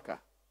resolution tracker,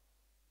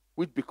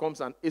 which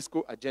becomes an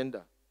ESCO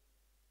agenda.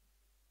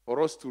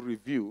 for us to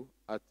review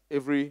at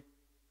every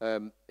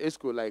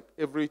ESCO, like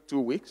every 2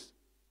 weeks,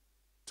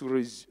 to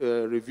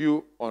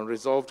review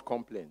unresolved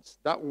complaints.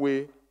 That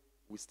way,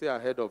 we stay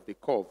ahead of the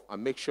curve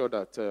and make sure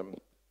that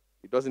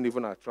it doesn't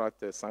even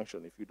attract a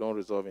sanction if you don't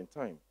resolve in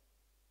time.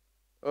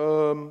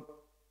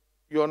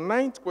 Your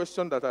 9th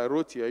question that I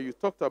wrote here, you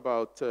talked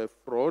about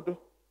fraud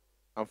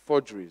and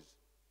forgeries.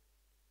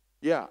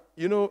 Yeah,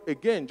 you know,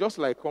 again, just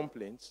like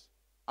complaints,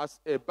 as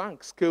a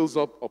bank scales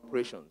up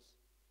operations,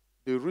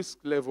 the risk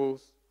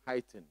levels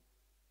heighten.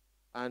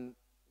 And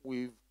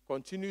we've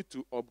continued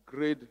to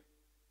upgrade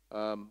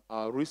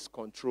our risk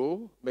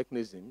control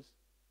mechanisms.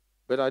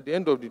 But at the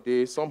end of the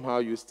day, somehow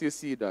you still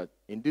see that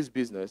in this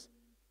business,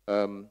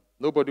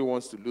 nobody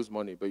wants to lose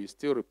money, but you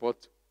still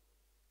report,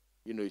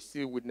 you know, you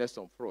still witness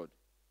some fraud.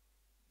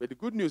 But the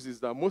good news is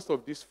that most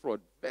of this fraud,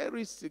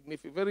 very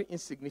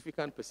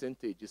insignificant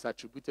percentage, is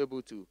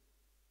attributable to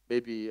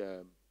maybe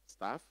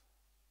staff.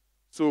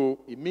 So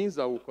it means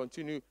that we'll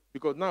continue,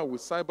 because now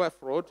with cyber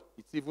fraud,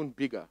 it's even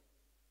bigger.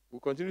 We'll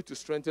continue to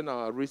strengthen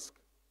our risk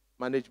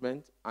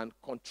management and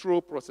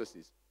control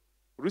processes.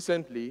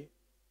 Recently,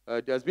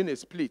 there's been a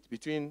split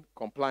between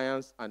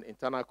compliance and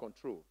internal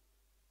control.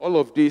 All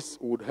of this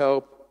would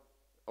help,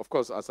 of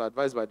course, as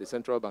advised by the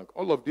central bank,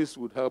 all of this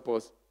would help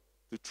us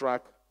to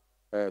track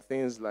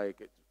things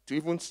like, to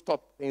even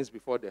stop things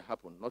before they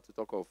happen, not to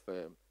talk of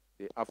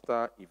the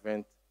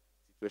after-event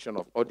situation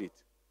of audit.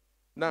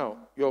 Now,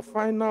 your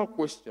final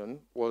question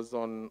was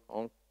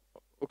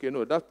okay,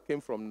 no, that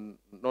came from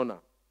Nona,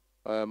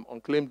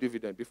 unclaimed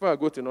dividend. Before I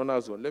go to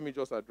Nona's one, let me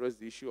just address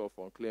the issue of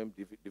unclaimed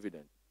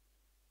dividend.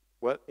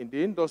 Well, in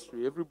the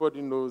industry,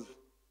 everybody knows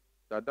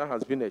that that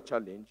has been a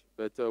challenge,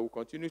 but we'll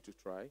continue to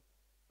try.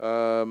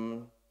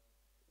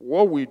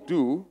 What we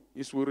do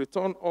is we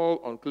return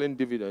all unclaimed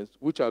dividends,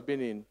 which have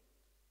been in,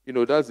 you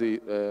know, that's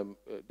the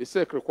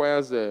SEC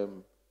requires the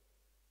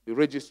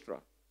registrar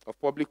of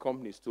public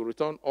companies to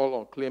return all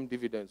unclaimed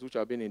dividends, which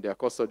have been in their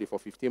custody for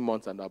 15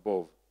 months and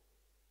above,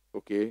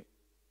 okay,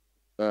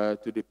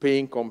 to the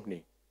paying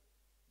company.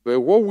 But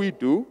what we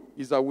do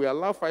is that we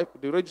allow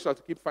the registrar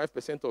to keep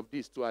 5% of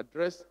this to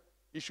address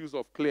issues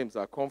of claims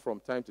that come from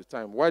time to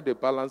time, while the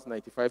balance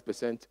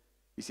 95%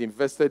 is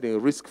invested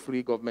in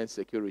risk-free government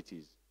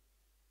securities.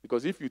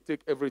 Because if you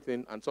take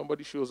everything and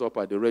somebody shows up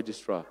at the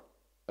registrar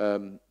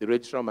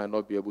might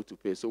not be able to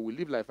pay. So we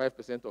leave like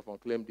 5% of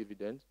unclaimed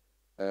dividends,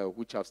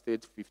 which have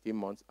stayed 15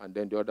 months, and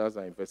then the others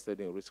are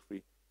invested in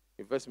risk-free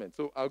investment.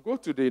 So I'll go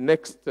to the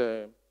next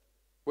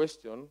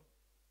question,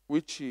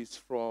 which is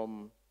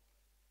from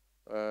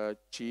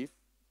Chief.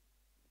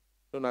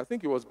 No, I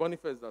think it was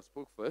Boniface that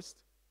spoke first.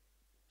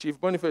 Chief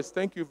Boniface,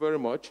 thank you very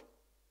much.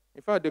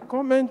 In fact, the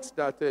comment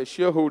that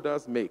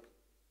shareholders make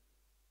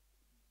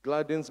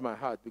gladdens my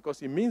heart,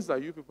 because it means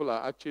that you people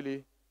are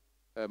actually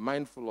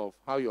mindful of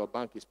how your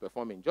bank is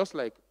performing. Just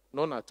like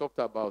Nona talked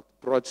about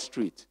Broad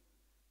Street.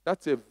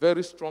 That's a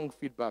very strong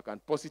feedback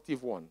and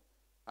positive one.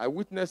 I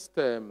witnessed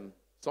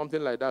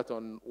something like that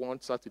on one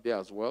Saturday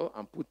as well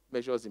and put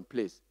measures in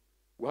place.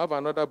 We have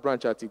another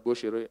branch at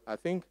Igboshere. I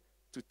think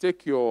to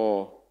take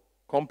your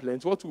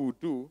complaints, what we will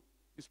do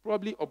is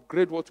probably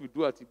upgrade what we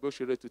do at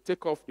Igboshere to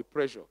take off the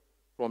pressure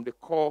from the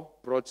core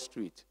Broad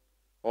Street,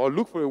 or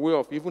look for a way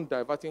of even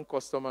diverting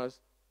customers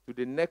to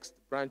the next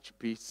branch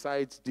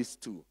besides these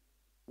two.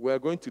 We're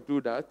going to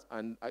do that,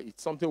 and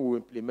it's something we'll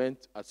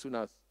implement as soon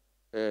as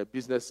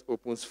business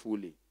opens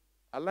fully.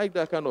 I like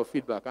that kind of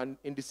feedback. And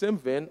in the same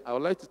vein, I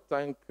would like to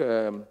thank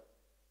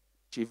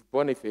Chief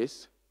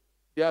Boniface.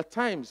 There are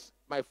times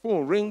my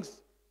phone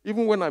rings,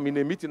 even when I'm in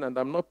a meeting and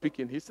I'm not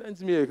picking. He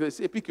sends me a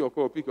say, pick your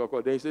call, pick your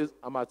call. Then he says,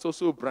 I'm at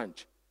so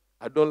branch.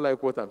 I don't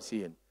like what I'm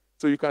seeing.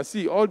 So you can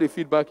see all the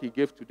feedback he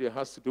gave today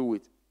has to do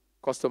with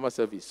customer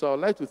service. So I'd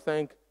like to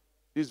thank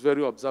these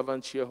very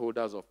observant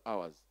shareholders of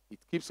ours. It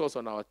keeps us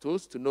on our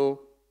toes to know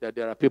that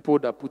there are people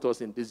that put us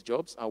in these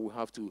jobs and we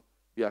have to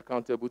be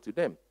accountable to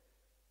them.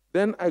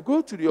 Then I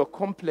go to your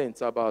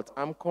complaints about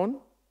AMCON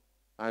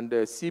and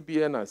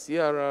CBN and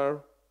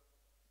CRR.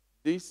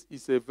 This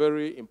is a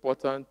very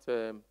important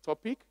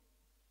topic.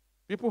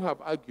 People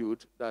have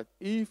argued that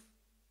if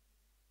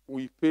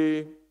we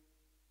pay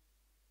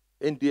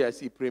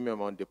NDIC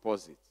premium on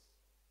deposits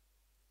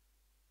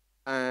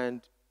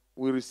and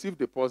we receive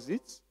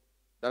deposits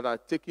that are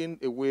taken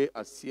away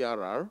as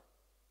CRR,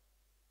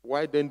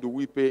 why then do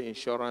we pay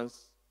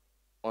insurance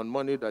on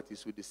money that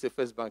is with the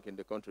safest bank in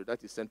the country,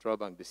 that is Central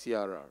Bank, the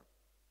CRR?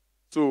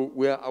 So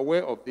we are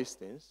aware of these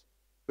things,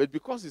 but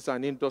because it's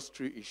an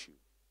industry issue,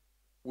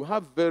 we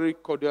have very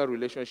cordial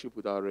relationship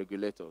with our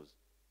regulators.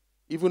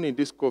 Even in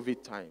this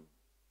COVID time,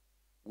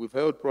 we've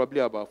held probably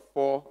about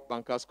 4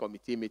 bankers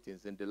committee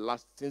meetings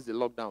since the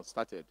lockdown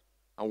started,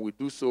 and we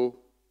do so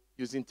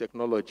using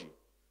technology.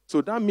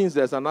 So that means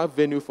there's an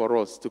avenue for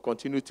us to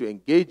continue to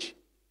engage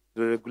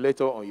the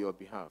regulator on your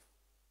behalf.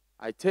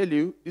 I tell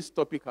you, this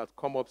topic has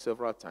come up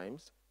several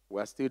times. We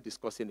are still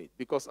discussing it.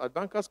 Because at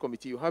Bankers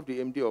Committee, you have the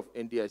MD of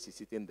NDIC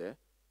sitting there,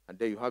 and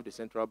then you have the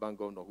Central Bank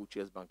Governor who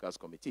chairs Bankers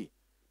Committee.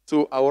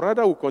 So I would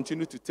rather we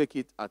continue to take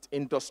it at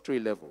industry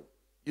level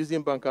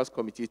using Bankers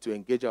Committee to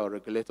engage our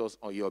regulators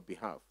on your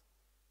behalf.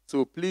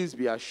 So please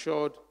be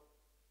assured,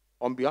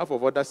 on behalf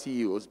of other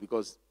CEOs,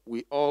 because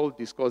we all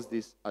discuss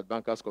this at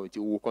Bankers Committee,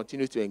 we will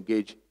continue to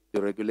engage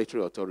the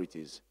regulatory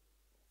authorities.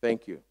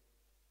 Thank you.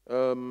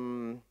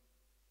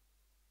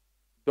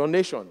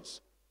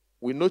 Donations.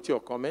 We note your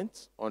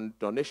comments on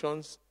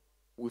donations.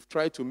 We've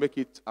tried to make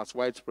it as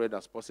widespread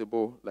as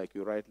possible, like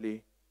you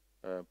rightly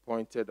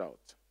pointed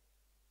out.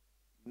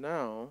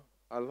 Now,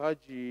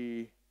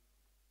 Alhaji,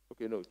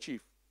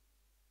 Chief.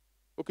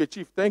 Okay,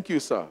 Chief, thank you,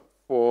 sir,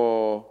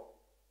 for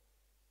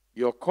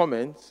your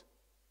comments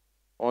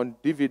on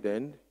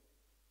dividend.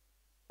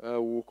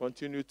 We'll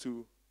continue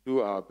to do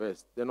our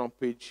best. Then on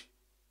page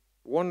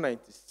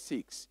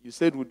 196, you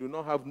said we do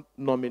not have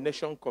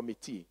nomination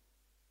committee.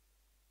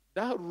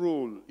 That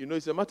role,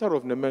 it's a matter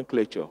of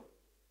nomenclature.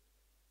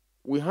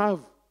 We have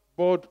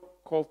board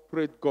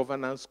corporate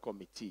governance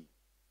committee.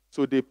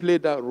 So they play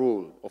that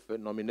role of a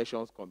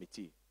nominations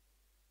committee.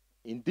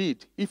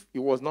 Indeed, if it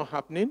was not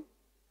happening,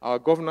 our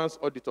governance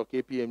auditor,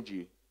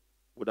 KPMG,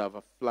 would have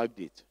flagged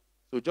it.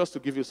 So just to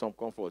give you some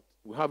comfort,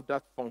 we have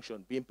that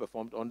function being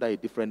performed under a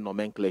different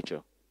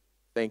nomenclature.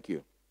 Thank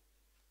you.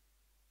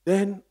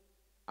 Then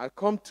I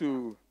come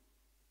to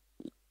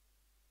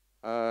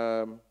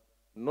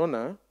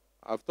Nona.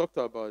 I've talked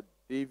about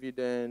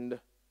dividend.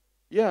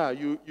 Yeah,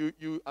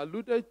 you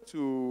alluded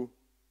to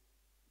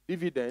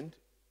dividend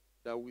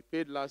that we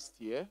paid last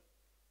year.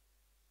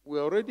 We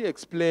already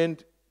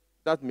explained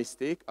that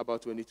mistake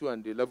about 22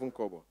 and 11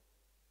 kobo.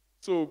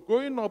 So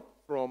going up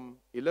from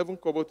 11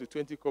 kobo to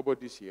 20 kobo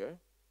this year,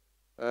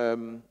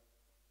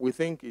 we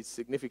think it's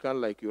significant,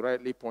 like you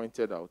rightly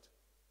pointed out.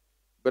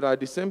 But at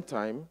the same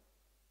time,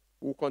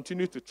 we'll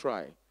continue to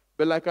try.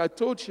 But like I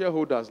told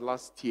shareholders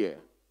last year,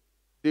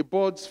 the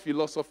board's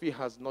philosophy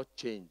has not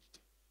changed.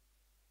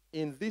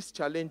 In these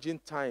challenging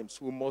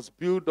times, we must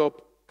build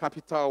up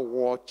capital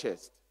war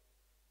chest.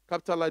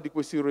 Capital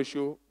adequacy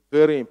ratio,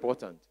 very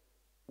important.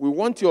 We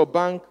want your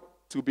bank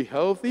to be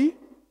healthy.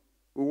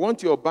 We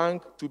want your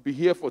bank to be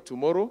here for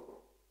tomorrow.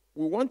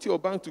 We want your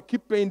bank to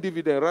keep paying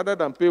dividend rather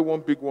than pay one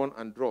big one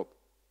and drop.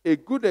 A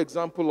good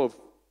example of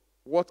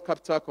what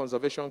capital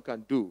conservation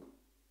can do.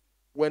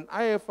 When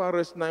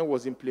IFRS 9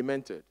 was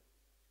implemented,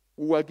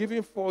 we were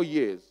given 4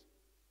 years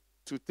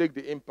to take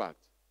the impact.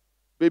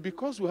 But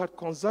because we had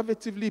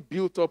conservatively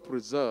built up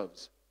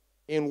reserves,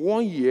 in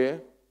 1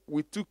 year,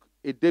 we took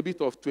a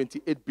debit of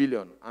 28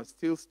 billion and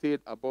still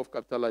stayed above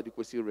capital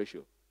adequacy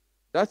ratio.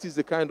 That is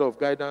the kind of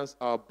guidance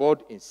our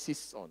board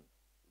insists on.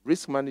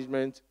 Risk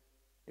management.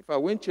 In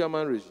fact, when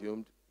chairman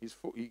resumed,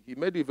 he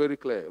made it very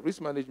clear.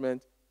 Risk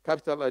management,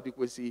 capital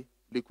adequacy,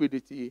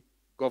 liquidity,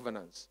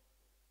 governance.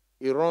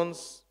 It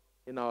runs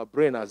in our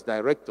brain as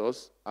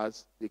directors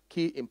as the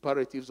key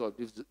imperatives of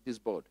this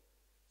board.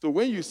 So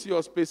when you see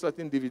us pay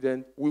certain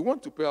dividend, we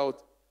want to pay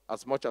out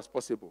as much as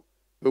possible.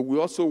 But we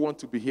also want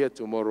to be here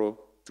tomorrow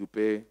to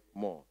pay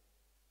more.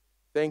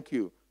 Thank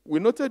you. We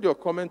noted your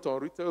comment on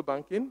retail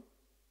banking,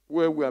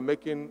 where we are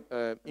making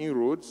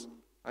inroads,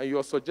 and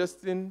you're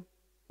suggesting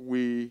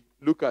we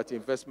look at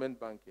investment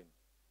banking.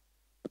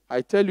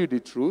 I tell you the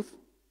truth.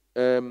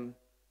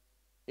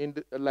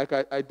 Like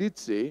I did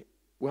say,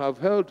 we have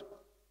held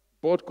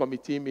board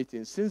committee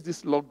meetings since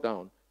this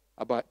lockdown,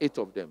 about 8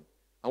 of them.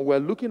 And we're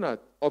looking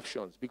at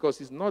options because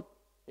it's not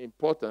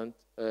important,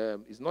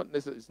 it's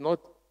not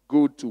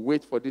good to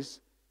wait for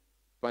this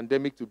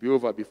pandemic to be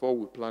over before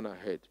we plan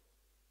ahead.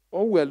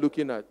 All we're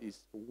looking at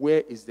is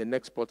where is the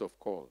next port of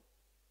call.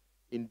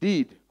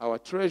 Indeed, our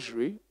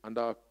treasury and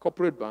our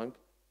corporate bank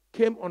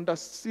came under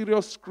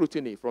serious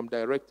scrutiny from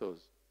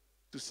directors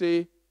to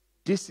say,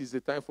 this is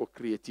the time for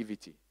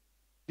creativity.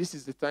 This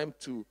is the time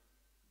to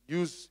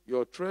use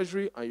your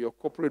treasury and your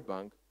corporate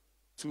bank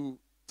to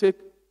take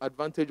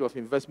advantage of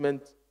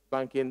investment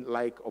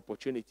banking-like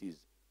opportunities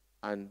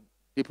and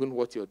deepen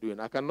what you're doing.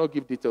 I cannot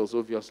give details,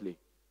 obviously.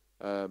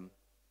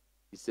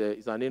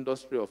 It's an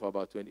industry of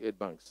about 28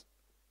 banks.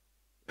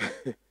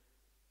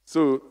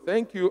 So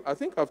thank you. I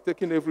think I've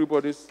taken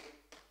everybody's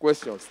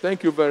questions.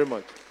 Thank you very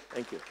much.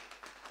 Thank you.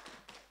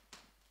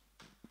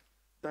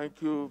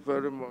 Thank you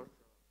very much,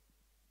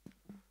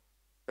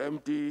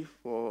 MD,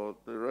 for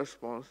the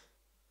response.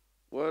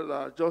 Well,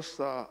 I just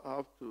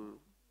have to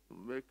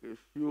make a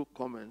few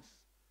comments,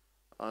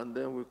 and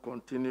then we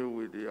continue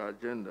with the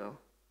agenda.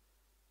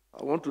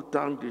 I want to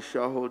thank the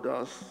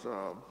shareholders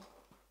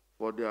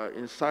for their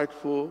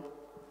insightful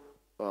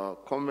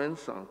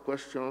comments and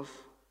questions.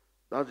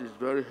 That is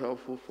very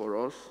helpful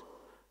for us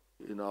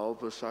in our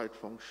oversight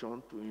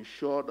function to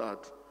ensure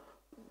that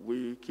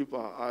we keep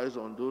our eyes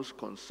on those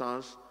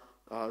concerns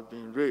that have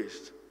been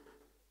raised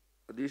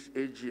at this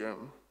AGM.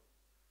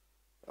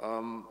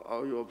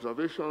 Your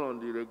observation on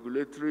the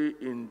regulatory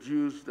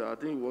induced, I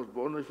think it was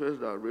Boniface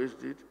that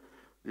raised it,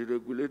 the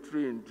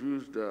regulatory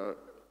induced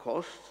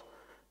costs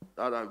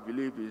that I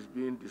believe is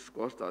being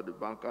discussed at the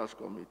Bankers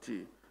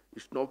Committee.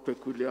 It's not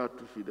peculiar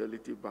to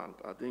Fidelity Bank.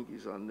 I think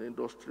it's an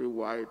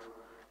industry-wide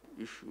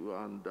issue,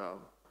 and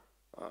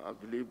I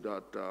believe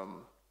that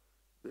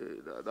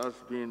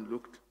that's being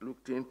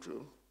looked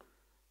into.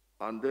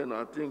 And then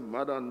I think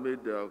Madam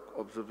made the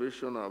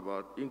observation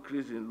about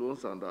increase in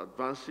loans and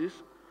advances,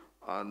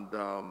 and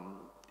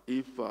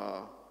if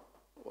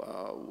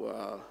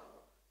we're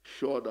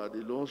sure that the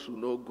loans will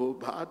not go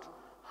bad,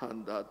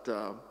 and that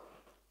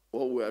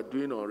what we are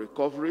doing on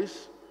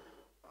recoveries,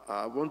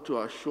 I want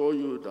to assure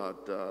you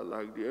that,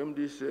 like the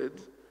MD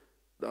said,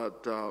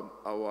 that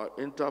our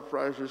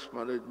enterprise risk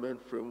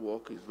management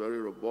framework is very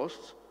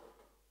robust.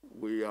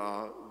 We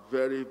are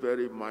very,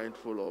 very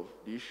mindful of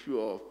the issue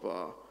of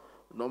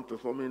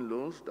non-performing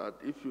loans, that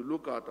if you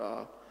look at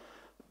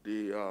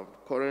the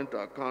current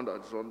account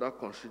that is under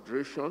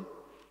consideration,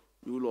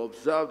 you will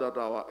observe that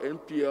our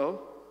NPL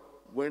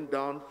went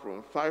down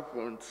from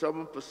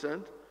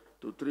 5.7%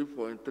 to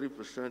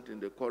 3.3% in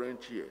the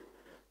current year.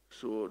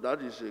 So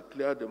that is a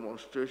clear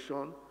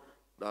demonstration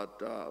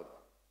that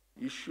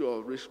issue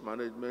of risk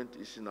management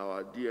is in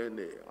our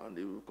DNA, and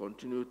it will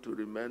continue to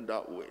remain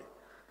that way.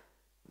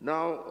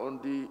 Now,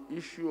 on the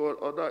issue,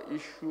 other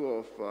issue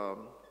of,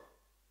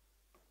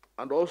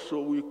 and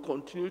also we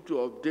continue to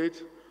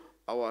update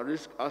our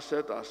risk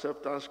asset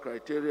acceptance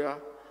criteria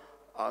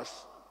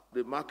as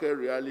the market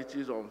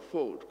realities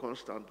unfold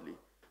constantly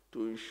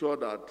to ensure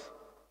that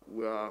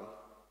we are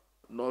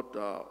not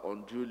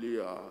unduly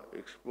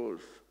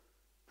exposed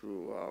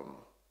to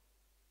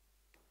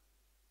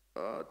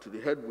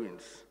the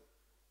headwinds.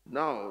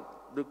 Now,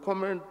 the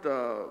comment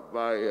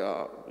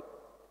by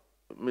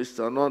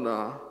Mr.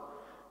 Nona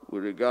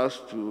with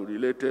regards to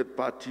related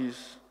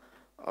parties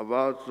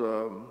about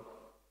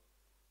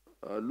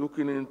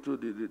looking into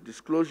the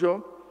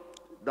disclosure,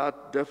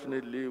 that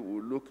definitely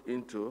we'll look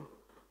into.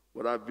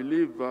 But I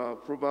believe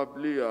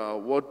probably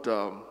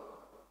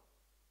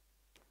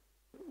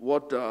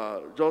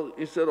just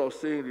instead of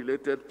saying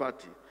related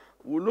party,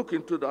 we'll look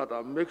into that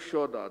and make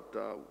sure that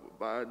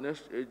by our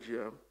next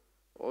AGM,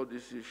 all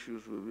these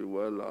issues will be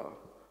well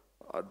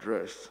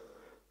addressed.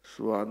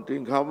 So I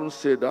think, having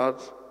said that,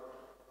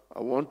 I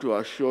want to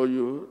assure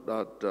you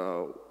that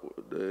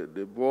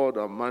the board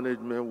and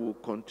management will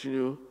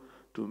continue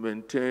to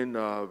maintain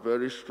a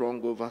very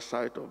strong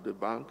oversight of the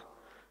bank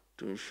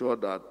to ensure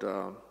that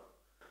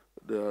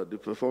the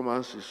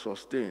performance is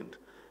sustained,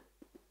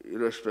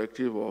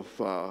 irrespective of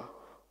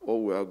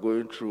what we are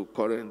going through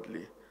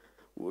currently.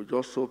 We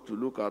just hope to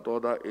look at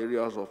other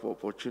areas of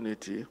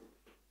opportunity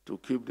to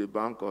keep the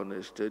bank on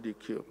a steady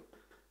keel.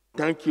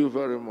 Thank you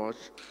very much,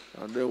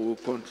 and then we'll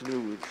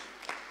continue with.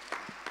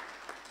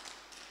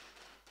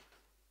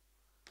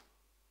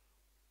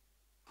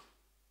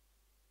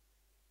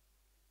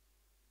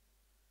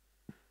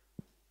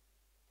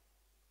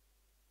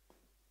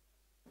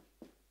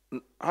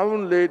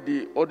 Having laid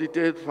the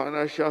audited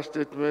financial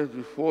statements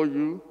before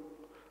you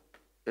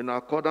in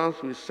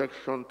accordance with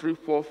Section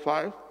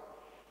 345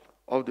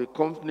 of the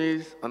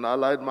Companies and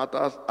Allied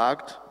Matters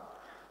Act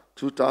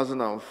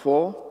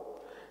 2004,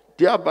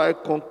 thereby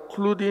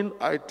concluding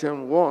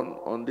item 1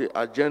 on the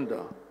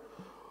agenda,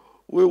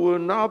 we will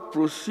now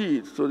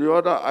proceed to the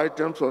other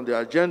items on the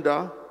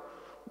agenda,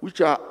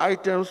 which are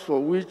items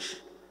for which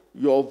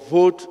your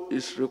vote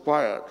is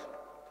required.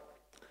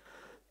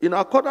 In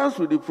accordance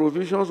with the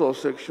provisions of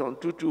Section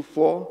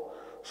 224,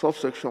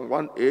 subsection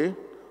 1A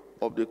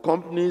of the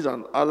Companies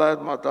and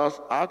Allied Matters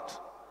Act,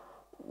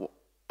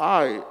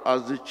 I,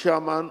 as the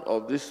chairman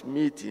of this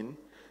meeting,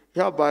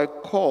 hereby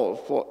call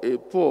for a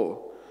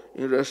poll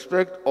in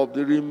respect of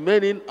the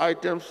remaining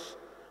items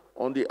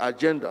on the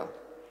agenda,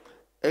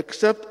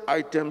 except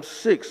item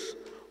 6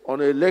 on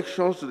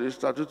elections to the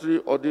Statutory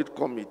Audit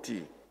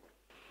Committee.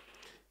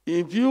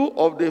 In view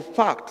of the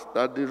fact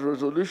that the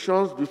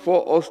resolutions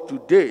before us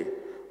today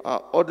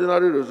are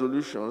ordinary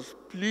resolutions,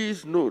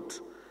 please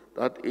note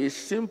that a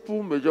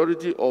simple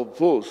majority of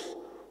votes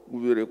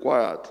will be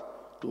required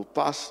to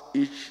pass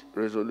each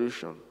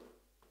resolution.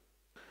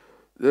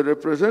 The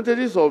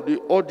representatives of the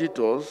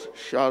auditors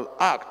shall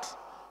act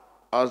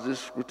as the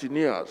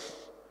scrutineers.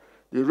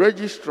 The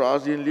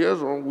registrars in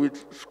liaison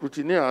with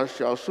scrutineers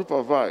shall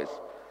supervise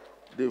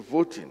the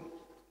voting.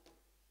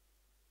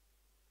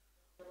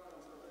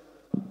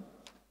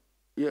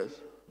 Yes.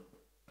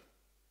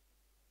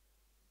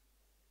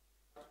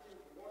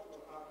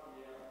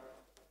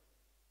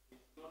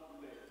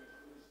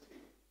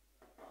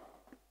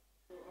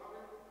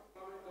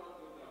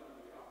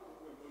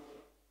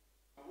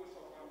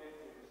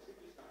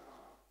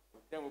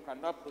 Then we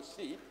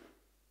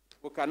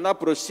cannot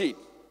proceed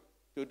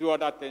to do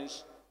other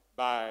things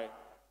by,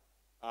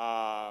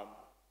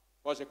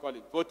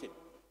 voting,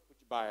 which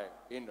by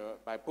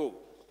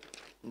poll.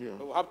 Yeah.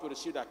 So we have to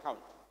receive the account.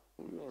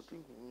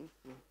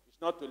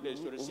 It's not too late,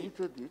 it's to receive.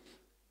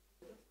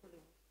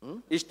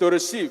 It's to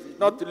receive, it's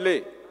not too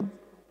late.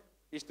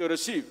 It's to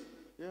receive.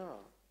 Yeah.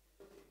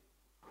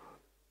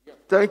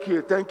 Thank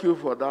you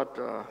for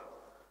that.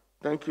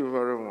 Thank you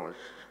very much.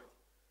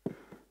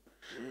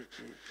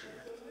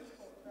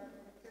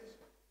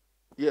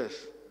 Yes.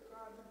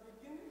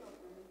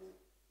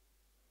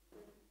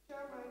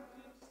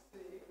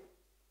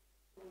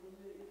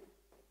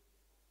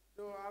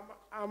 So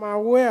I'm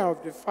aware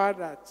of the fact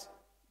that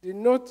the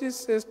notice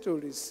says to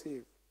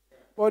receive,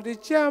 But the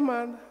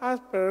chairman has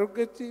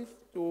prerogative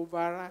to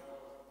override.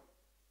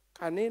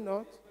 Can he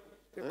not?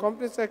 The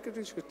company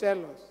secretary should tell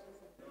us.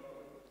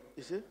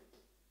 Is it?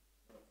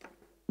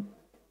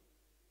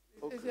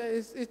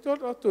 Okay. He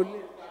told us to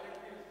leave.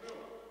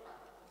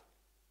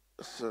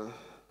 So,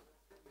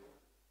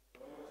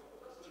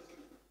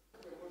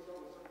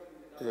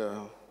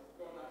 yeah.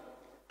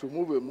 To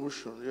move a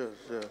motion, yes,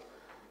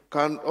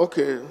 yeah.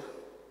 Okay.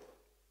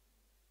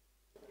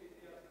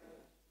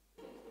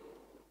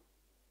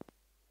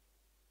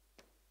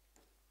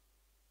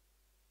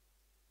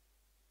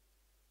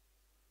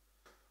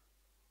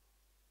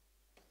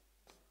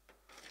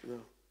 Yeah,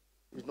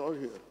 he's not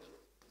here.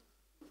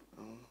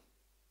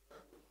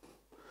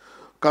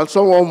 Can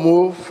someone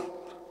move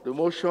the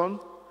motion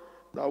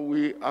that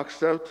we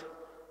accept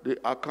the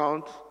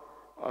account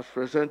as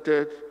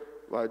presented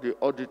by the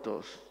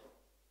auditors?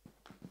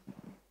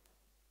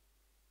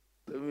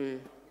 Let me.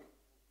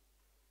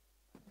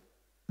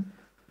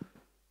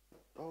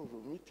 That was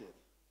omitted.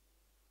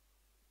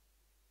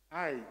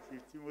 I, Chief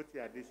Timothy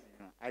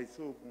Adesina, I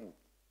so move.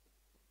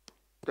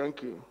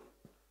 Thank you.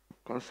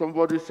 Can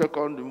somebody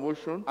second the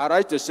motion? I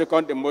write to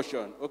second the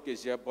motion. Okay,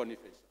 Sir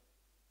Boniface.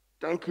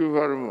 Thank you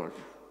very much.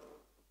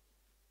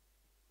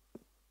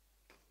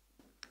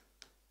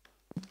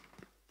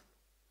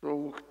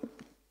 So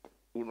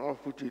we'll now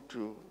put it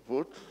to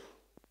vote.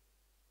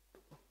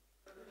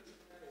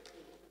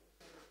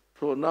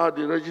 So now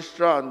the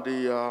registrar and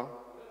the,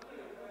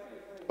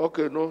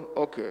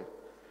 okay.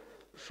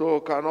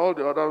 So can all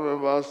the other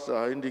members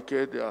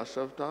indicate their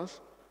acceptance?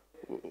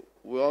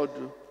 We all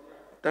do.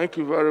 Thank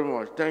you very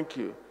much. Thank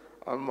you.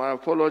 And my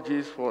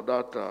apologies for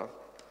that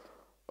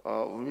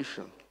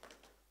omission.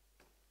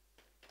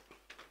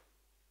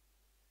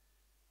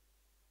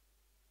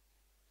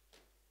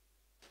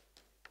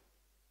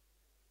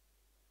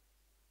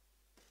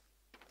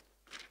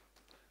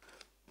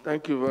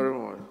 Thank you very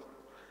much.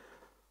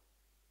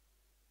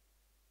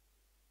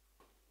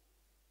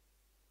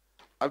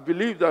 I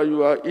believe that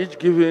you are each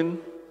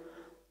given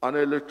an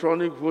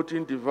electronic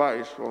voting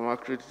device from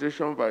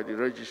accreditation by the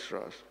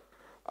registrars.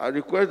 I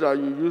request that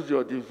you use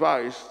your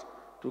device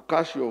to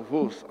cast your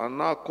votes and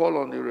now call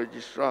on the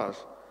registrars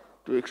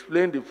to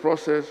explain the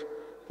process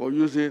for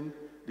using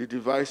the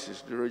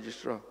devices, the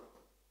registrar.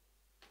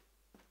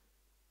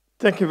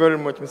 Thank you very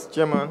much, Mr.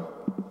 Chairman.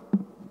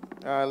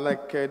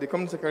 Like the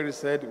company secretary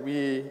said,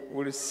 we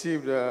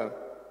received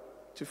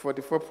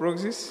 244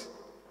 proxies,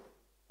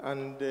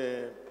 and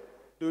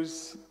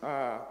those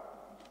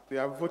they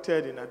are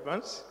voted in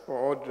advance for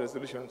all the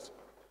resolutions.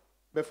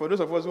 But for those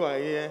of us who are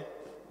here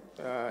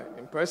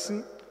in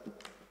person,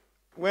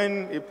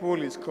 when a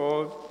poll is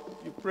called,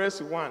 you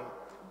press 1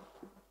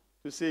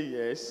 to say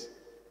yes,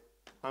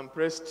 and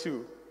press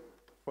 2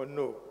 for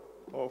no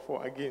or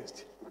for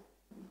against.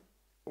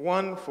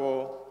 1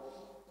 for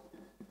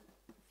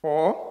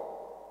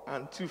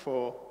and 2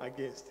 for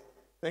against.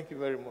 Thank you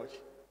very much.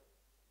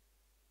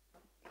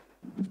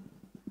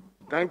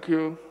 Thank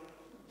you.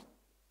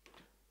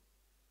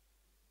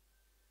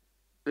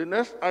 The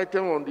next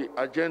item on the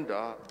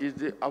agenda is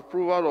the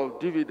approval of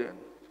dividend.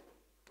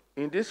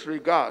 In this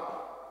regard,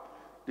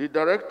 the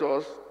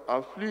directors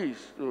are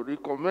pleased to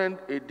recommend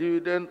a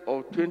dividend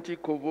of 20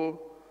 kobo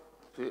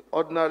to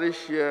ordinary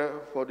share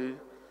for the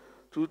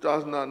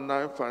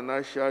 2009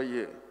 financial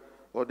year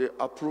for the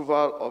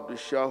approval of the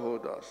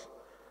shareholders.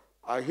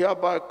 I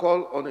hereby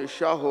call on a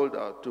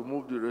shareholder to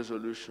move the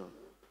resolution.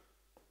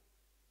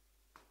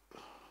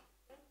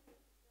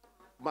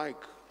 Mike.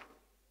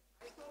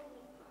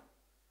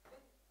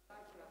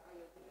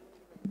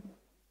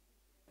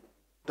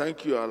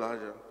 Thank you,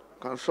 Elijah.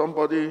 Can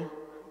somebody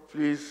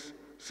please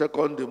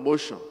second the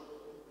motion?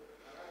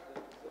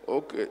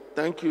 Okay,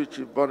 thank you,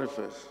 Chief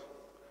Boniface.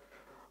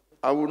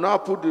 I will now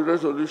put the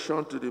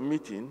resolution to the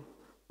meeting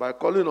by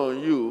calling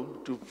on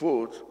you to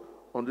vote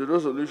on the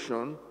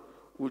resolution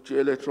with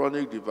your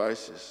electronic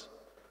devices.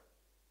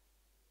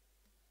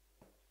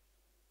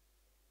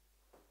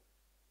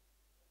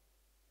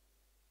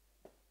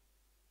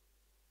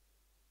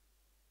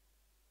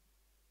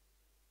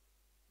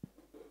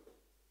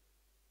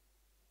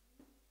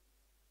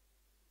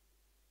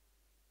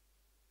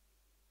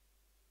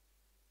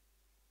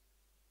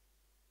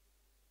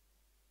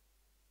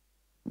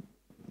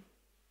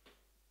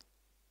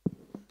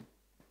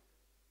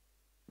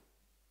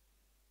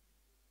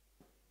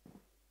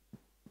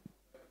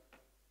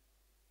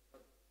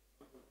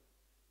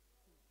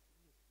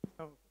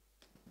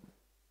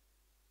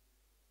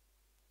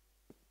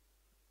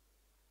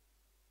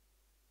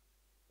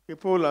 The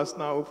poll has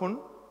now opened.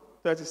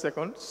 30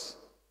 seconds.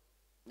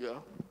 Yeah.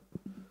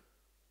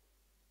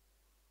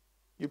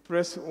 You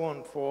press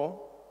 1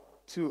 for,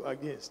 2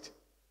 against.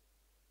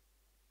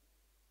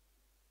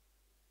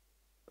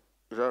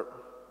 Is that?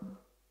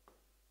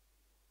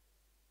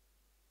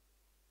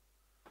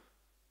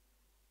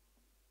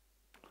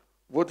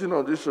 Voting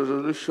on this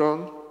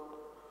resolution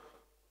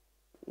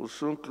will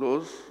soon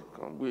close.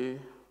 Can we?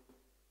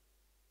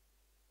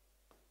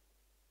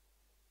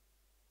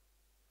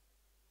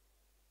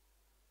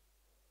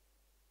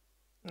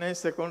 Nine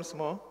seconds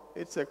more.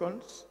 8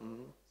 seconds.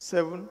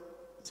 7,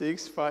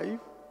 6, 5,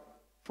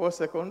 4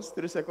 seconds,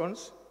 3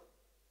 seconds,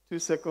 2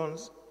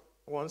 seconds,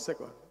 1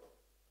 second.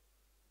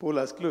 Poll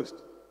has closed.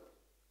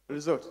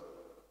 Result.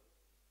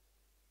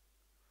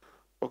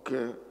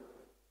 Okay.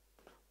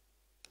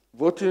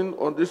 Voting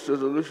on this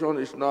resolution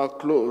is now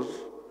closed.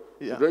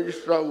 Yeah. The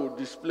registrar will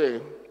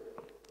display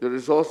the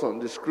results on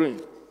the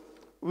screen.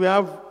 We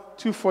have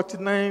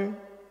 249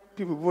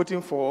 people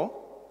voting for,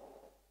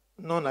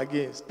 none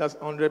against. That's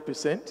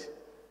 100%.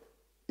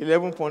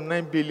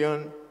 11.9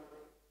 billion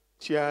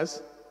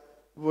shares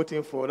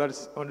voting for. That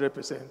is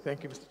 100%.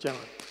 Thank you, Mr.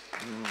 Chairman.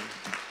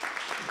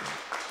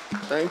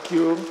 Thank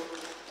you.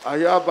 I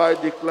hereby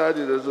declare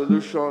the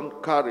resolution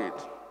carried.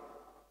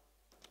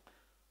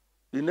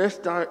 The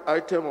next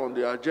item on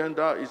the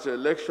agenda is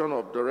election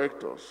of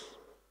directors.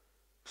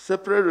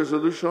 Separate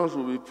resolutions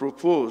will be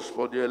proposed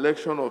for the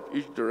election of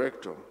each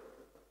director.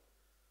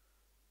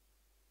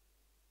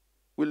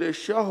 Will a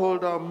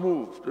shareholder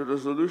move the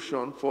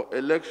resolution for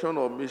election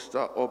of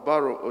Mr.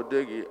 Obaro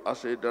Odegi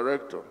as a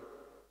director?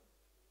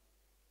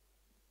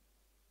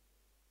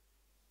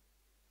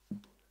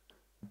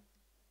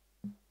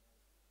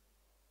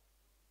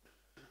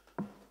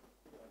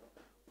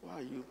 Why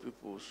are you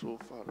people so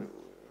far away?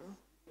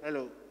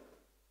 Hello.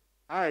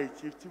 I,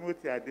 Chief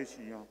Timothy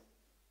Adesina,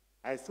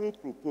 I so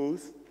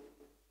propose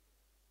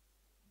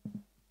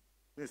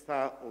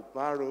Mr.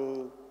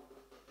 Obaro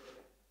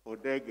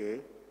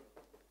Odege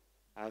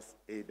as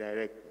a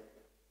director.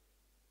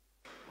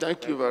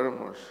 Thank you very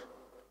much.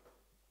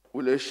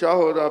 Will a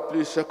shareholder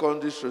please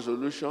second this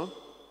resolution?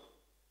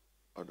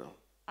 Adam.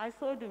 I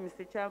so do,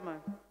 Mr. Chairman.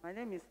 My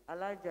name is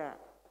Alaja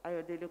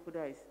Ayodele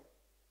Kudais.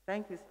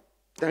 Thank you, sir.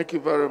 Thank you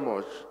very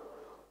much.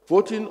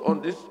 Voting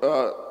on this,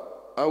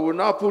 I will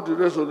now put the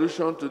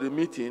resolution to the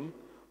meeting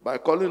by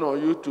calling on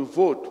you to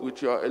vote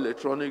with your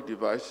electronic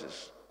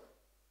devices.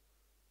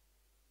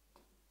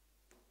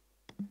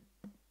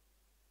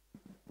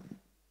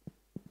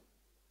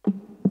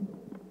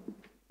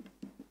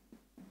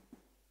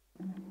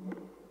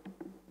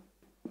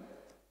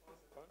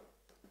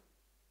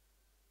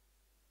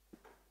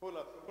 Hold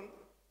up.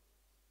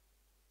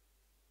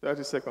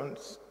 30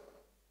 seconds.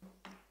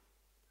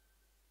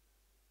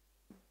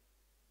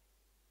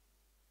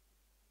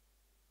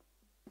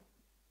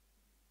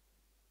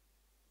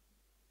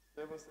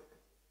 Seven,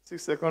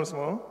 6 seconds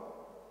more.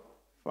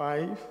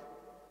 5,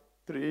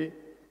 3,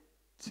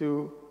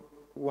 2,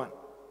 1.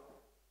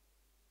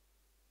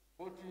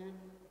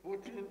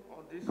 Voting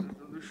on this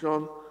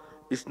resolution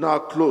is now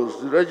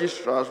closed. The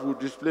registrars will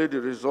display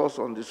the results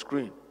on the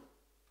screen.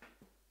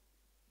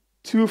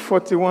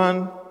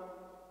 241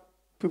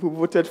 people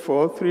voted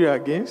for, 3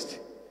 against.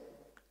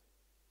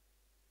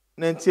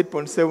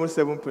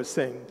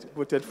 98.77%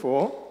 voted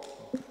for.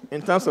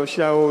 In terms of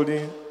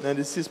shareholding,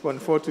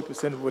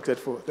 96.42% voted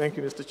for. Thank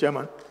you, Mr.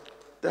 Chairman.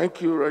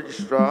 Thank you,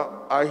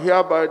 Registrar. I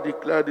hereby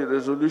declare the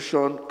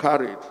resolution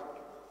carried.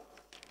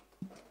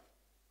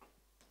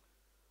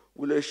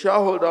 Will a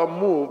shareholder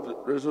move the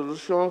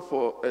resolution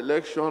for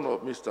election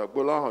of Mr.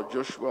 Gbolahan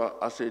Joshua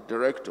as a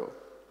director?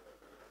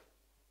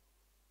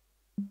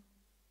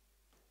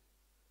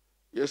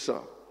 Yes,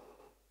 sir.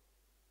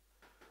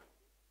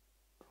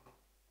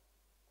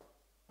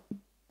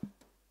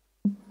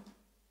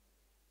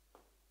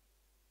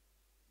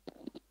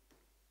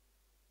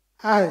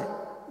 I,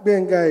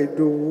 Benga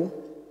Idowu,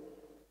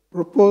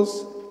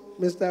 propose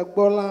Mr.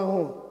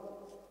 Gbolahan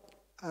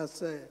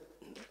as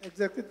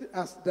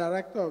as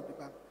director of the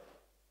bank.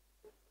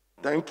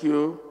 Thank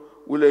you.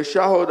 Will a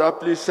shareholder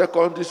please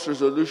second this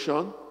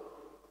resolution?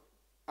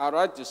 I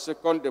write to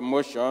second the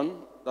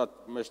motion that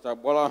Mr.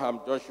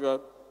 Gbolahan Joshua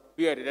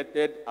be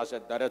elected as a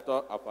director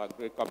of our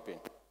great company.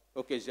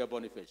 Okay, Sir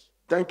Boniface.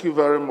 Thank you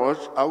very much.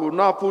 I will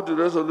now put the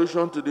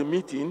resolution to the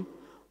meeting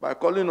by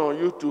calling on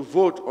you to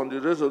vote on the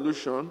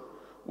resolution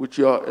with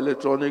your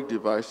electronic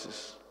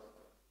devices.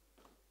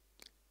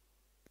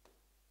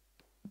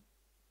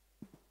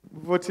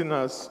 Voting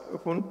is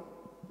open.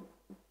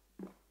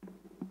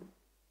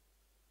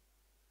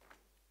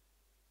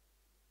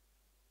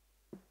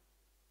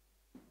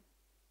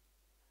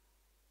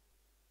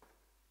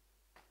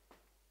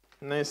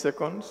 Nine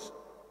seconds.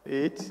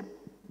 8,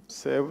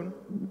 7,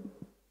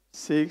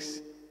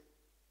 6,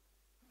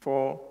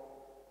 4,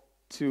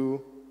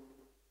 2,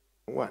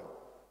 1.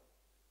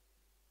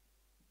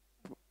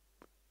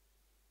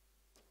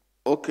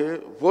 Okay,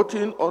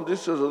 voting on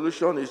this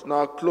resolution is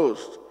now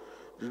closed.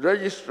 The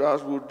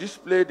registrars will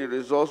display the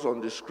results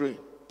on the screen.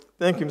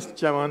 Thank you, Mr.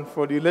 Chairman.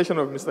 For the election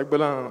of Mr.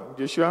 Gbolahan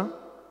Joshua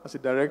as a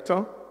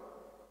director,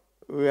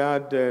 we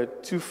had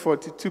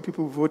 242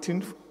 people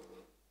voting,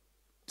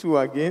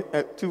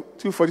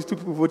 242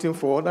 people voting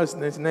for, that's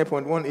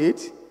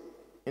 99.18.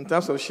 In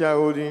terms of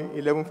shareholding,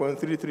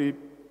 11.33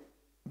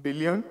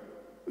 billion,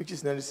 which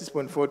is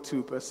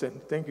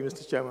 96.42%. Thank you,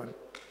 Mr. Chairman.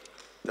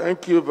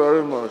 Thank you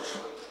very much.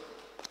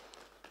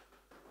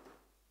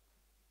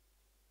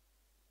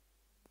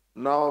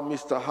 Now,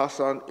 Mr.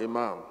 Hassan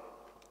Imam.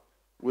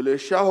 Will a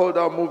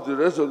shareholder move the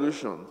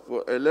resolution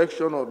for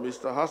election of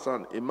Mr.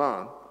 Hassan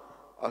Imam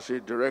as a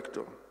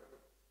director?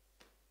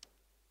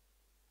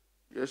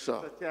 Yes, sir.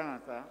 Mr.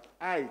 Chairman, sir,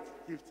 I,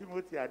 Chief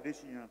Timothy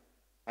Adesina,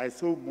 I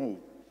so move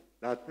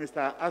that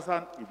Mr.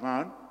 Hassan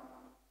Iman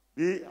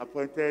be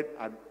appointed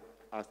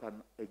as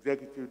an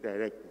executive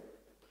director.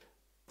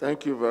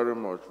 Thank you very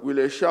much. Will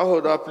a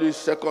shareholder please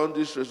second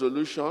this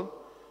resolution?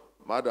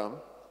 Madam.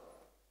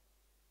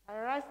 I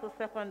rise to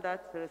second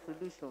that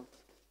resolution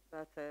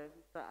that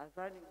Mr.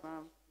 Hassan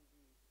Imam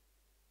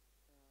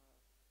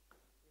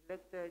be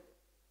elected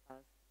as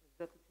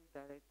executive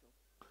director.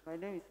 My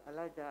name is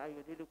Alaja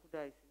Ayodele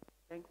Kudaisi.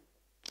 Thank you.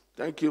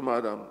 Thank you,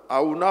 madam. I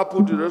will now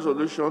put the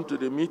resolution to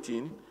the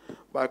meeting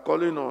by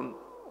calling on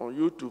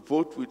you to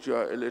vote with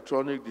your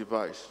electronic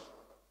devices.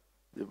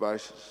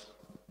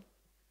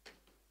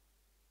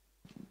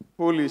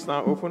 Poll is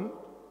now open.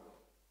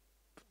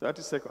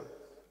 30 seconds.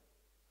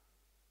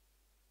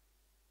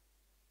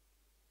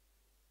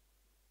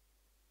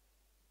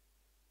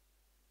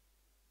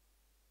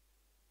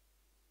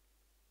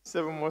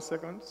 Seven more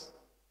seconds.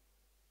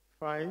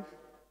 5,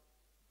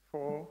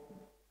 4,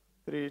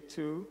 3,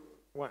 2,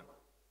 1.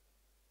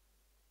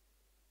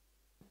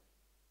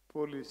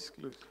 Poll is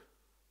closed.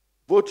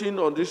 Voting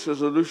on this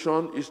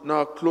resolution is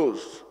now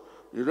closed.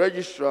 The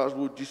registrars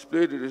will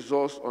display the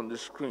results on the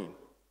screen.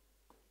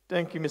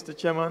 Thank you, Mr.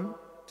 Chairman.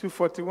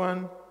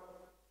 241.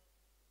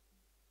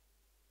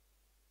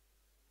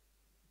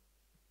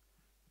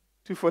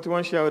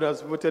 241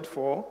 shareholders voted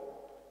for,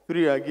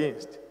 3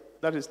 against.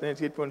 That is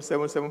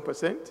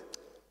 98.77%.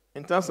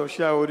 In terms of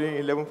shareholding,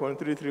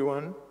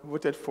 11.331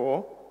 voted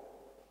for,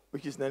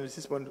 which is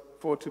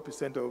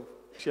 96.42% of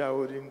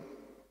shareholding.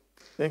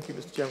 Thank you,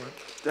 Mr. Chairman.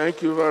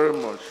 Thank you very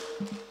much.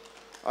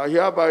 I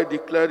hereby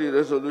declare the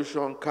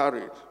resolution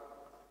carried.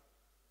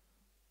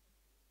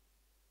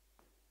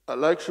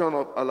 Election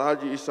of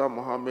Alhaji Isa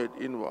Mohammed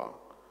Inwa.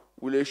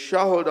 Will a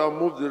shareholder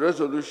move the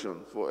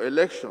resolution for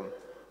election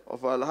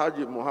of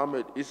Alhaji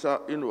Mohammed Isa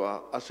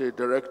Inwa as a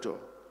director?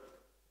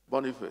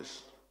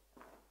 Boniface.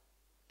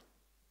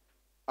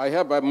 I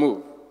hereby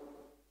move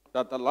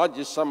that Alhaji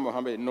Isa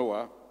Mohammed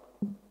Inwa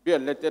be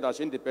elected as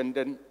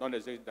independent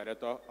non-executive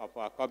director of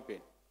our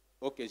company.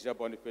 Okay, Sir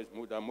Boniface,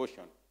 move the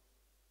motion.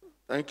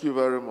 Thank you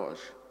very much.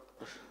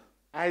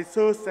 I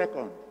so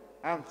second.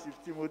 I'm Chief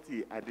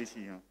Timothy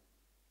Adesina.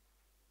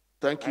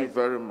 Thank you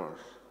very much.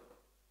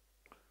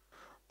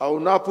 I will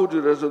now put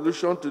the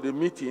resolution to the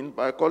meeting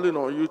by calling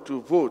on you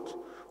to vote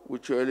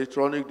with your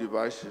electronic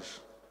devices.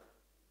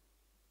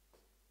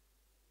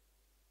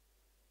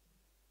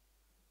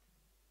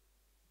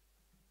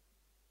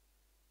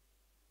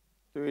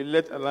 To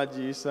elect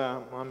Alhaji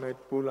Isa Mohammed,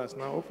 poll is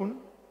now open.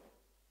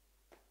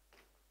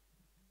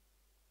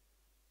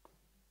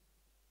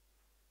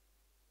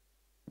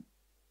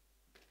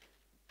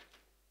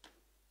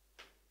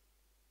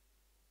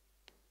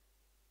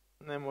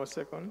 Nine more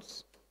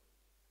seconds.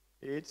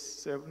 8,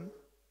 7,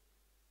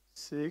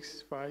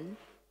 6, 5,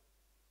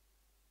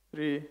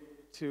 3,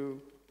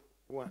 2,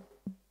 1.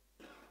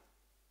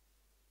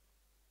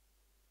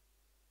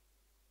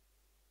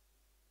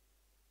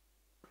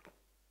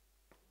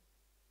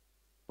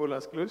 Poll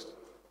has closed.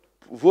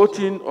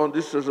 Voting on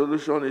this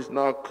resolution is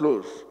now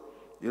closed.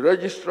 The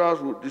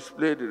registrars will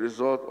display the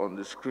result on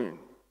the screen.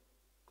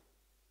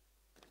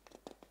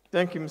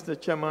 Thank you, Mr.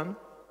 Chairman.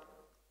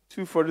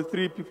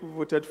 243 people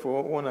voted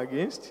for, 1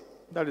 against.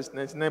 That is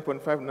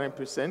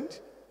 99.59%.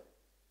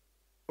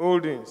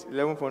 Holdings,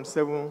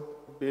 11.7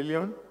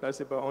 billion.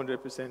 That's about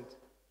 100%.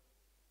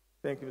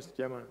 Thank you, Mr.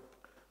 Chairman.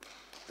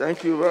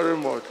 Thank you very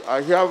much.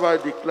 I hereby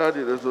declare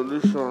the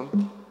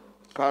resolution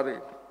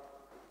carried.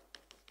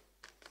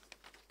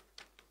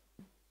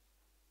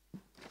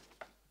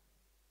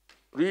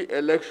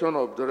 Re-election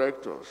of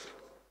directors.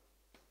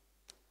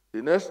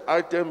 The next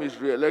item is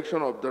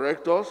re-election of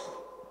directors.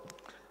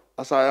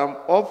 As I am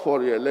up for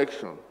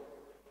re-election,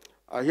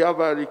 I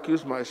hereby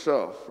recuse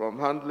myself from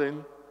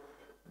handling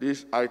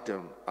this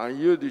item and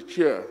yield the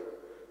chair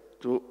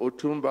to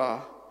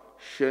Otumba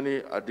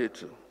Sheni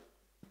Adetu.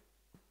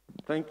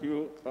 Thank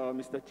you,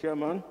 Mr.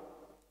 Chairman.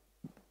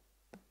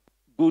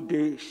 Good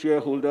day,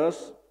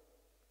 shareholders.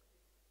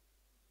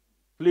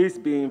 Please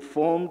be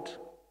informed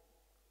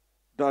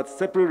that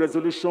separate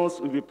resolutions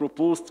will be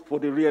proposed for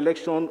the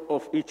re-election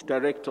of each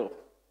director.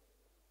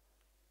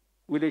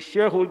 Will a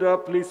shareholder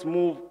please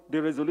move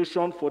the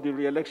resolution for the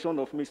re-election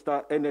of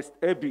Mr. Ernest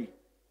Ebi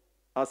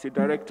as a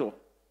director?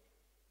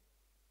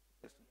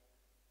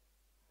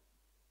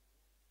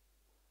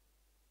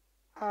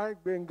 I,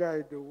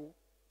 Benga Idowu,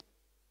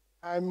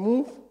 I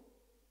move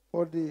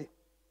for the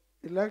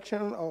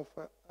election of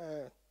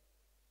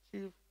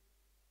Chief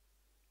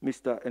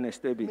Mr.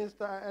 Ernest Ebi.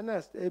 Mr.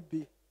 Ernest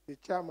Ebi, the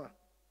chairman,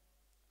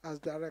 as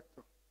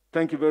director.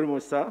 Thank you very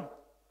much, sir.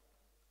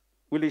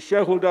 Will a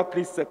shareholder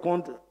please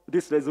second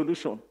this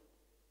resolution?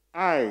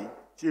 I,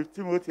 Chief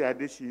Timothy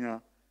Adesina,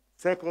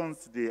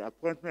 seconds the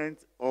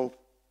appointment of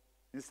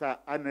Mr.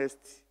 Ernest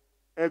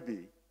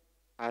Ebi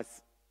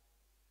as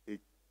a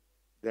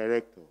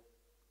director.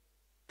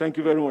 Thank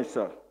you very much,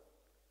 sir.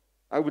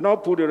 I will now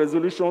put the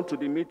resolution to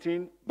the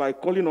meeting by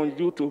calling on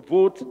you to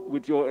vote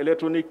with your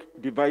electronic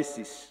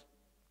devices.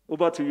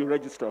 Over to you,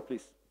 Registrar,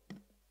 please.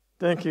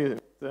 Thank you.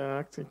 Mr.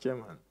 Acting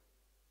Chairman.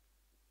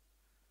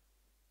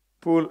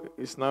 Poll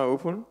is now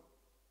open.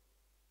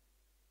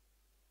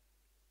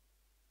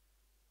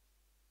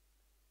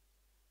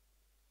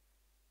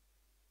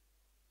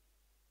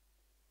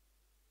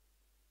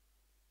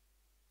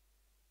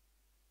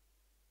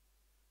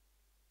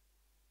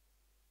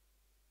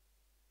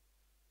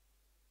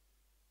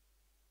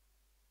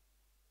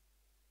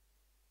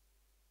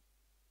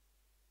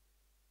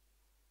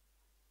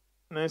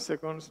 Nine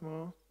seconds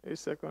more, 8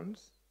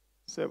 seconds,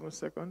 7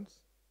 seconds,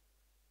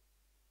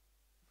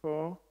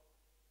 4,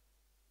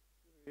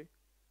 3.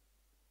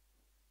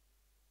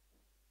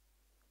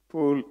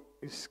 Poll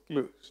is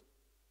closed.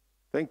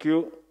 Thank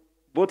you.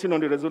 Voting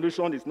on the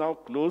resolution is now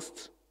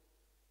closed.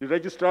 The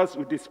registrars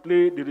will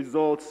display the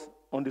results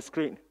on the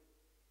screen.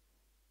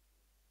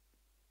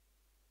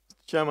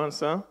 Chairman,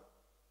 sir,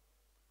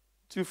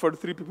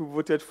 243 people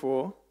voted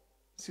for,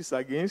 6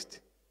 against,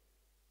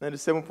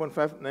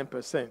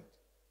 97.59%.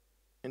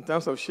 In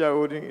terms of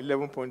shareholding,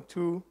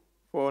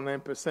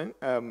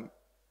 11.249%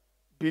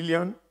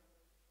 billion.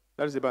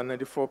 That is about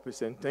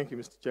 94%. Thank you,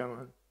 Mr.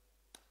 Chairman.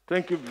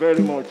 Thank you very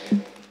much.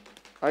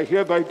 I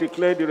hereby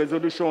declare the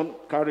resolution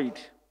carried.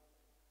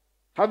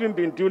 Having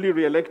been duly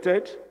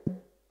re-elected,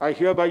 I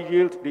hereby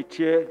yield the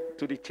chair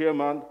to the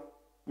chairman,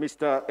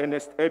 Mr.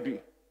 Ernest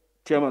Ebi.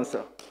 Chairman,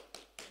 sir.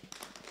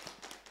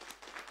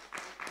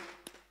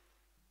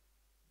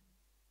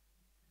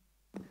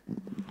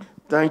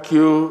 Thank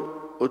you,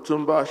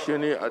 Otumba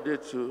Sheni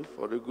Adetu,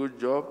 for the good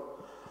job.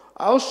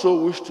 I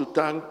also wish to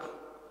thank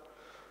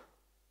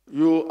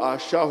you, our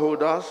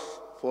shareholders,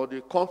 for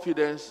the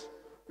confidence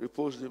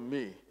reposed in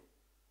me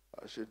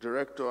as a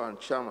director and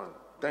chairman.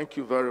 Thank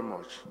you very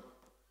much.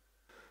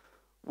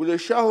 Will a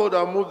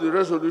shareholder move the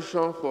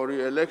resolution for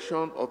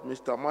re-election of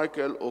Mr.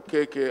 Michael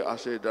Okeke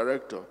as a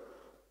director?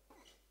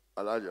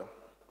 Alaja.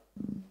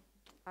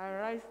 I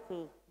rise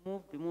to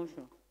move the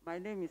motion. My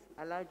name is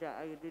Alaja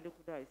Ayodele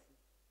Kudaisi.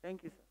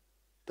 Thank you, sir.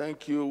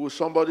 Thank you. Will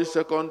somebody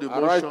second the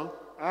motion?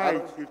 I,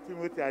 Chief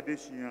Timothy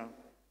Adesina,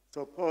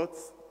 support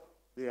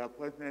the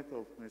appointment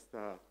of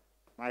Mr.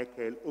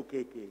 Michael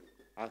Okeke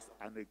as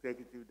an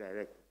executive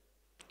director,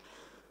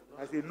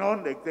 as a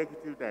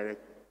non-executive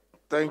director.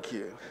 Thank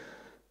you.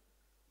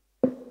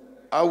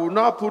 I will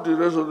now put the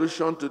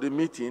resolution to the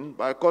meeting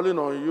by calling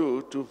on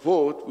you to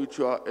vote with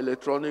your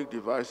electronic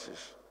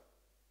devices.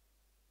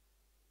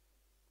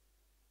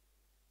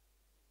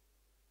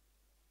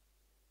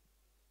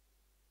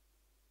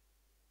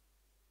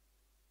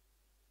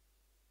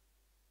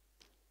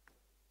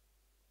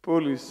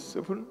 Poll is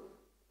open.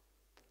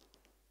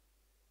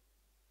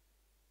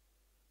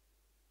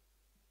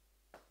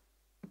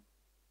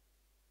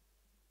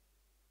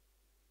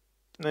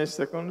 Nine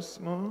seconds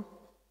more.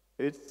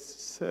 8,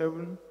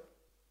 7,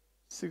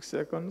 6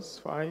 seconds.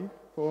 5,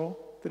 4,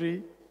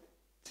 3,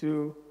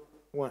 2,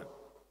 1.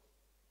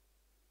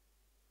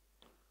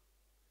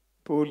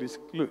 Poll is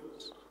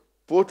closed.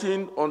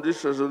 Voting on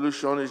this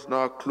resolution is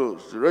now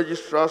closed. The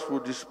registrars will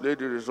display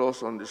the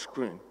results on the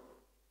screen.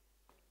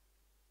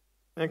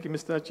 Thank you,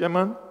 Mr.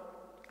 Chairman.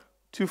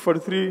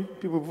 243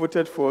 people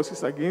voted for,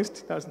 6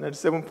 against. That's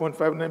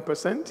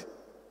 97.59%.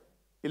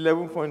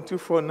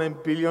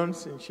 11.249 billion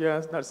in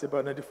shares. That's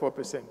about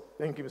 94%.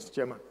 Thank you, Mr.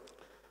 Chairman.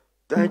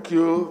 Thank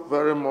you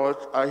very much.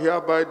 I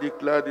hereby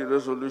declare the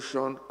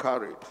resolution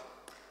carried.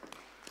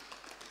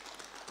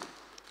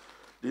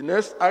 The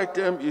next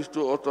item is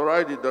to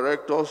authorize the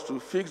directors to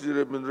fix the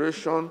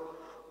remuneration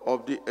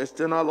of the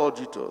external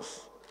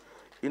auditors.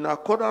 In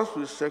accordance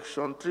with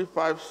Section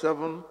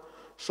 357,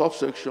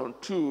 subsection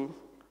 2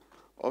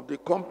 of the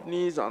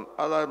Companies and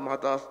Allied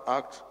Matters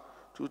Act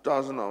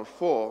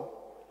 2004,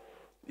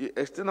 the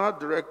external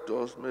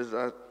directors,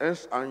 Mr.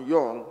 Ernst &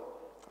 Young,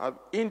 have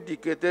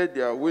indicated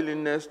their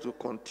willingness to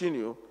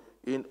continue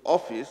in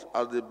office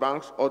as the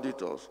bank's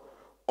auditors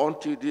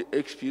until the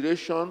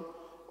expiration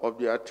of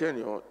their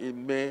tenure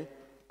in May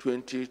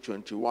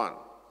 2021.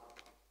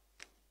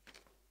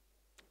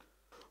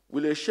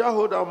 Will a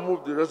shareholder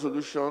move the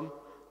resolution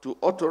to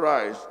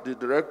authorize the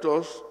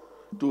directors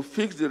to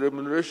fix the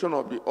remuneration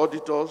of the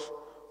auditors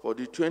for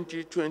the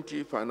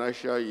 2020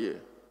 financial year?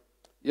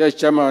 Yes,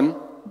 Chairman.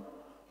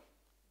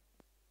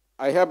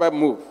 I hereby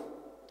move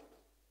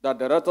that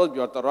the directors be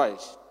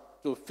authorized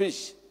to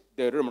fix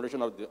the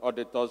remuneration of the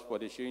auditors for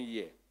the ensuing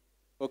year.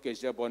 Okay,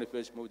 Chair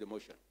Boniface, move the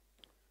motion.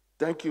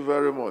 Thank you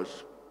very much.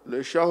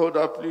 The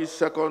shareholder, please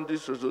second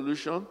this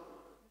resolution.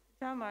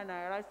 Chairman,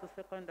 I rise to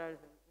second that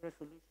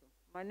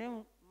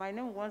resolution. My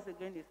name once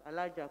again is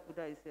Alaja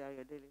Kudaisi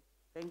Ayodele.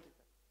 Thank you,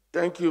 sir.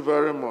 Thank you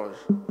very much.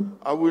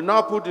 I will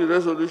now put the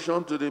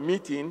resolution to the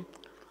meeting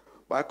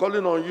by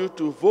calling on you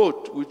to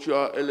vote with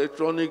your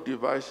electronic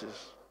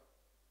devices.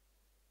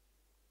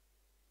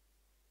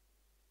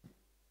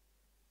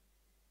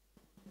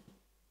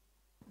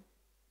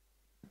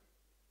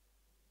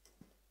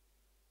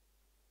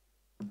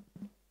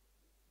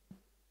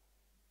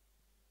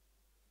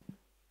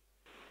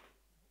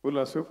 Poll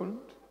is opened.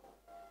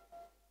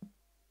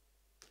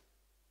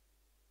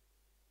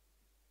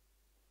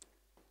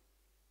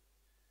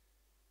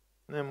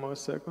 Nine more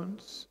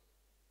seconds.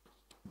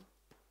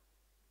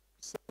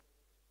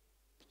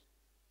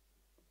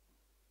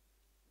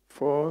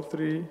 4,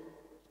 3,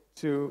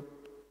 2,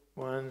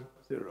 1,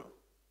 0.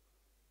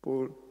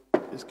 Poll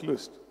is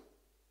closed.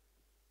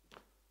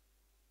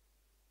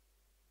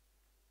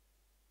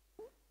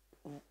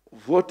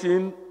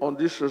 Voting on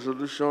this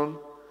resolution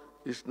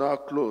is now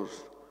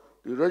closed.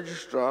 The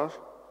registrar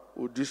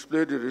will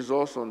display the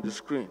results on the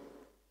screen.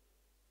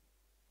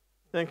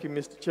 Thank you,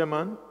 Mr.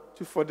 Chairman.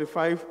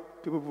 245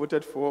 people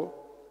voted for,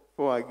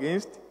 4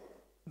 against.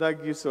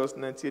 That gives us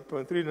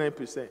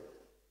 98.39%.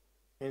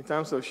 In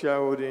terms of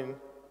shareholding,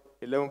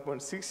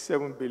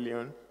 11.67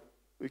 billion,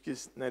 which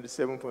is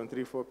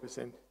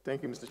 97.34%.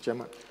 Thank you, Mr.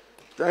 Chairman.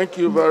 Thank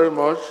you very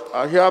much.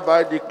 I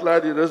hereby declare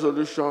the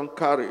resolution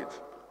carried.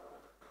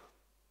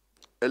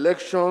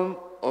 Election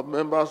of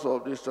members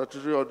of the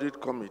Statutory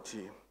Audit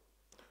Committee.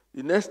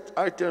 The next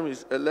item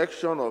is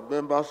election of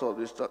members of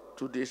the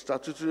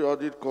Statutory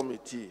Audit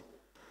Committee.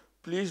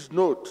 Please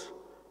note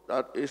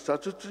that a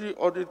Statutory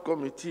Audit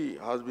Committee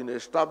has been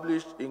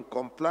established in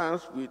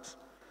compliance with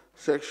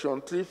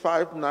Section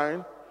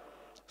 359,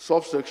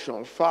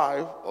 subsection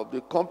 5 of the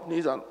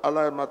Companies and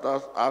Allied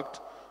Matters Act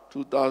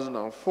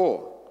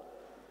 2004.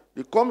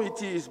 The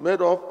committee is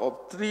made up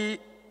of 3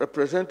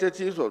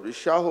 representatives of the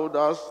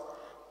shareholders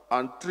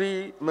and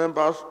 3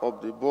 members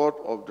of the board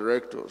of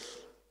directors.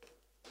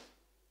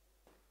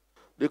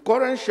 The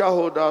current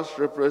shareholders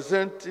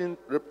representatives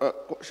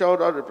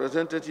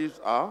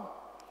are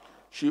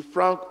Chief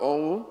Frank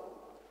Onwu,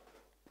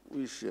 who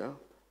is here,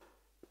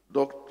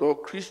 Dr.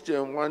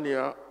 Christian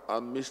Wania,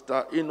 and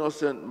Mr.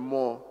 Innocent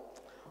Moore,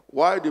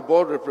 while the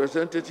board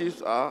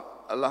representatives are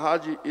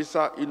Alhaji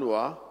Isa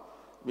Inua,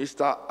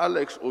 Mr.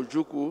 Alex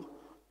Ojuku,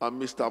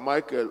 and Mr.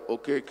 Michael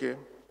Okeke.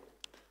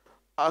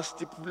 As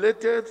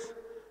stipulated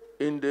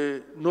in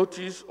the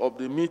notice of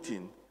the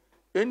meeting,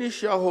 any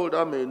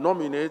shareholder may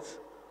nominate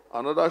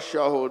another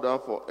shareholder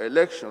for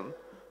election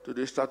to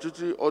the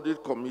Statutory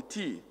Audit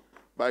Committee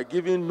by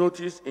giving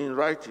notice in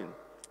writing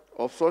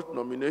of such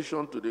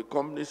nomination to the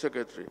Company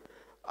Secretary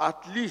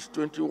at least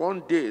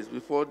 21 days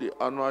before the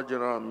annual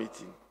general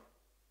meeting.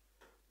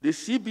 The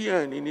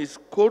CBN, in its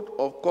Code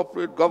of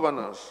Corporate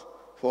Governance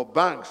for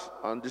banks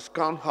and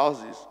discount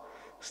houses,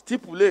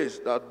 stipulates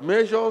that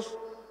measures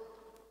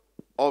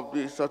of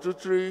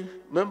the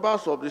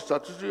members of the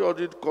Statutory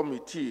Audit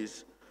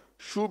Committees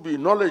should be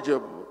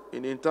knowledgeable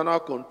in internal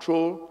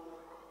control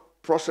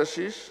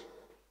processes,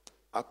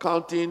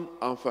 accounting,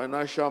 and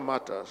financial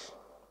matters.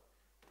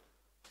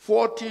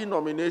 40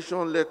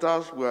 nomination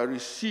letters were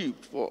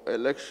received for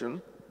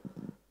election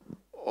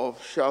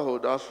of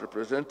shareholders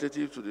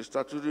representatives to the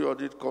Statutory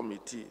Audit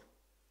Committee.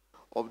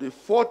 Of the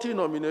 40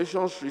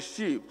 nominations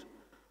received,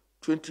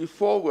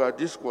 24 were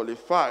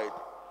disqualified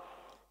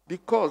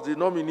because the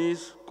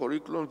nominees'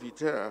 curriculum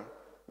vitae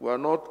were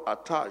not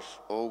attached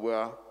or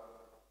were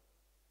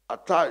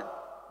attached,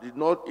 did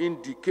not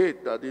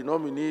indicate that the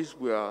nominees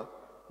were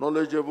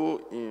knowledgeable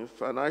in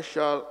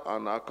financial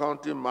and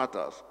accounting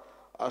matters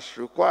as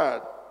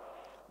required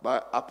by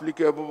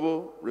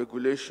applicable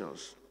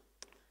regulations.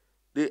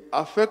 The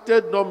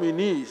affected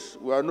nominees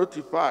were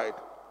notified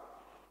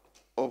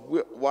of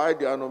why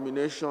their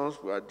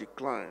nominations were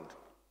declined.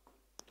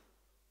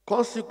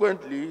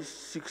 Consequently,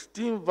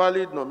 16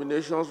 valid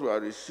nominations were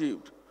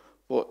received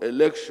for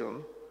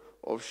election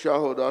of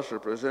shareholders'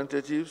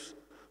 representatives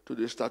to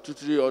the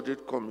Statutory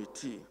Audit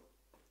Committee.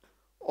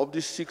 Of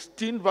the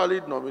 16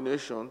 valid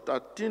nominations,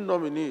 13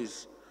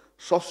 nominees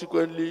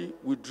subsequently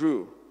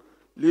withdrew,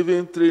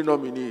 leaving 3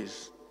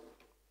 nominees.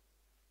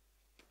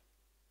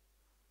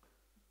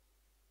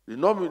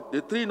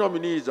 The 3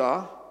 nominees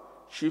are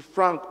Chief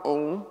Frank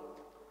Onwu,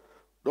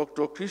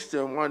 Dr.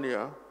 Christian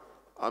Wania,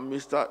 and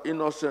Mr.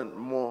 Innocent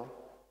Moore.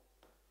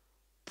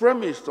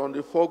 Premised on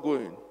the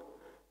foregoing,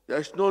 there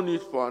is no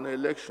need for an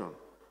election,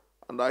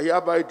 and I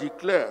hereby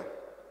declare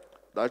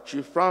that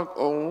Chief Frank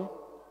Onwu,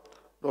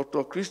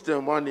 Dr.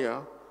 Christian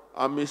Wania,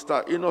 and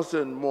Mr.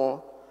 Innocent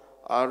Moore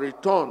are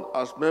returned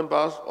as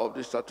members of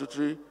the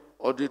Statutory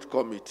Audit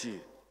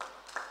Committee.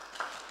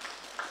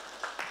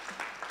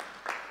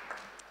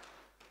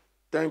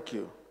 Thank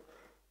you.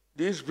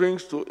 This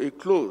brings to a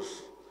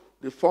close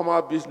the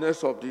formal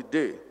business of the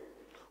day.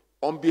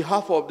 On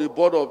behalf of the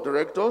Board of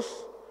Directors,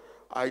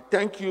 I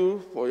thank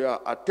you for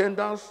your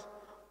attendance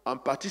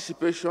and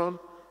participation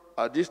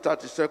at this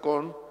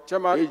 32nd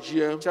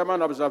AGM.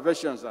 Chairman,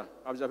 observations, sir.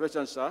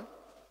 Observations, sir.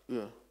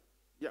 Yeah.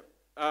 Yeah.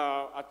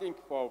 I think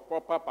for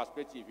proper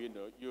perspective,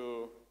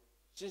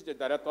 since the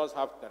directors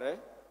have 3,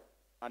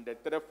 and the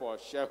 3 for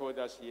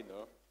shareholders,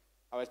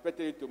 I was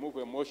expecting you to move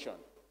a motion.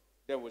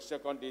 Then we'll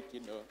second it,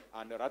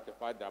 and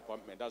ratify the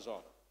appointment. That's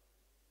all.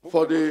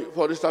 For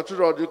the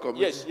Statutory Audit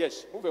Committee?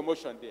 Yes. Move a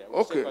motion there.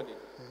 We'll okay. Second it.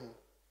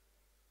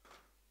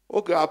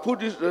 Okay, I'll put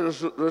this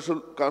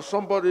can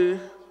somebody...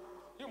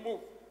 You move.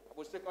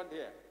 We'll second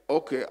here.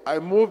 Okay, I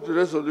move the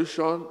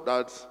resolution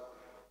that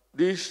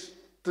these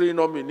 3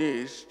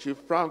 nominees, Chief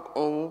Frank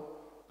Onwu,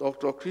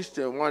 Dr.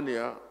 Christian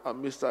Wania,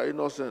 and Mr.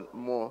 Innocent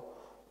Moore,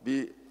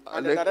 be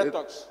elected...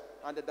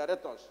 And the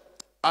directors.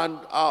 And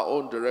our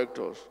own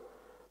directors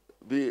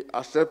be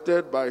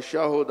accepted by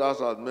shareholders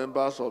and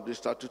members of the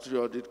Statutory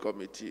Audit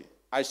Committee.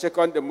 I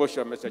second the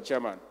motion, Mr.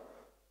 Chairman.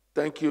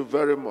 Thank you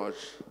very much.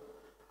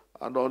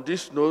 And on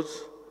this note,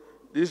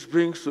 this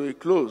brings to a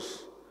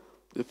close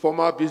the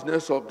formal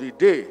business of the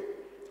day.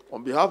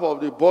 On behalf of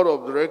the Board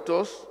of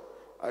Directors,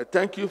 I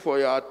thank you for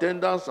your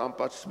attendance and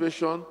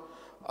participation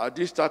at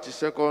this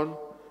 32nd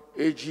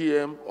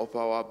AGM of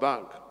our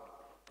bank.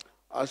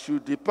 As you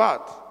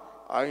depart,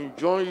 I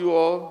enjoin you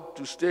all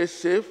to stay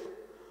safe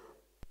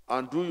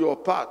and do your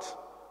part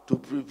to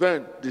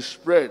prevent the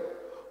spread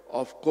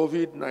of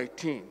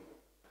COVID-19.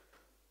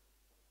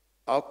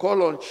 I'll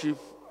call on Chief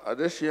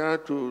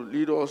Adesina to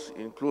lead us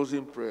in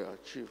closing prayer.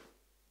 Chief.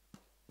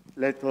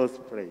 Let us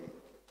pray.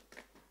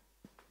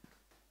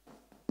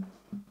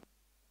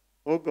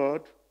 Oh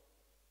God,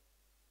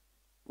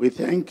 we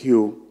thank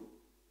you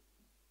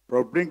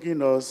for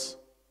bringing us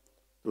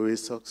to a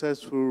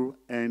successful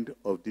end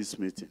of this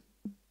meeting.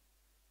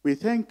 We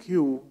thank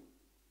you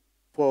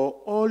for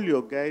all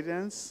your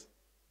guidance,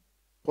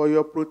 for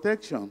your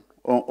protection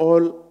on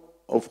all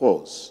of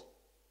us.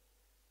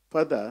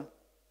 Father,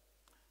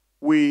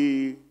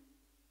 we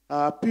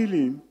are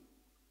appealing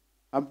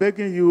and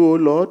begging you, O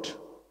Lord,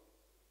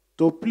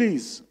 to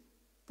please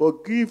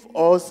forgive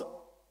us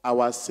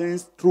our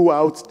sins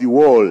throughout the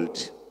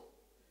world.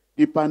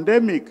 The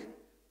pandemic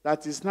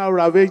that is now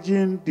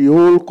ravaging the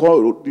whole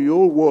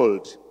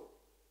world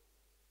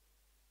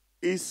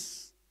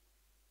is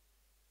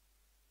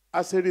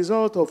as a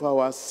result of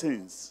our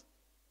sins.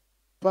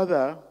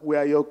 Father, we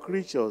are your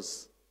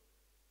creatures.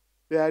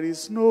 There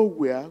is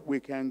nowhere we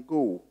can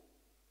go.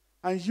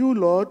 And you,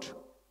 Lord,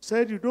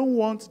 said you don't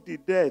want the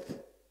death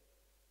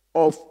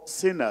of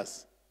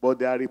sinners, but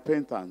their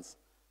repentance.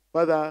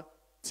 Father,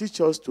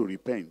 teach us to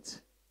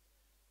repent.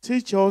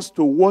 Teach us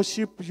to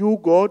worship you,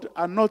 God,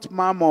 and not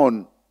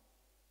mammon.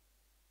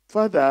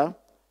 Father,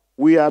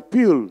 we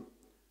appeal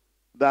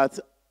that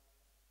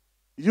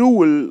you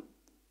will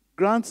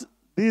grant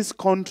this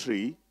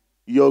country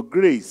your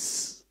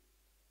grace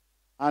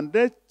and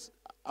let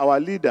our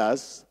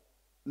leaders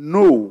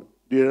know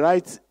the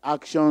right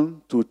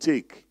action to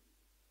take.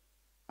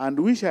 And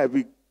we shall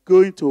be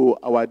going to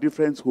our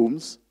different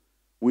homes.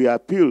 We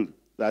appeal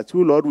that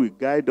you, Lord, will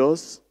guide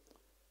us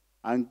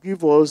and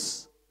give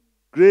us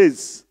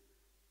grace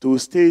to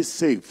stay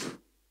safe.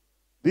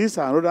 These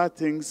are other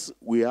things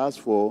we ask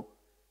for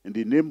in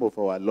the name of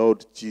our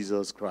Lord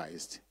Jesus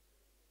Christ.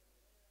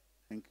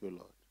 Thank you,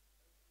 Lord.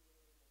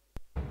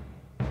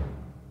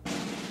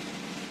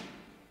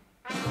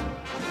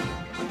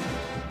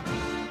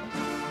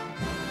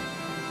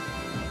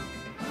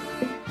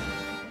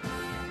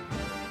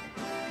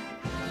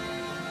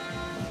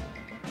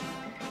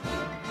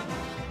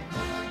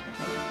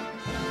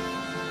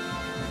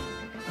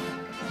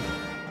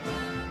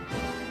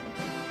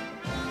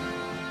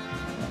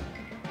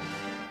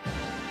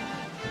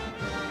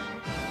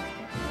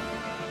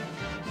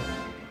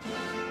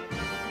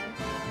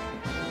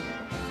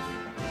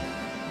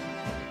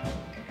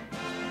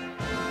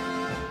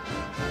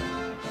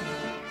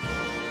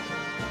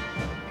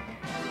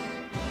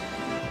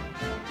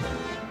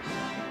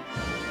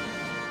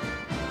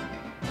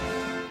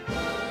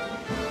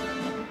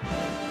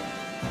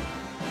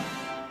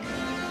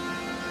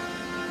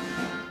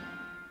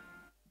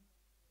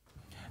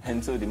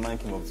 And so the man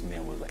came up to me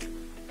and was like,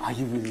 "Are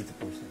you really the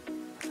person?"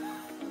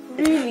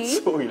 Really?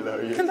 So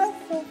hilarious.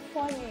 That's so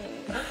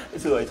funny.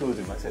 So I told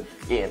him, I said,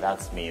 "Yeah,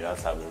 that's me.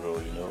 That's how we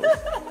roll, you know."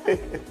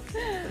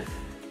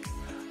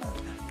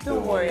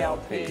 Don't worry, I'll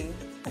pay.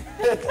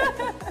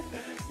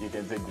 You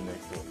can take the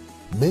next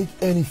one. Make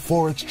any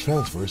Forex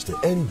transfers to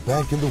any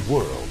bank in the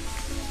world.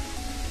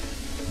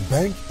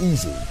 Bank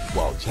easy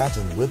while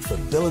chatting with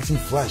Fidelity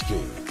Flash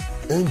Game.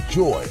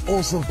 Enjoy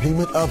awesome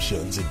payment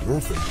options in your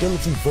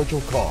Fidelity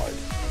Virtual Card,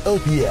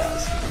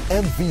 LPS,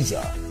 and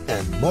Visa,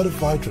 and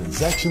modified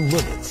transaction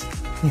limits.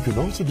 You can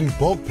also do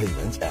bulk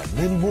payments and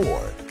many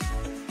more.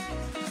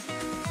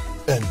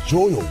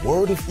 Enjoy a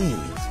world of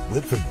ease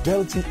with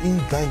Fidelity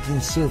e-banking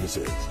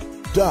services.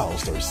 Dial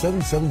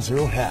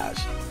 *770#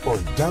 or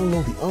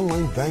download the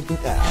online banking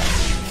app.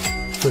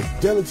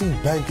 Fidelity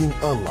Banking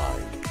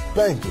Online.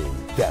 Banking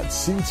that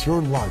suits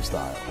your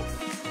lifestyle.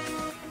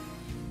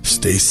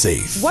 Stay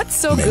safe. What's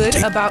so good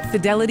about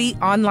Fidelity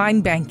Online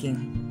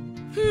Banking?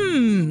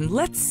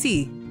 Let's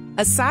see.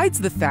 Asides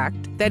the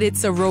fact that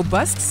it's a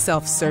robust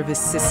self-service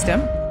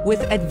system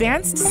with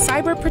advanced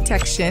cyber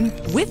protection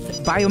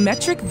with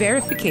biometric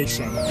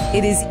verification,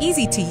 it is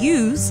easy to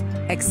use,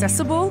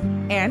 accessible,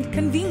 and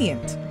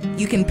convenient.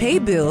 You can pay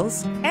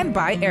bills and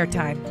buy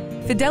airtime.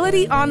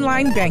 Fidelity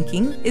Online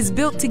Banking is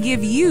built to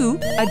give you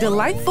a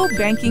delightful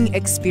banking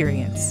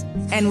experience.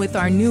 And with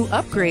our new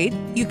upgrade,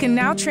 you can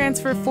now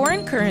transfer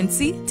foreign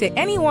currency to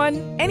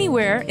anyone,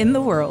 anywhere in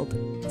the world.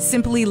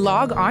 Simply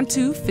log on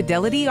to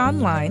Fidelity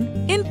Online,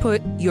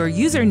 input your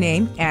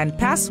username and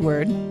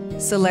password,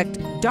 select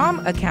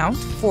DOM account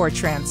for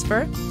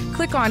transfer,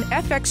 click on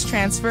FX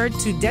transfer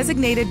to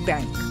designated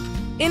bank.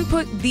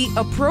 Input the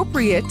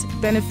appropriate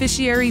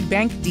beneficiary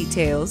bank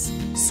details,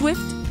 SWIFT,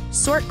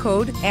 sort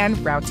code, and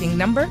routing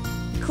number.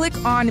 Click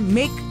on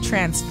Make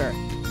Transfer.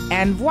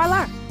 And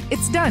voila,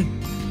 it's done.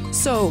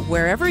 So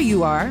wherever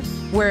you are,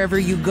 wherever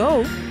you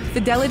go,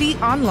 Fidelity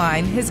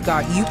Online has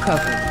got you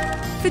covered.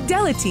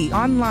 Fidelity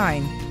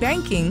Online,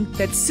 banking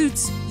that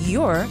suits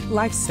your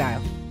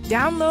lifestyle.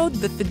 Download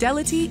the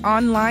Fidelity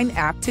Online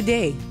app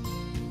today.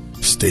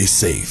 Stay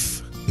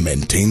safe.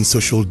 Maintain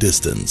social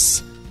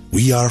distance.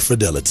 We are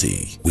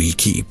Fidelity. We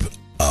keep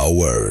our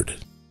word.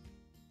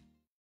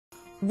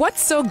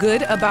 What's so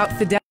good about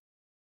Fidelity?